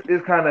real.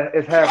 It's kind of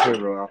it's halfway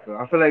real.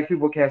 I feel like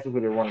people cancel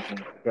who they want to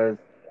cancel because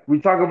we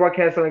talk about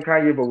canceling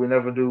Kanye, but we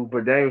never do.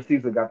 But Daniel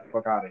Caesar got the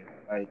fuck out of here.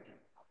 Like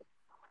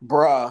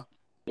Bruh.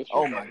 That's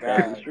true. Oh my That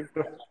is god. true.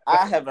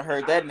 I haven't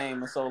heard that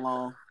name in so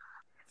long.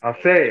 I'm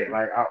saying,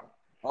 like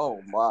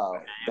Oh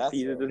wow. That's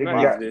Caesar a does not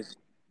nigga got wow. exist.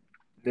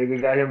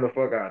 nigga got him the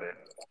fuck out of there.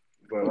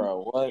 But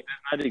Bro, what? Does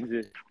not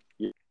exist.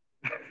 Yeah.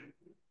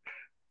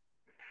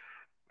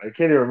 I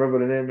can't even remember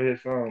the name of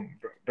his song.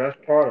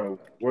 Best part of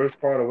worst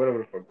part of whatever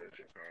the fuck that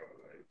shit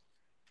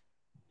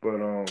called.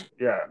 Like,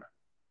 but yeah.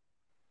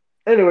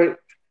 Anyway,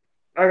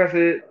 like I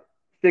said,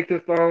 sticks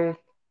and stones.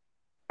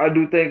 I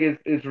do think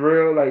it's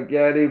real. Like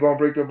yeah, they gonna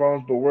break your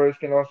bones, but words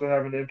can also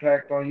have an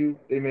impact on you.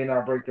 They may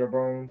not break your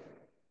bones,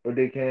 but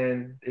they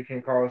can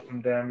cause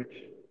some damage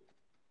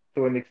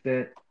to an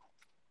extent.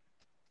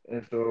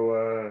 And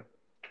so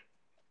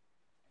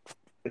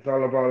it's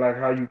all about like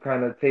how you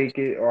kind of take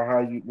it or how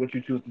you what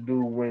you choose to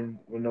do when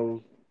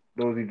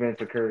those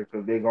events occur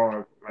because they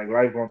gonna like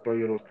life gonna throw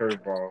you those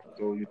curveballs.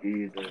 So you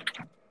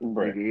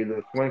Bruh. can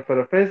either swing for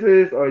the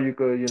fences or you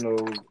could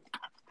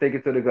take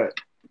it to the gut.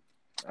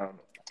 I don't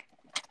know.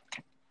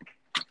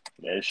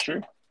 That is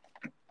true.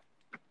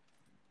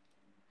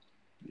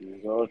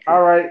 It's all All true.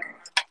 right,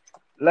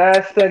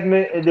 last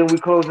segment and then we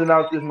closing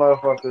out this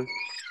motherfucker.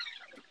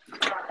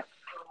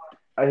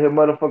 I hear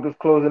motherfuckers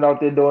closing out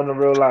their door in the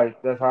real life.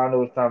 That's how I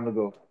know it's time to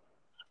go.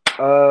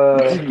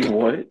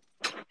 What?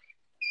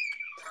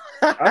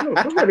 I know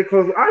somebody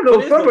closing. I What know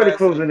is the somebody last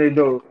closing their segment?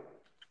 door.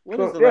 What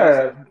is So the last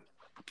yeah. segment?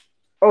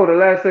 Oh, the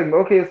last segment.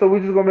 Okay, so we're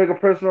just gonna make a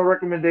personal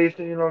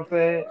recommendation. You know what I'm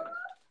saying?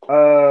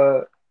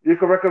 Uh, you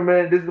can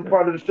recommend. This is the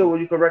part of the show where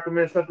you can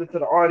recommend something to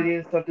the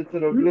audience, something to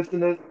the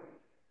listeners.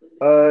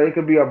 It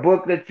could be a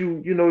book that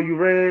you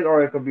read,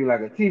 or it could be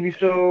like a TV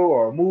show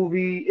or a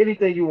movie,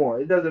 anything you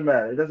want. It doesn't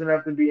matter. It doesn't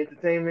have to be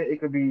entertainment. It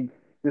could be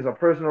just a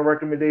personal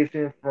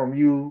recommendation from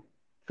you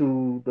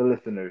to the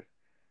listeners.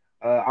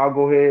 I'll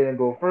go ahead and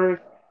go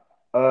first.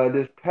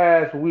 This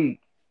past week,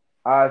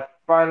 I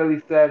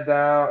finally sat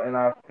down and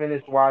I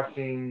finished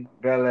watching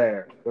Bel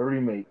Air, the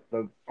remake,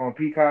 on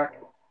Peacock.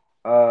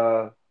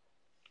 Uh,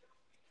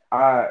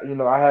 I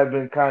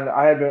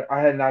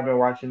had not been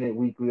watching it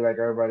weekly like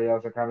everybody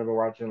else. I kind of been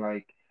watching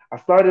like I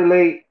started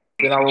late,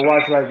 then I would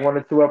watch like one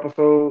or two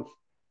episodes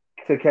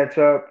to catch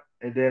up,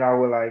 and then I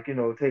would like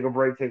take a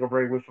break,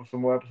 wait for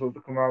some more episodes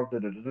to come out. Da,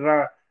 da, da, da,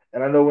 da.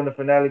 And I know when the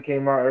finale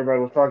came out, everybody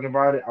was talking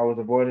about it. I was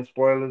avoiding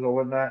spoilers or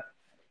whatnot.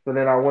 So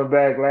then I went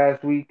back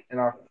last week and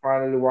I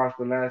finally watched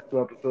the last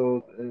two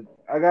episodes. And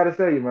I gotta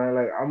say, man,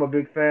 like I'm a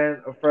big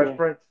fan of Fresh Okay.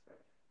 Prince.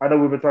 I know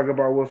we've been talking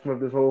about Will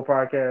Smith this whole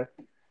podcast,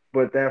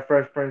 but that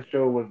Fresh Prince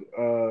show was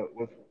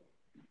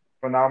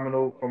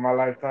phenomenal for my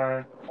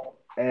lifetime.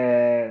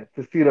 And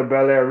to see the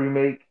Bel Air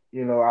remake,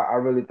 I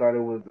really thought it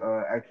was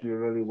actually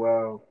really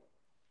well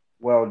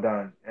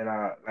done, and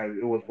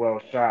it was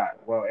well shot,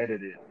 well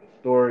edited. The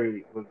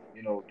story was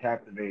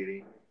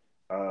captivating.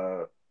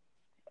 Uh,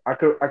 I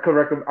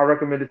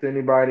recommend it to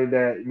anybody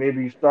that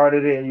maybe you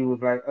started it and you was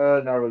like,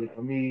 not really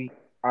for me.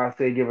 I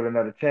say give it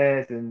another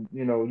chance, and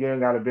you ain't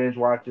gotta binge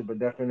watch it, but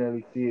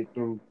definitely see it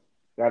through.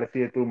 Gotta see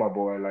it through, my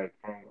boy. Like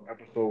from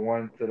episode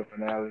one to the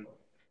finale,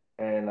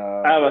 and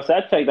I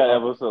checked out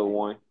uh, episode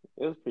one.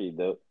 It was pretty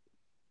dope.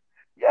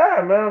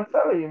 yeah, man, I'm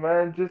telling you,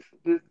 man. Just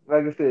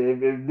like I said,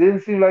 if it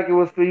didn't seem like it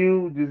was for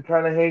you, just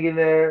kind of hang in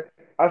there.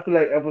 I feel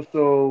like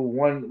episode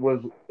one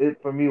was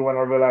it for me when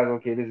I realized,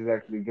 okay, this is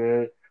actually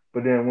good.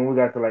 But then when we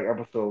got to like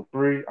episode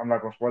three, I'm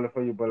not gonna spoil it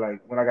for you, but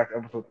like when I got to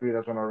episode three,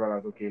 that's when I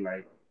realized, okay,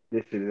 like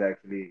this shit is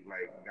actually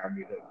like got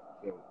me hooked.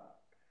 So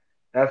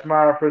that's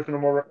my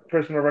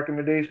personal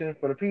recommendation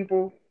for the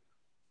people.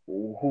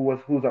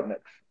 Who's up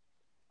next?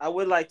 I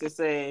would like to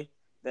say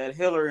that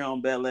Hillary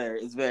on Bel Air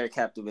is very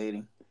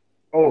captivating.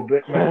 Oh,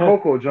 man,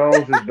 Coco Jones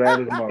is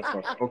bad as a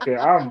motherfucker. Okay,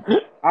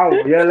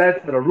 I'll yell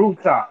that to the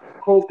rooftops.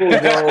 Coco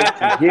Jones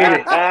can get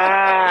it.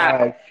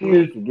 Like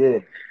she can get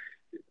it.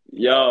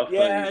 Y'all funny,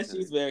 Yeah,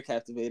 she's son. very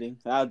captivating.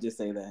 I'll just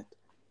say that.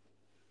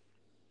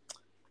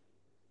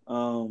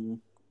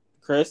 Um,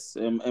 Chris,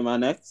 am I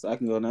next? I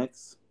can go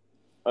next.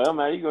 Oh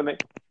man, you go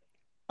next.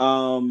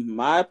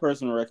 My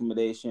personal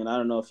recommendation. I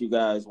don't know if you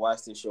guys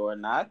watched this show or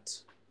not,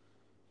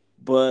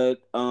 but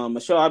a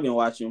show I've been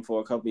watching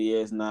for a couple of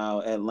years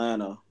now,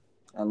 Atlanta.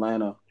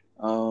 Atlanta.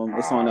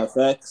 It's on Ah,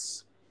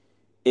 FX.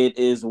 It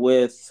is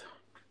with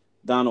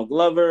Donald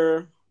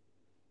Glover.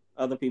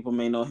 Other people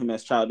may know him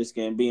as Childish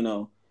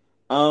Gambino.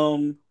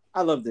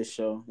 I love this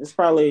show. It's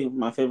probably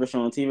my favorite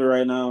show on TV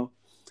right now.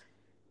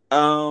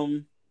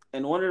 Um,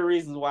 and one of the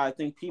reasons why I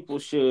think people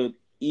should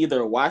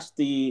either watch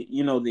the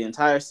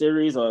entire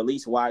series or at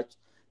least watch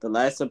the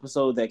last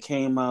episode that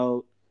came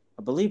out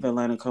I believe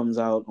Atlanta comes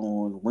out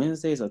on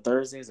Wednesdays or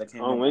Thursdays. I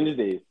can't On remember.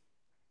 Wednesdays.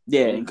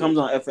 Yeah, it Wednesday. comes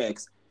on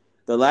FX.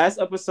 The last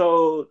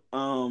episode,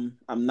 I'm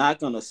not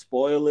gonna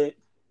spoil it,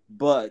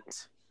 but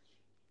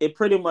it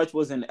pretty much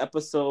was an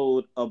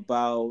episode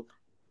about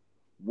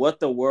what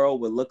the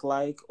world would look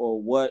like,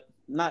 or what,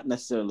 not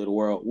necessarily the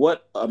world,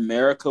 what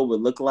America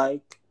would look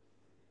like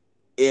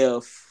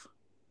if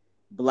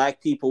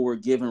black people were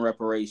given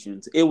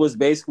reparations. It was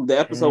basically, the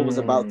episode was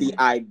about the Mm.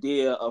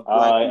 idea of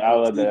black I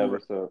people love that receiving,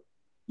 episode.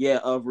 yeah,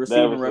 of That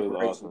receiving episode was awesome.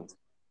 reparations.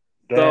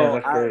 Damn, So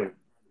that's crazy.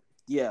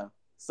 yeah,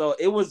 so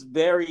it was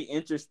very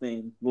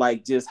interesting,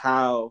 like just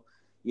how,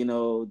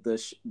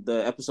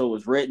 the episode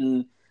was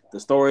written, the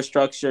story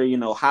structure,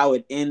 how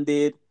it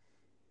ended.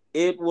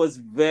 It was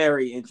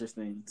very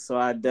interesting. So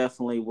I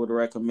definitely would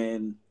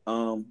recommend.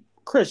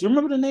 Chris, you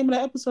remember the name of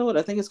the episode?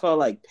 I think it's called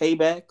like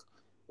Payback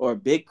or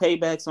Big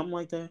Payback, something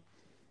like that.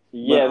 But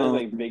Yeah, there's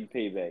like big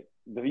payback.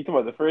 You talking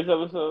about the first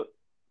episode?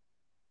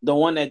 the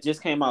one that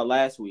just came out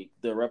last week,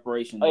 the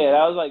reparations Oh yeah, one.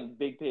 that was like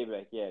big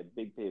payback. Yeah,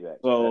 big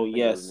payback. So That's like what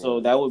yes, the name so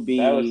was. that would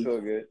That was be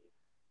so good.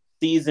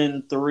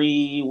 season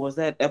 3. Was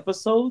that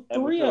episode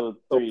 3 or Episode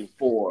episode 3.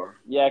 4?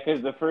 Yeah,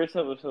 because the first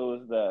episode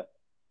was that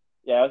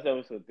was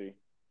episode 3.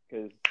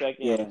 Because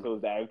second Yeah, episode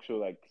was the actual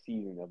like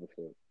season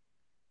episode.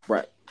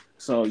 right.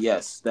 So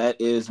yes, that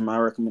is my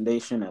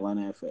recommendation,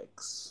 Atlanta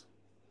FX.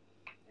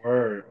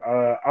 Word.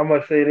 I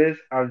must say this.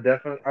 I've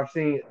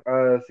seen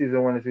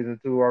season 1 and season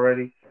 2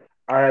 already.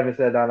 I haven't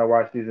sat down to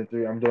watch season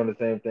 3. I'm doing the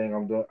same thing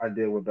I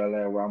did with Bel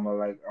Air, where I'm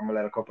gonna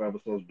let a couple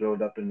episodes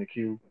build up in the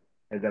queue,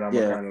 and then I'm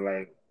gonna Yeah, kind of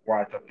like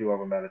watch a few of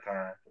them at a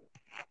time.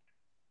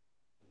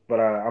 But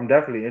I'm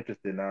definitely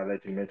interested now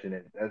that you mention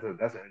it. That's an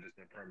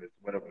interesting premise.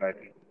 What if black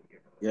people would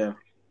get yeah.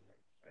 reparations?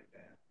 Like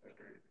that. That's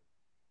crazy.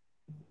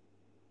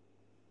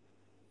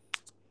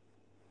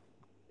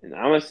 And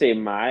I'm gonna say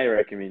my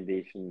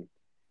recommendation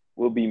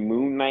will be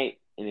Moon Knight,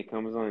 and it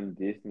comes on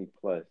Disney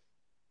Plus.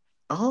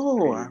 Oh,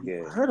 Pretty I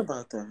good. heard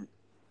about that.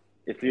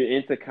 If you're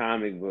into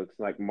comic books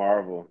like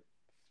Marvel,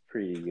 it's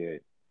pretty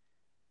good.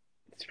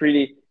 It's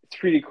pretty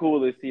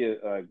cool to see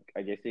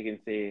I guess you can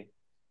say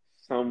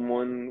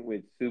someone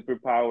with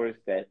superpowers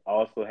that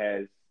also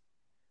has,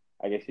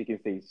 I guess you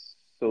can say,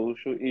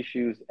 social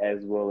issues as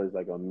well as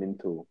like a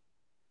mental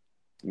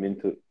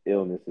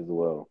illness as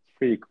well. It's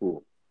pretty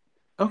cool.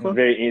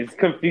 Okay. It's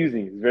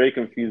confusing. It's very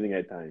confusing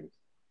at times.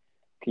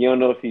 You don't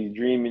know if he's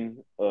dreaming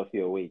or if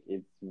he's awake.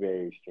 It's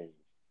very strange.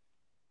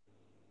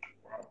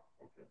 Wow.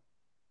 Okay.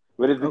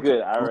 But it's Okay.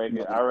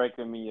 good. I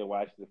recommend you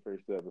watch the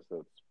first 2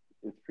 episodes.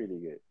 It's pretty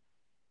good.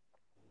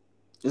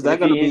 Is And that if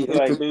going to you're be into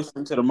like, introduced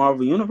into the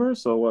Marvel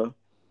universe or what?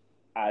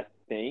 I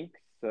think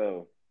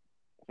so,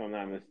 if I'm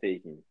not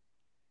mistaken.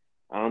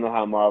 I don't know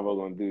how Marvel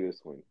gonna do this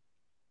one,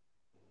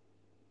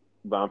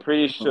 but I'm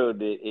pretty sure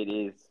that it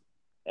is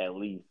at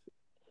least.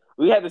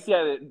 We have to see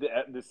how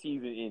the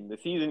season ends. The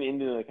season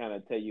ending will kind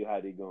of tell you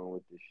how they're going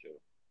with this show.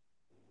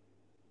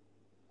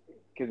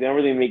 Because they don't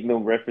really make no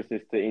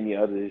references to any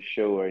other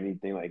show or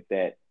anything like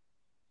that.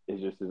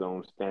 It's just his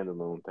own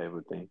standalone type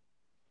of thing.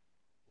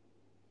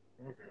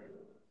 Okay.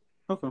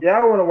 Okay. Yeah,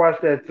 I want to watch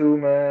that too,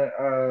 man.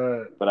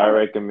 But I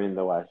recommend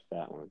to watch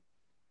that one.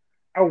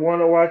 I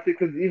want to watch it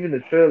because even the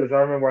trailers, I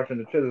remember watching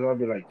the trailers. I'll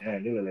be like,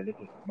 damn, they look like they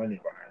put some money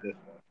behind this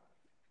one.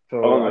 Oh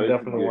So no, I it's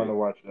definitely want good. to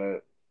watch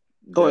that.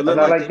 Oh, it And looked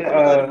I Definitely like like they the put a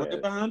lot of recommend money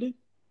that. behind it.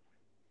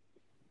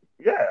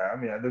 yeah, I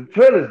mean the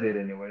trailers did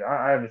anyway.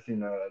 I haven't seen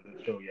the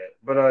show yet,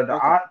 but Okay.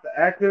 the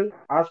actor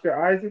Oscar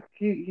Isaac,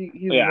 he's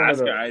Oh yeah, one of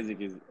Oscar the Isaac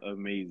is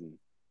amazing.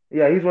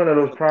 yeah, he's one of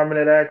those Okay.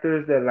 prominent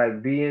actors that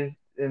like be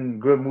in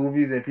good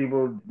movies and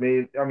people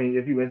made. I mean,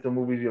 if you into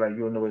movies, you like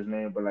you'll know his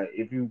name, but like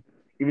if you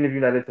even if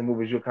you're not into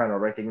movies, you'll kind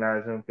of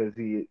recognize him because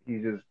he's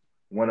just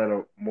one of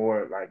the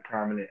more like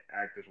prominent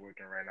actors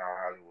working right now in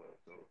Hollywood.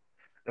 So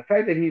the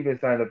fact that he even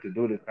signed up to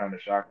do this kind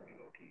of shocked me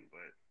low key,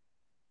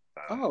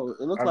 Oh, it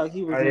but looked like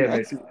he was I in am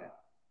X Men,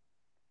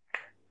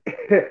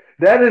 interested.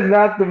 That is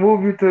not the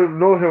movie to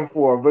know him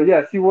for, but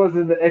yes, he was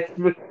in the X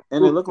Men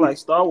and it looked movie. like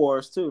Star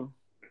Wars too.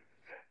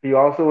 He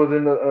also was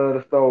in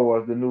the Star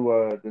Wars, the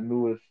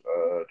newest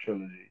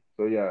trilogy.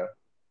 So yeah,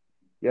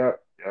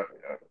 yep.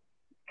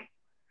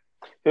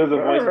 He was a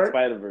All voice in right.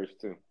 Spider Verse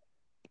too.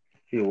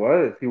 He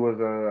was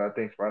I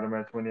think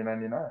Spider-Man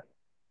 2099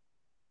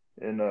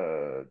 in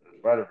the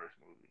Spider-Verse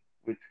movie,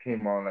 which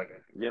came on like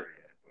at the Yep.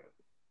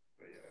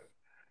 very end.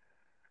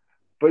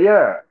 But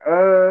yeah,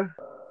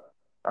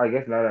 I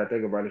guess now that I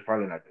think about it, it's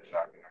probably not that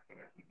shocking. I feel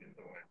like he's been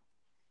doing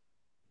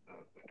the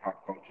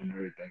pop culture and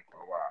everything for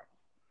a while.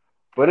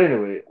 But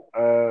anyway,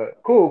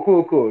 cool.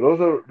 Those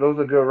are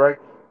good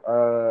recs.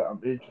 I'm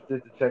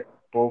interested to check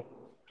both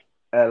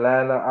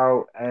Atlanta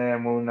out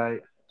and Moon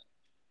Knight.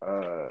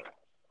 Uh,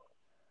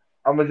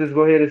 I'm gonna just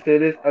go ahead and say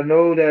this. I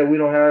know that we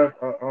don't have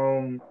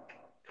a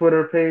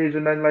Twitter page or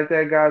nothing like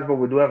that, guys, but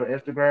we do have an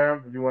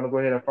Instagram. If you want to go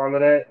ahead and follow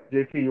that,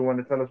 JP, you want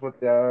to tell us what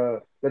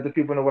the let the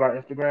people know what our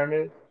Instagram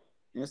is?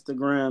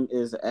 Instagram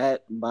is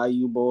at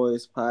Bayou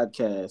Boys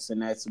Podcast,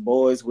 and that's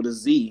boys with a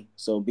Z.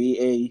 So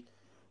BAYOUBOYZ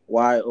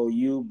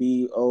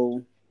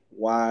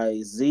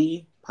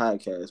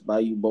podcast.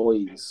 Bayou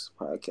Boys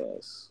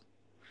podcast.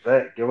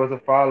 Bet, give us a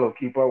follow.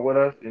 Keep up with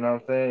us. You know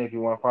what I'm saying? If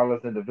you want to follow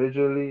us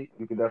individually,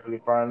 you can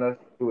definitely find us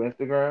through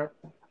Instagram.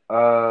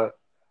 Uh,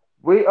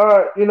 we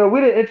are, we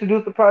didn't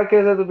introduce the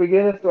podcast at the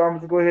beginning, so I'm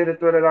just go ahead and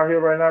throw that out here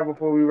right now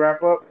before we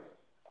wrap up.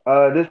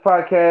 This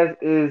podcast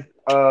is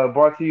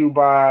brought to you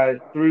by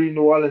three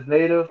New Orleans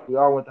natives. We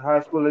all went to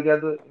high school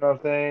together. You know what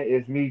I'm saying?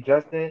 It's me,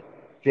 Justin,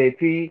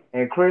 JP,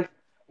 and Chris.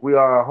 We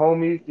are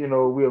homies. We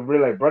are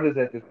really like brothers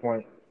at this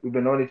point. We've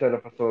been knowing each other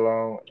for so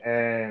long,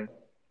 and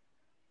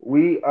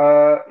we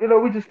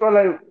just felt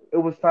like it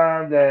was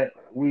time that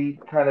we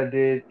kind of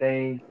did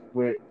things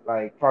with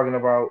like talking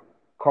about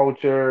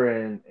culture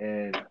and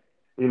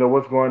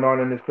what's going on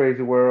in this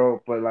crazy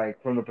world, but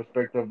like from the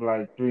perspective of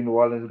like three New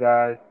Orleans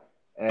guys.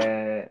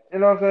 And you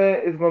know what I'm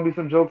saying? It's gonna be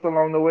some jokes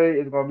along the way.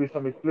 It's gonna be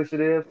some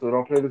explicitives, so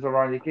don't play this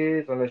around your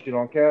kids unless you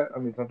don't care. I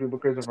mean, some people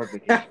crazy in front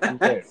of their kids. Who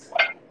cares?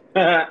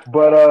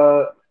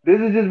 But this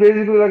is just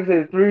basically like I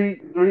said,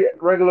 three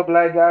regular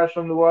black guys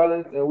from New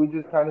Orleans, and we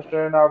just kind of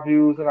sharing our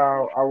views and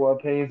our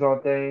opinions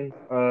on things.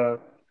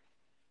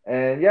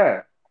 And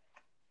yeah,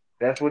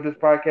 that's what this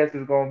podcast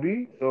is gonna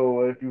be.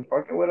 So if you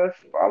fucking with us,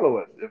 follow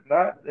us. If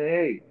not, then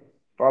hey,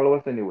 follow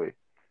us anyway.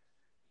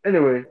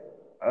 Anyway,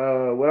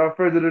 without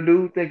further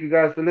ado, thank you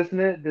guys for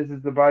listening. This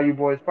is the Bayou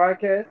Boys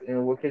podcast,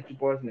 and we'll catch you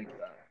boys next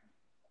time.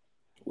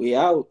 We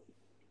out.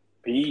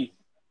 Peace.